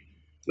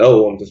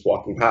 no, I'm just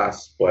walking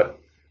past, but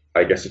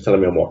I guess you're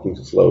telling me I'm walking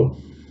too slow.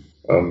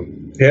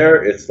 Here,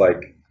 it's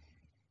like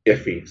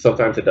iffy.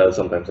 Sometimes it does,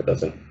 sometimes it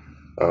doesn't.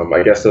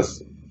 I guess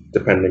that's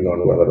depending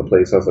on whether the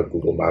place has a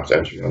Google Maps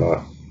entry or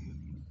not.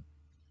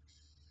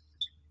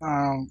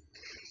 um,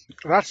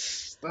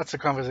 that's a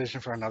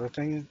conversation for another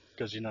thing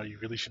because you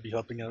really should be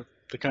helping out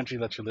the country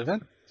that you live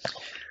in.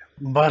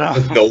 But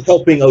No,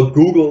 helping out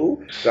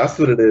Google. That's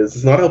what it is.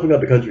 It's not helping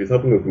out the country. It's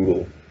helping out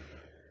Google.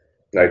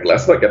 Like,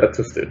 let's not get it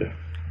twisted.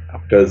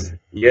 Because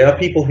yeah,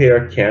 people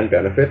here can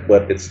benefit,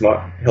 but it's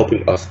not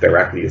helping us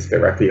directly. It's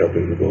directly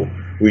helping Google.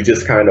 We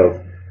just kind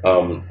of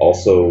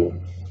also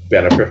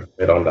benefit from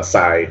it on the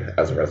side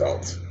as a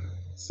result.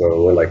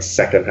 So we're like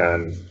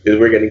secondhand.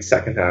 We're getting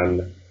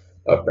secondhand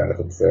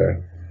benefits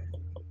there.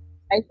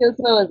 I feel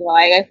so as well.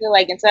 Like, I feel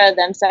like instead of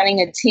them sending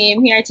a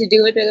team here to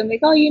do it, they're gonna be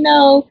like,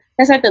 oh,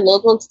 let's let the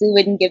locals do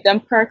it and give them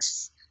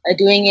perks of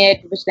doing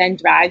it, which then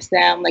drives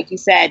them. Like you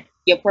said,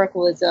 your perk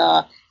was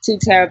 2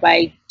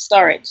 terabyte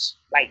storage.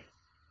 Like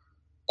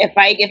if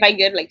I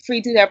get like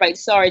free 2 terabyte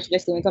storage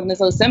just doing something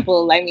so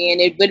simple, I mean,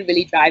 it would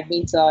really drive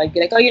me to like,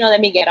 be like, oh,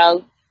 let me get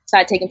out,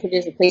 start taking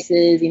pictures of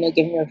places,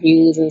 giving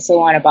reviews and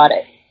so on about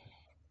it.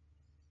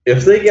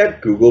 If they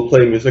get Google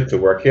Play Music to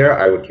work here,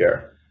 I would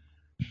care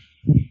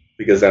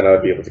because then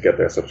I'd be able to get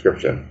their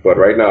subscription. But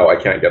right now, I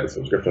can't get the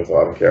subscription, so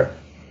I don't care.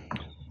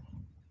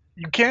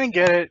 you can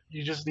get it.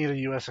 You just need a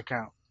U.S.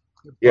 account.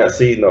 Yeah,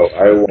 see, no,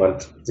 I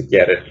want to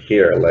get it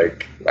here.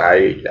 Like,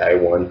 I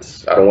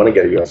don't want to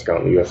get a US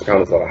account. The US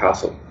account is a lot of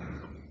hassle.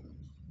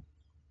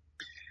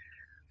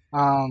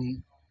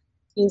 Um,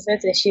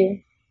 Users issue.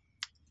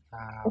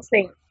 uh, Let's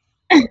see.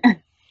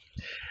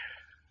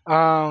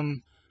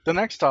 the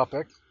next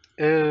topic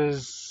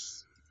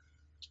is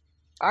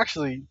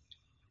actually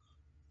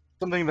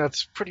something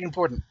that's pretty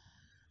important.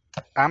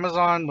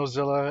 Amazon,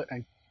 Mozilla,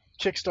 and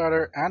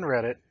Kickstarter and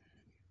Reddit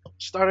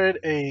started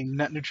a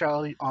net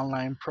neutrality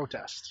online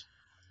protest.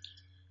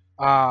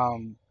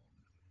 Um,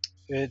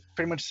 it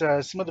pretty much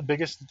says some of the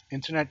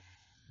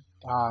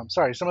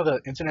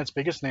internet's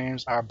biggest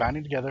names are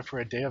banding together for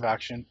a day of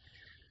action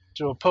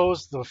to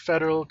oppose the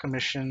Federal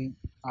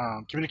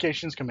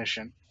Communications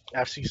Commission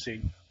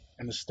 (FCC)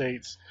 in the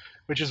states,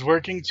 which is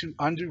working to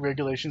undo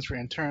regulations for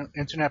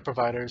internet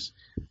providers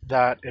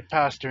that it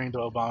passed during the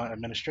Obama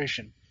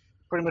administration.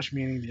 Pretty much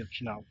meaning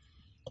that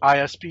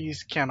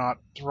ISPs cannot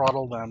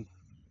throttle them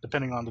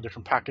depending on the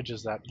different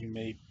packages that you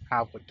may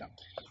have with them,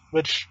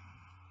 which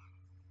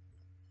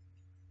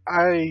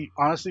I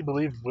honestly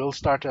believe will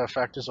start to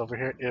affect us over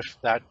here if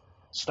that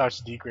starts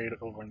to degrade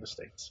over in the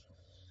states.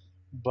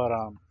 But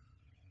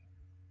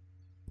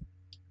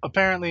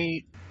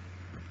apparently,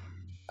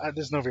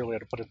 there's no real way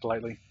to put it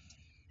politely.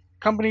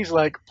 Companies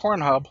like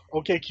Pornhub,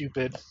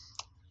 OkCupid,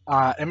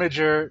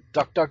 Imager,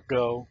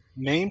 DuckDuckGo,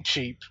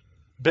 Namecheap,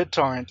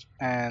 BitTorrent,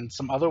 and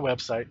some other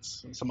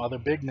websites, some other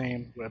big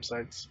name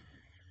websites,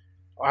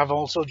 have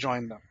also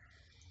joined them.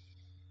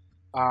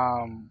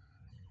 Um,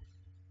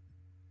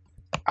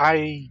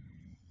 I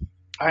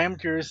I am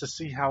curious to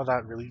see how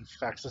that really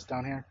affects us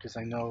down here because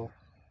I know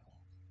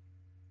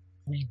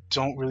we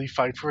don't really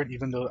fight for it,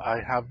 even though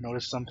I have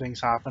noticed some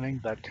things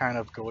happening that kind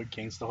of go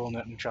against the whole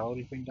net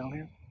neutrality thing down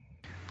here.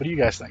 What do you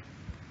guys think?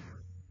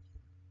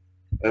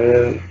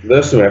 And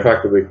this, the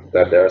fact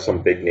that there are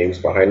some big names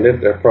behind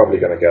it, they're probably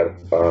going to get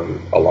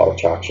a lot of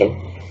traction.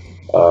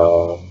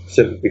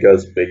 Simply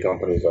because big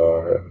companies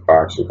are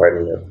actually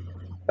fighting it.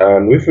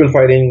 And we've been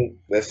fighting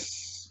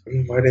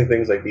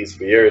things like these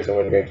for years, and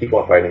we're going to keep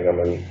on fighting them.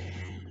 And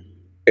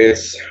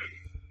it's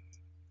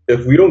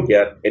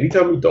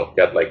anytime we don't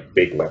get like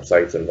big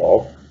websites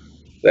involved,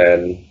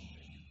 then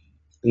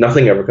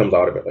nothing ever comes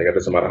out of it. Like it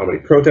doesn't matter how many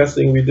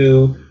protesting we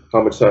do,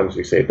 how much times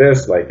we say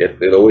this, like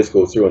it always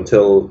goes through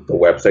until the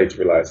websites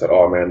realize that,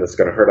 oh man, this is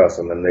gonna hurt us,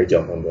 and then they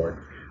jump on board.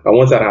 And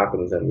once that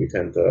happens, then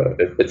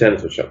it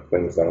tends to shut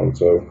things down.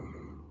 So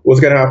what's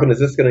gonna happen is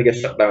this gonna get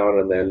shut down,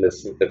 and then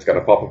it's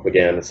gonna pop up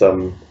again,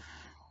 some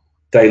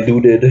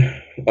diluted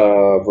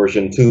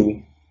version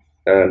two,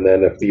 and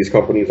then if these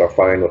companies are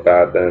fine with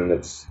that, then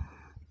it's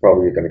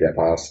probably gonna get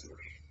passed.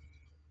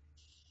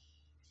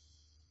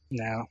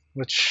 Now,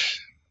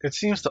 which it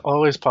seems to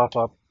always pop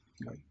up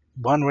like,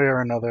 one way or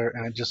another,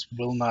 and it just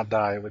will not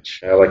die,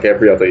 which Yeah, like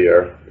every other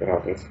year it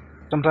happens.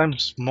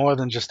 sometimes more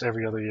than just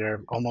every other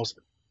year, almost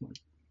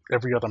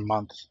every other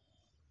month.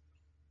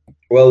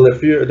 Well,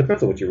 if you it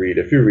depends on what you read.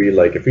 If you read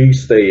like if you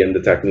stay in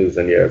the tech news,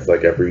 then yeah, it's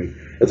like every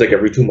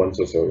 2 months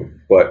or so.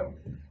 But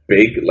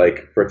big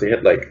like for it to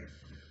hit like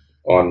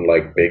on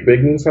like big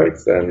news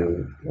sites,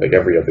 then like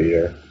every other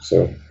year.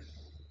 So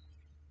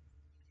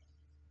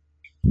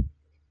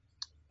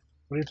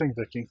What do you think,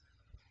 Vicky?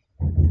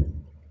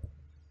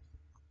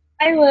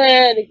 I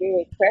would agree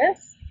with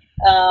Chris.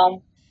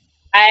 Um,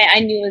 I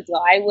knew as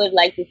well. I would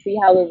like to see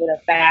how it would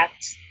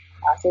affect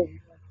us.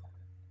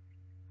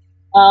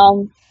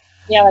 Um,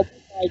 yeah, like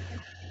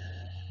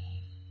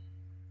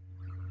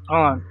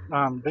Hold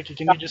on, Vicky,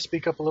 can you just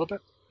speak up a little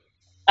bit?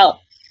 oh,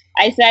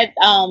 I said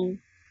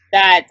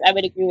that I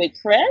would agree with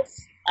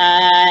Chris,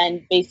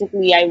 and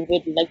basically I would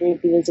agree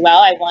with you as well.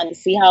 I want to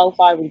see how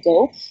far we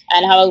go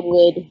and how it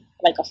would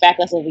like affect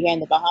us over here in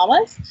the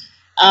Bahamas.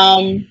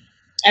 Um,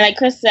 and like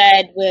Chris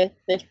said, with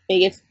the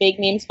biggest big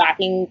names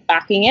backing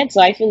it,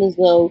 so I feel as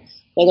though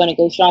they're going to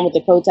go strong with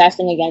the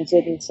protesting against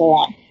it and so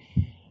on.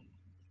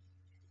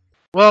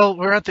 Well,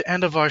 we're at the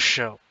end of our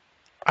show.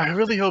 I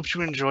really hope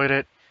you enjoyed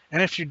it,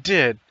 and if you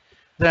did,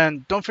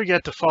 then don't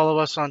forget to follow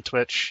us on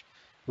Twitch,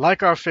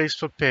 like our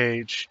Facebook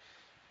page,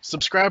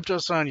 subscribe to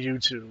us on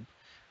YouTube,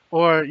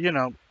 or,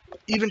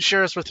 even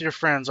share us with your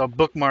friends or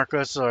bookmark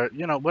us or,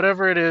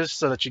 whatever it is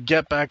so that you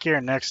get back here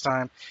next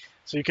time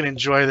so you can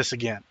enjoy this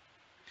again.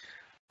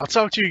 I'll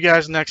talk to you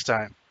guys next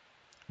time.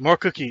 More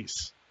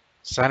cookies.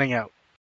 Signing out.